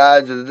sure the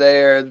guys are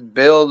there,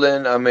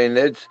 building. I mean,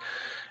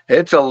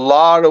 it's a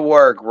lot of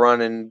work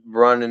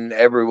running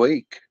every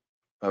week.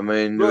 I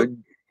mean, Look,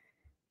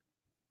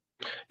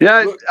 yeah,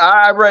 look,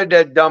 I read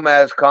that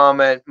dumbass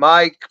comment.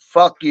 Mike,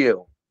 fuck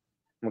you.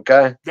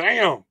 Okay.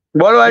 damn.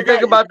 What do I You think got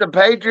your about the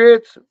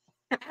Patriots?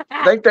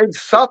 I think they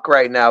suck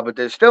right now, but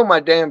they're still my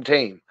damn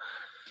team.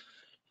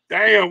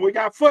 damn, we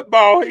got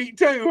football heat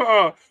too,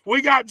 huh?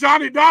 We got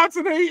Johnny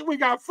Dodson heat. We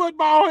got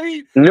football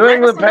heat. New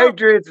England Wrestling up.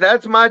 Patriots,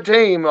 that's my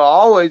team. Will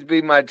always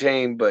be my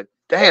team, but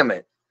damn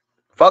it.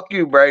 Fuck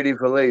you, Brady,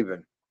 for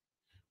leaving.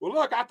 Well,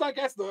 look, I think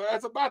that's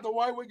about the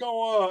way we're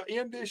gonna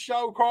end this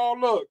show, Carl.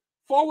 Look,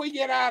 before we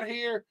get out of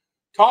here,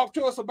 talk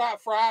to us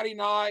about Friday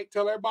night.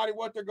 Tell everybody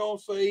what they're gonna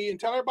see, and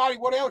tell everybody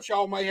what else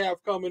y'all may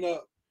have coming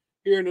up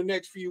here in the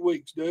next few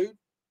weeks, dude.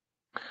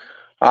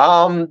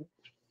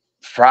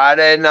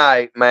 Friday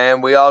night,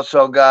 man. We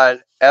also got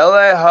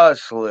LA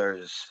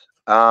Hustlers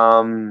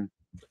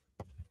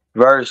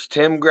versus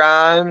Tim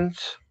Grimes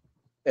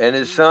and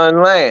his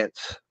son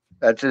Lance.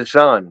 That's his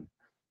son.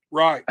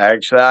 Right.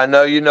 Actually, I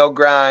know you know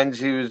Grimes.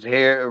 He was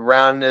here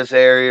around this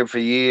area for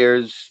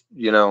years.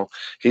 You know,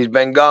 he's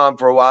been gone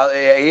for a while.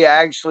 He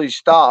actually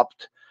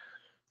stopped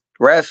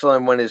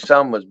wrestling when his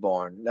son was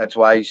born. That's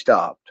why he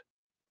stopped.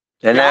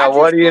 And Yeah, now,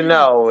 what do you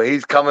know?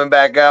 He's coming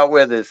back out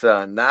with his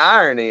son. The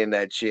irony in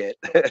that shit.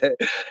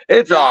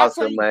 It's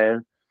awesome,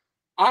 man.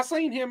 I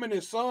seen him and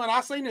his son. I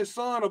seen his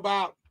son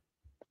about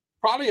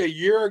probably a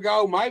year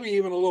ago, maybe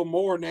even a little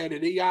more than that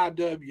at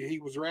EIW. He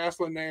was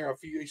wrestling there.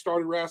 He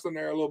started wrestling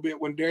there a little bit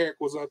when Derek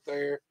was up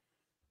there.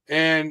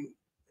 And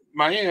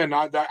man,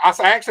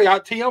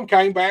 Tim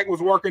came back and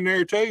was working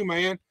there too,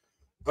 man.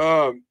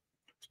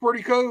 It's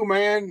pretty cool,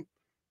 man.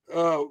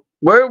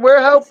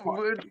 We're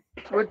helping.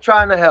 We're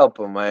trying to help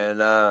them,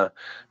 man.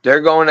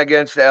 They're going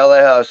against the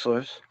LA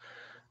Hustlers.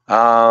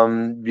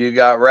 You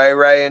got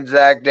Ray and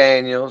Zach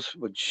Daniels,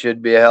 which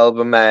should be a hell of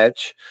a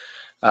match.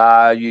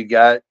 You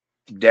got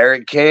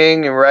Derek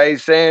King and Ray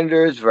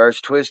Sanders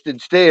versus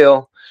Twisted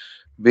Steel.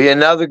 Be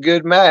another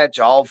good match.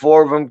 All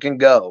four of them can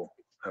go.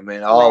 I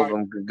mean, all of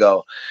them could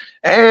go.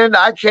 And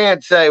I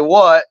can't say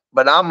what,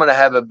 but I'm going to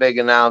have a big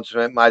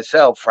announcement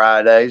myself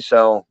Friday.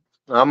 So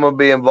I'm going to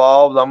be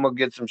involved. I'm going to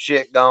get some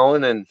shit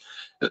going. And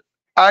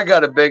I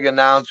got a big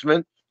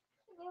announcement.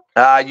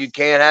 You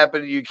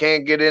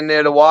can't get in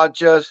there to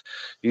watch us.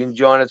 You can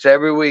join us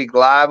every week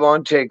live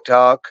on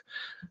TikTok.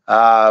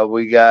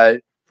 We got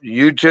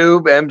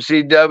YouTube,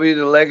 MCW,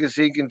 The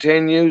Legacy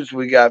Continues.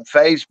 We got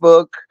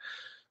Facebook,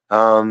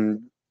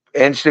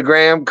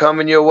 Instagram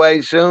coming your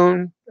way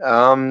soon.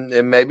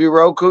 And maybe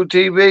Roku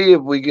TV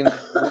if we can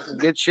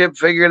get shit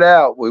figured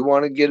out. We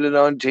want to get it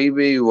on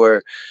TV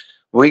where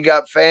we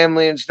got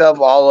family and stuff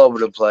all over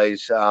the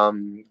place.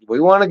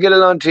 We want to get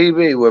it on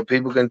TV where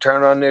people can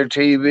turn on their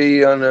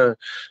TV on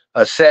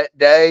a set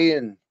day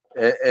and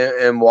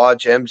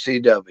watch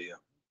MCW.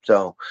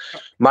 So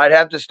might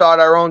have to start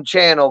our own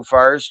channel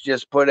first.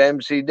 Just put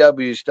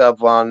MCW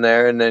stuff on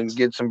there and then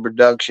get some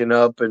production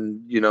up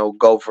and,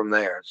 go from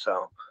there.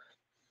 So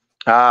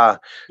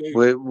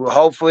we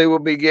hopefully we'll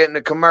be getting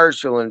a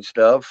commercial and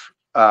stuff.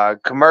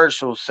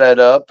 Commercial set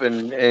up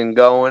and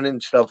going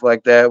and stuff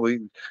like that. We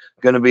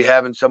going to be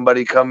having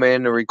somebody come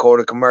in and record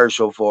a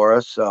commercial for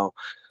us. So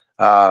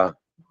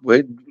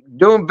we're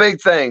doing big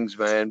things,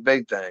 man.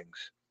 Big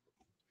things.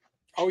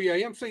 Oh yeah,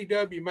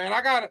 MCW, man.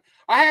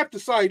 I have to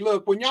say,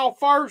 look, when y'all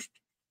first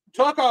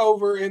took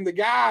over and the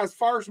guys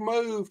first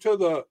moved to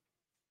the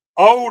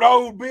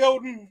old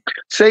building.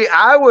 See,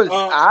 I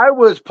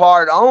was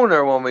part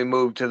owner when we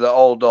moved to the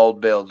old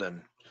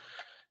building.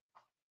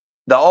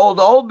 The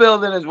old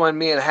building is when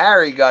me and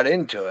Harry got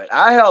into it.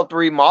 I helped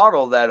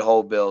remodel that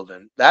whole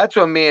building. That's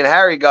when me and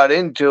Harry got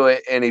into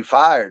it, and he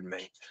fired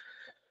me.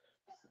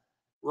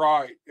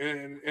 Right,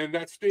 and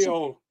that's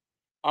still,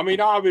 I mean,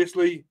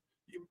 obviously,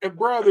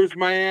 brothers,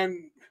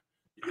 man,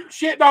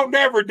 shit don't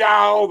never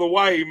die all the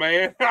way,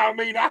 man. I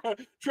mean,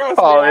 trust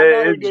me,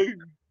 I know, dude.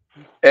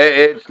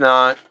 It's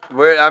not.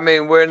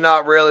 We're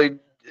not really.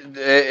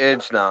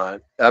 It's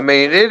not. I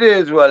mean, it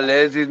is what it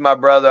is. He's my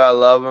brother. I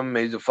love him.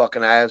 He's a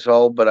fucking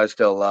asshole, but I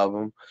still love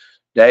him.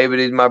 David,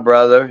 he's my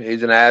brother.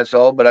 He's an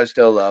asshole, but I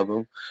still love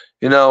him.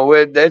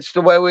 That's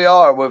the way we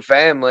are. We're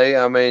family.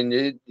 I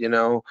mean,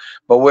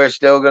 but we're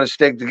still going to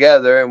stick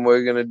together and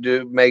we're going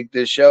to make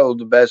this show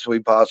the best we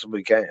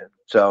possibly can.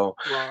 So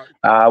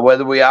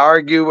whether we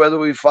argue, whether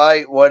we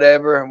fight,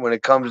 whatever, when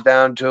it comes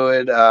down to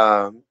it,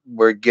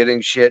 we're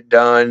getting shit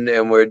done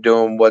and we're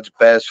doing what's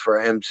best for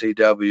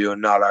MCW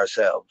and not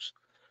ourselves.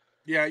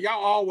 Yeah,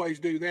 y'all always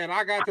do that.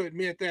 I got to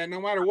admit that no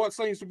matter what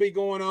seems to be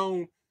going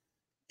on,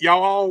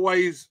 y'all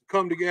always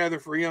come together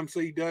for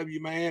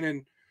MCW, man.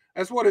 And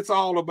that's what it's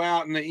all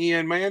about in the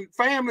end, man.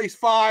 Families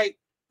fight.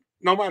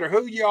 No matter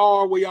who you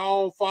are, we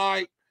all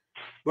fight.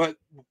 But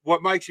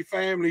what makes you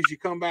families, you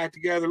come back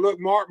together. Look,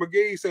 Mark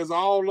McGee says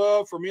all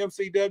love from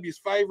MCW's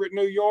favorite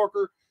New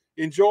Yorker.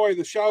 Enjoy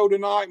the show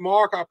tonight,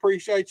 Mark. I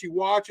appreciate you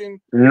watching.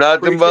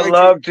 Nothing but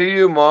love to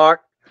you,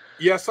 Mark.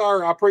 Yes,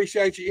 sir. I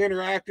appreciate you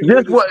interacting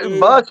Just with us, what, dude.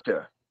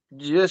 Buster?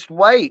 Just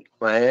wait,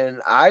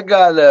 man. I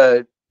got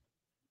a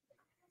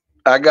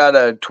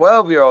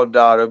 12-year-old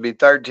daughter, be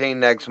 13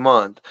 next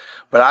month,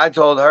 but I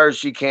told her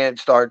she can't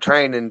start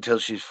training until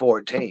she's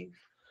 14.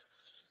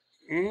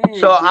 So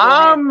We'll have,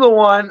 I'm the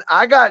one.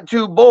 I got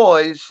 2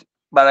 boys,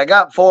 but I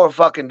got 4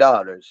 fucking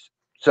daughters.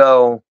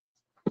 So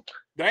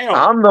damn.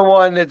 I'm the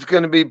one that's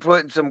going to be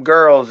putting some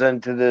girls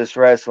into this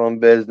wrestling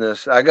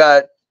business. I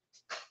got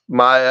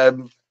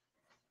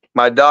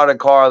my daughter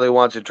Carly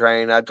wants to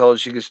train. I told her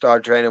she could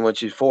start training when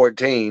she's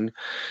 14.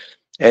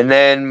 And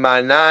then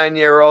my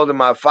 9-year-old and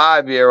my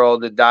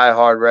 5-year-old that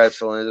diehard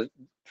wrestling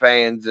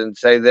fans and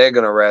say they're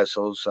going to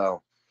wrestle.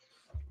 So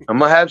I'm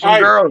going to have some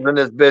Hey, girls in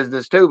this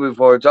business too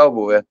before it's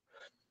over with.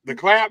 the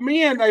Clapp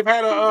men, they've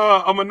had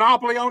a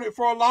monopoly on it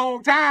for a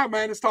long time,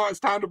 man. It's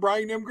time to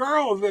bring them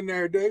girls in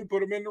there, dude.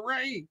 Put them in the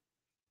ring.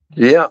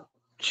 Yeah.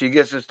 She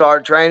gets to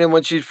start training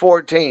when she's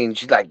 14.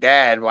 She's like,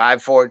 Dad, why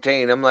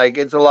 14? I'm like,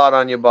 it's a lot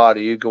on your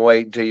body. You can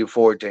wait until you're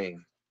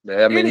 14.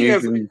 I mean, It you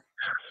is. can.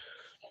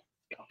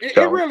 It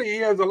really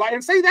is a lot.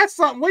 And see, that's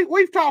something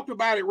we've talked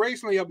about it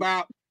recently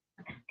about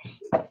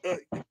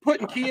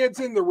putting kids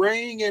in the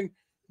ring. And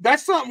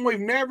that's something we've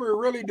never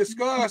really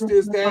discussed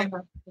is that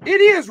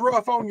it is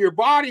rough on your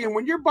body. And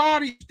when your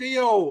body's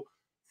still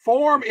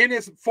in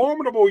its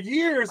formidable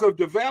years of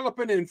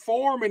developing and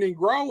forming and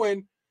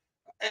growing,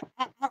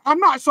 I'm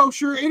not so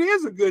sure it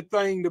is a good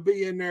thing to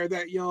be in there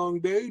that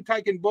young, dude,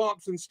 taking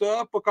bumps and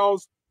stuff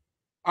because,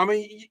 I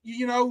mean,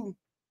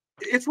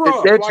 it's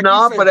rough. It's like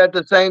not, you but said. at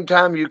the same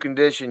time, you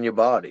condition your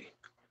body.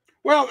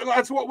 Well,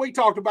 that's what we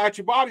talked about.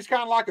 Your body's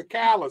kind of like a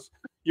callus.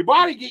 Your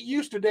body get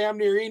used to damn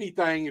near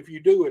anything if you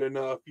do it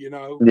enough,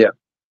 Yeah.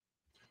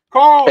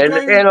 Carl,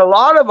 And a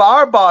lot of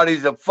our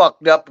bodies are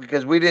fucked up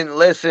because we didn't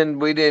listen.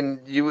 We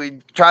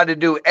try to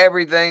do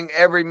everything,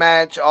 every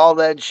match, all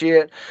that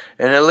shit.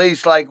 And at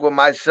least like with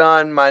my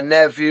son, my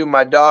nephew,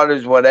 my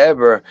daughters,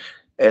 whatever,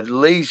 at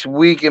least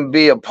we can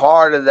be a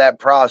part of that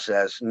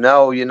process.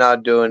 No, you're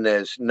not doing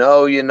this.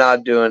 No, you're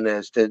not doing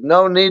this. There's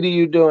no need of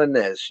you doing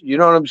this. You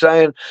know what I'm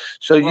saying?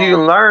 So you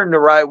can learn the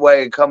right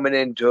way of coming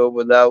into it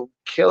without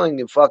killing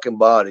your fucking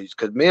bodies.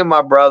 Because me and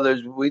my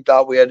brothers, we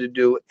thought we had to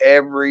do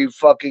every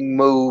fucking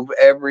move,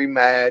 every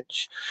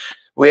match.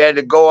 We had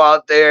to go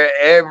out there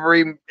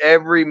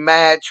every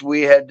match.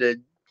 We had to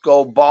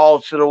go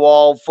balls to the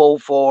wall, full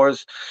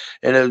force.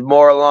 And it was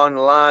more along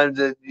the lines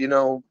that,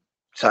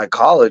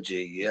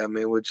 psychology. I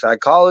mean, with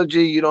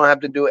psychology, you don't have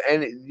to do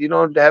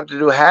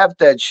half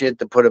that shit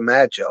to put a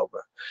match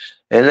over.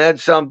 And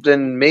that's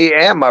something me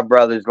and my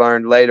brothers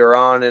learned later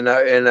on in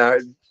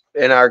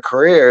our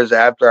careers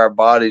after our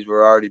bodies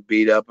were already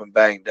beat up and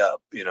banged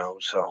up,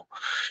 So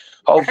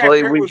hopefully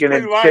after it we was can too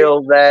late.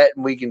 instill that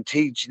and we can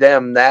teach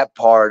them that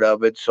part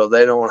of it so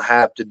they don't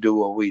have to do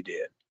what we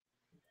did.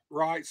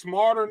 Right.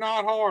 Smarter,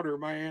 not harder,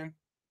 man.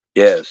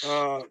 Yes.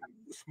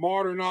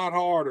 Smarter, not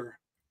harder.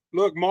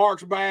 Look,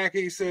 Mark's back.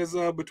 He says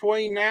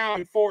between now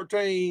and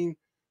 14,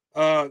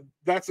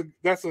 that's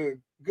a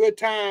good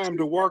time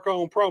to work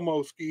on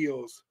promo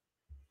skills.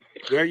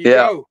 There you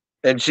go.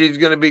 And she's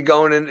going to be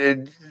going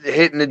and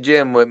hitting the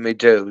gym with me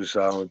too.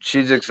 So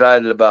she's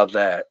excited about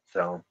that.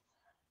 So.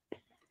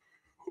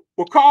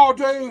 Well, Carl,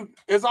 dude,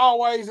 as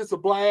always, it's a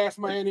blast,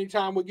 man.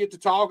 Anytime we get to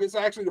talk, it's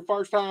actually the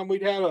first time we've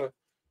done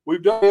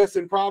this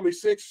in probably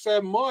 6 or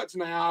 7 months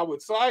now, I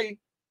would say.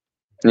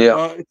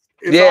 Yeah.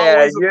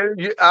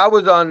 I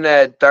was on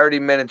that 30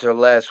 minutes or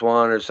less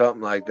one or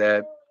something like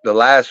that. The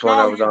last one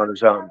I was on or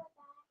something.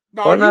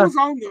 No,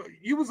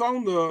 you was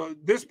on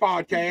this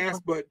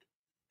podcast, but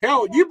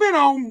hell,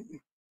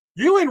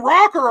 you and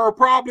Rocker are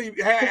probably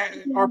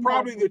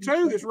the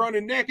two that's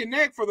running neck and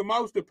neck for the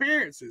most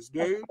appearances,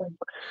 dude.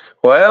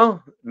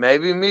 Well,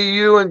 maybe me,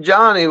 you, and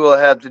Johnny will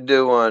have to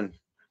do one.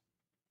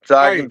 So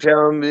I can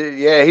tell him,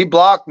 he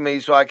blocked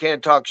me, so I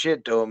can't talk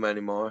shit to him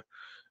anymore.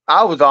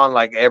 I was on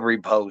like every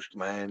post,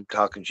 man,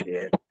 talking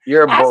shit.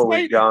 You're a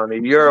bully, Johnny.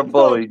 You're a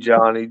bully,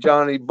 Johnny.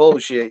 Johnny,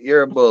 bullshit.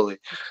 You're a bully.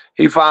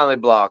 He finally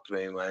blocked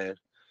me, man.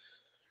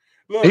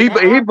 Look,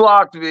 he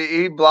blocked me.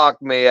 He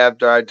blocked me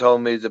after I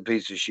told him he's a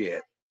piece of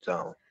shit.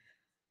 So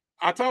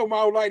I told my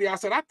old lady, I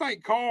said, I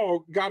think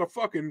Carl got a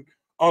fucking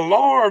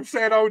alarm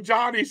set on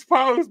Johnny's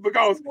post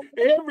because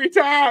every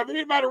time, it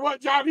didn't matter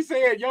what Johnny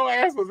said, your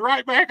ass was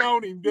right back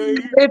on him,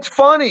 dude. It's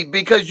funny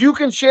because you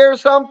can share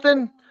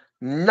something,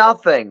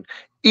 nothing.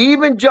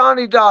 Even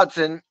Johnny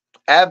Dotson,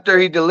 after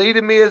he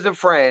deleted me as a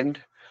friend,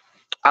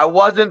 I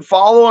wasn't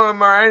following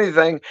him or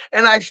anything,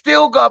 and I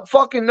still got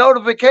fucking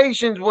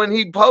notifications when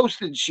he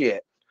posted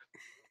shit.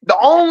 The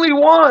only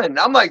one.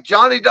 I'm like,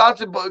 Johnny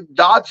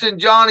Dotson,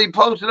 Johnny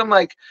posted. I'm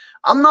like,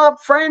 I'm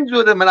not friends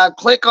with him. And I'd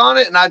click on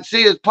it and I'd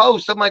see his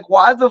post. I'm like,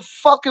 why the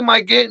fuck am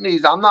I getting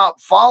these? I'm not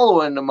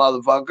following the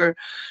motherfucker.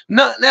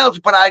 Nothing else,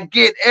 but I'd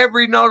get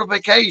every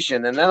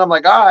notification. And then I'm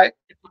like, all right,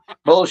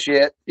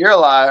 bullshit. You're a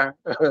liar.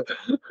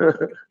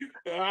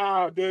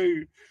 Oh,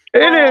 dude.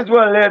 It is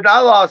what it is. I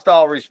lost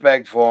all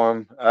respect for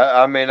him.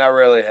 I mean, I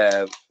really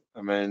have.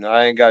 I mean,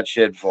 I ain't got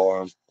shit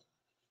for him.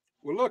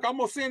 Well, look, I'm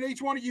going to send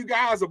each one of you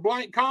guys a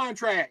blank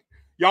contract.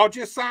 Y'all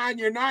just sign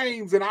your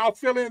names, and I'll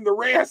fill in the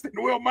rest, and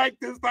we'll make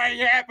this thing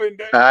happen,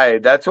 dude. Hey,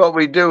 that's what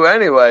we do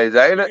anyways,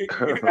 ain't it?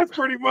 Yeah, that's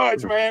pretty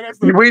much, man.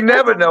 We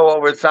never know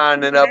what we're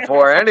signing up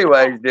for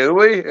anyways, do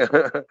we?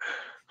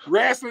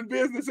 Wrestling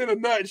business in a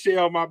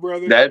nutshell, my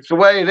brother. That's the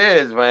way it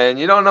is, man.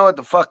 You don't know what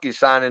the fuck you're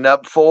signing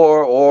up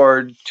for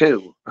or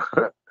to.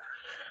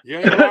 You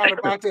ain't lying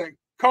about that.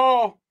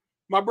 Carl,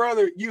 my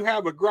brother, you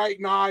have a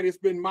great night. It's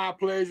been my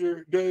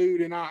pleasure,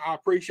 dude, and I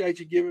appreciate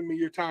you giving me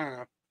your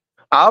time.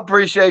 I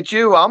appreciate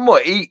you. I'm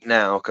going to eat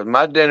now because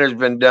my dinner's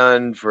been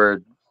done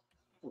for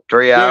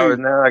 3 hours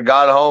now. I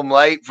got home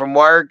late from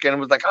work and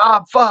was like,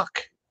 oh,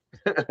 fuck.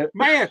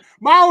 Man,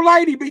 my old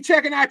lady be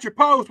checking out your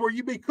post where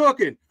you be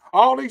cooking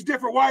all these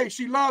different ways.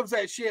 She loves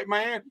that shit,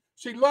 man.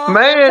 She loves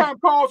every time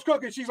Carl's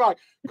cooking. She's like,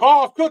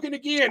 Carl's cooking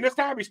again. This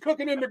time he's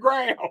cooking in the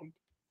ground.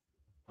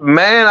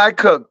 Man, I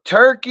cook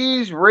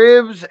turkeys,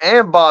 ribs,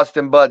 and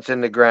Boston butts in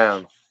the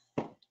ground.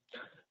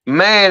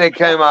 Man, it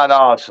came out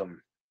awesome.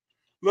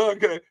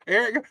 Look,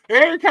 Eric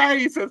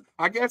Hayes says,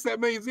 I guess that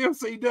means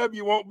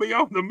MCW won't be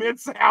on the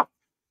Mid-South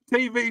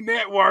TV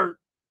network.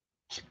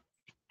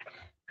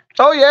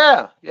 Oh,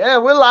 yeah. Yeah,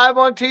 we're live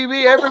on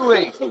TV every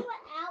week.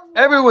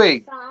 Every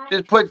week.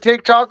 Just put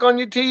TikTok on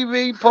your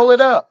TV, pull it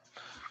up.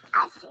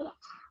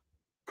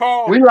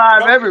 Carl, we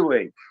live every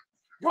week.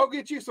 Go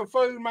get you some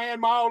food, man.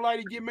 My old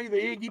lady gave me the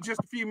Iggy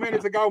just a few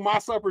minutes ago. My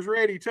supper's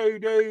ready too,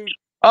 dude.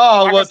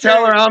 Oh, like well,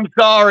 tell her I'm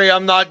sorry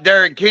I'm not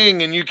Derek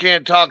King and you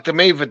can't talk to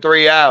me for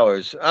 3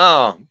 hours.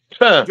 Oh,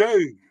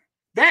 dude.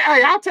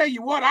 Hey, I'll tell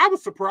you what, I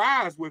was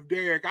surprised with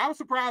Derek. I was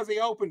surprised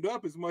he opened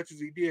up as much as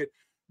he did.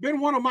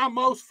 Been one of my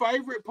most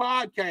favorite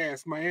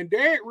podcasts, man.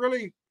 Derek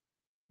really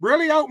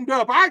opened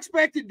up. I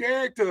expected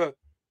Derek to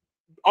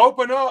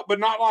open up, but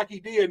not like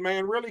he did,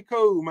 man. Really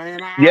cool, man.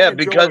 Yeah,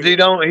 because he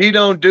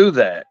don't do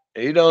that.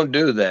 He don't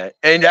do that.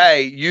 And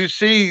hey, you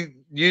see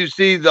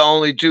the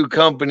only two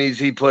companies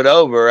he put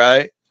over,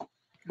 right?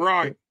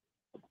 Right.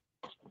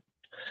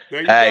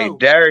 Hey, go.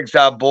 Derek's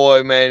our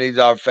boy, man. He's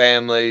our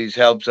family. He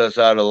helps us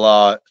out a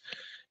lot.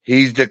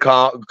 He's the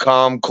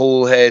calm,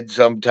 cool head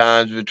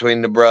sometimes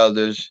between the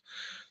brothers.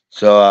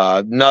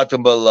 So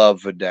nothing but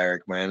love for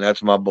Derek, man.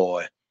 That's my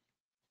boy.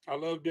 I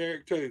love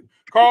Derek too.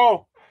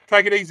 Carl,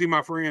 take it easy,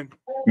 my friend.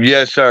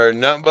 Yes, sir.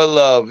 Nothing but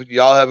love.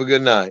 Y'all have a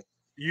good night.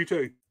 You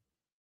too.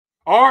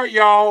 All right,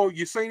 y'all.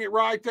 You seen it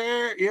right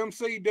there.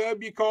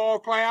 MCW Carl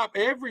Clapp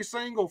every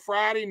single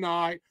Friday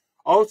night.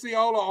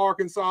 Osceola,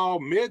 Arkansas,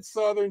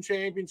 Mid-Southern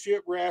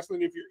Championship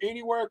Wrestling. If you're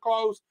anywhere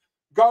close,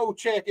 go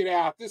check it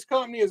out. This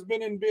company has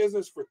been in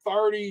business for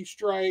 30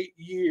 straight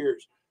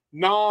years,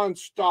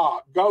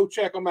 nonstop. Go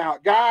check them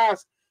out.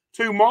 Guys,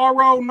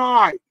 tomorrow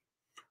night,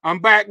 I'm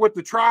back with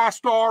the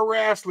TriStar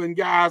Wrestling,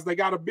 guys. They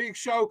got a big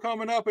show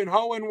coming up in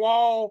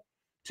Hohenwald,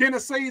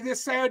 Tennessee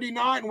this Saturday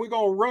night, and we're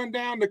going to run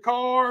down the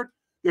card.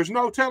 There's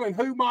no telling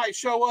who might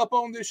show up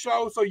on this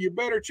show, so you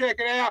better check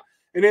it out.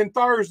 And then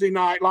Thursday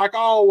night, like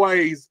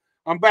always,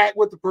 I'm back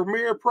with the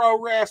Premier Pro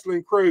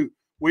Wrestling crew.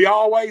 We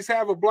always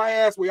have a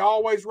blast. We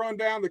always run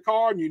down the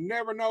card, and you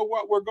never know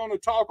what we're going to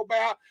talk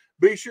about.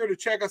 Be sure to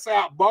check us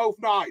out both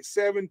nights,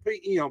 7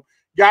 p.m.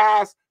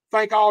 Guys,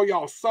 thank all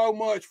y'all so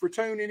much for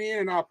tuning in,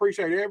 and I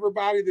appreciate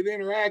everybody that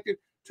interacted.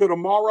 Till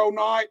tomorrow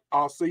night,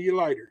 I'll see you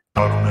later.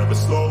 I don't ever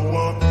slow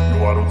up,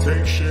 no, I don't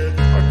take shit.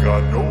 I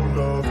got no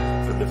love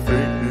for the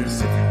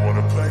fakeness. If you want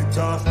to play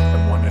tough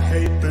and want to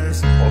hate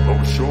this, I'll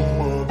always show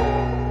up.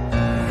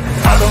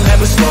 I don't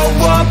ever slow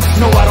up,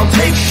 no, I don't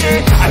take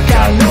shit. I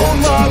got no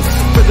love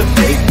for the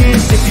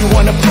fakeness. If you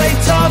wanna play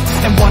tough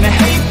and wanna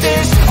hate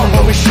this, I'll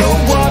always show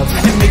up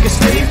and make a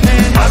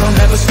statement. I don't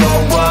ever slow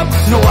up,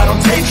 no, I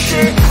don't take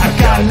shit. I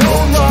got no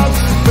love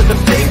for the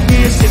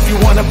fakeness. If you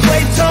wanna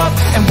play tough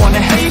and wanna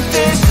hate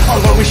this,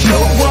 I'll always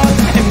show up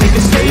and make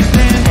a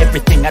statement.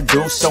 Everything I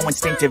do so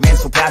instinctive and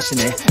so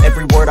passionate.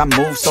 Every word I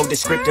move so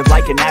descriptive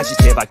like an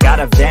adjective. I got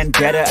a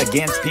vendetta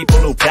against people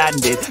who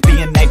patented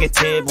being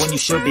negative when you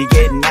should be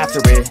getting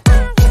after it.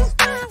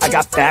 I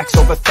got facts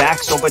over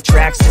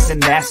tracks, this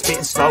and that.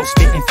 Spitting slow,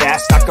 spitting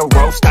fast. I could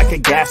roast, I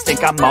could gas.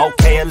 Think I'm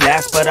okay at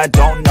last, but I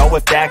don't know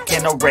if that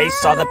can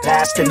erase all the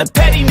past. And the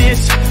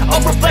pettiness, a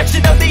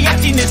reflection of the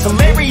emptiness.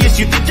 Hilarious,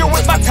 you think you're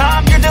worth my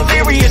time, you're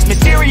delirious.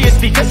 Mysterious,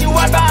 because you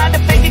hide behind a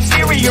fake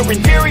exterior.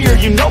 Inferior,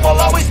 you know I'll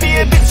always be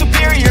a bit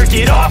superior.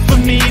 Get off of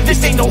me,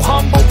 this ain't no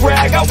humble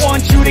brag. I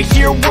want you to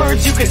hear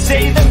words, you can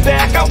say them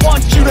back. I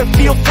want you to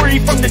feel free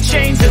from the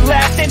chains that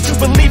last, and to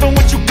believe in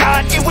what you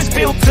got, it was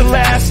built to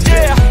last,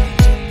 yeah.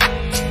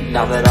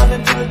 Now that I've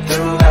been put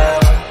through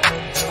hell,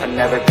 I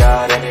never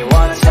got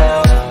anyone's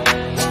help.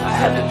 I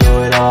had to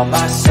do it all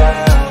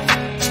myself.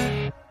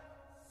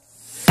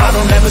 I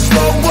don't ever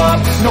slow up,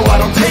 no, I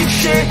don't take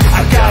shit.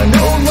 I got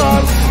no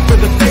love for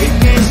the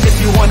fakeness. If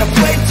you wanna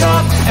play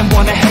tough and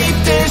wanna hate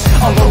this,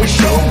 I'll always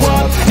show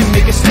up and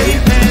make a statement.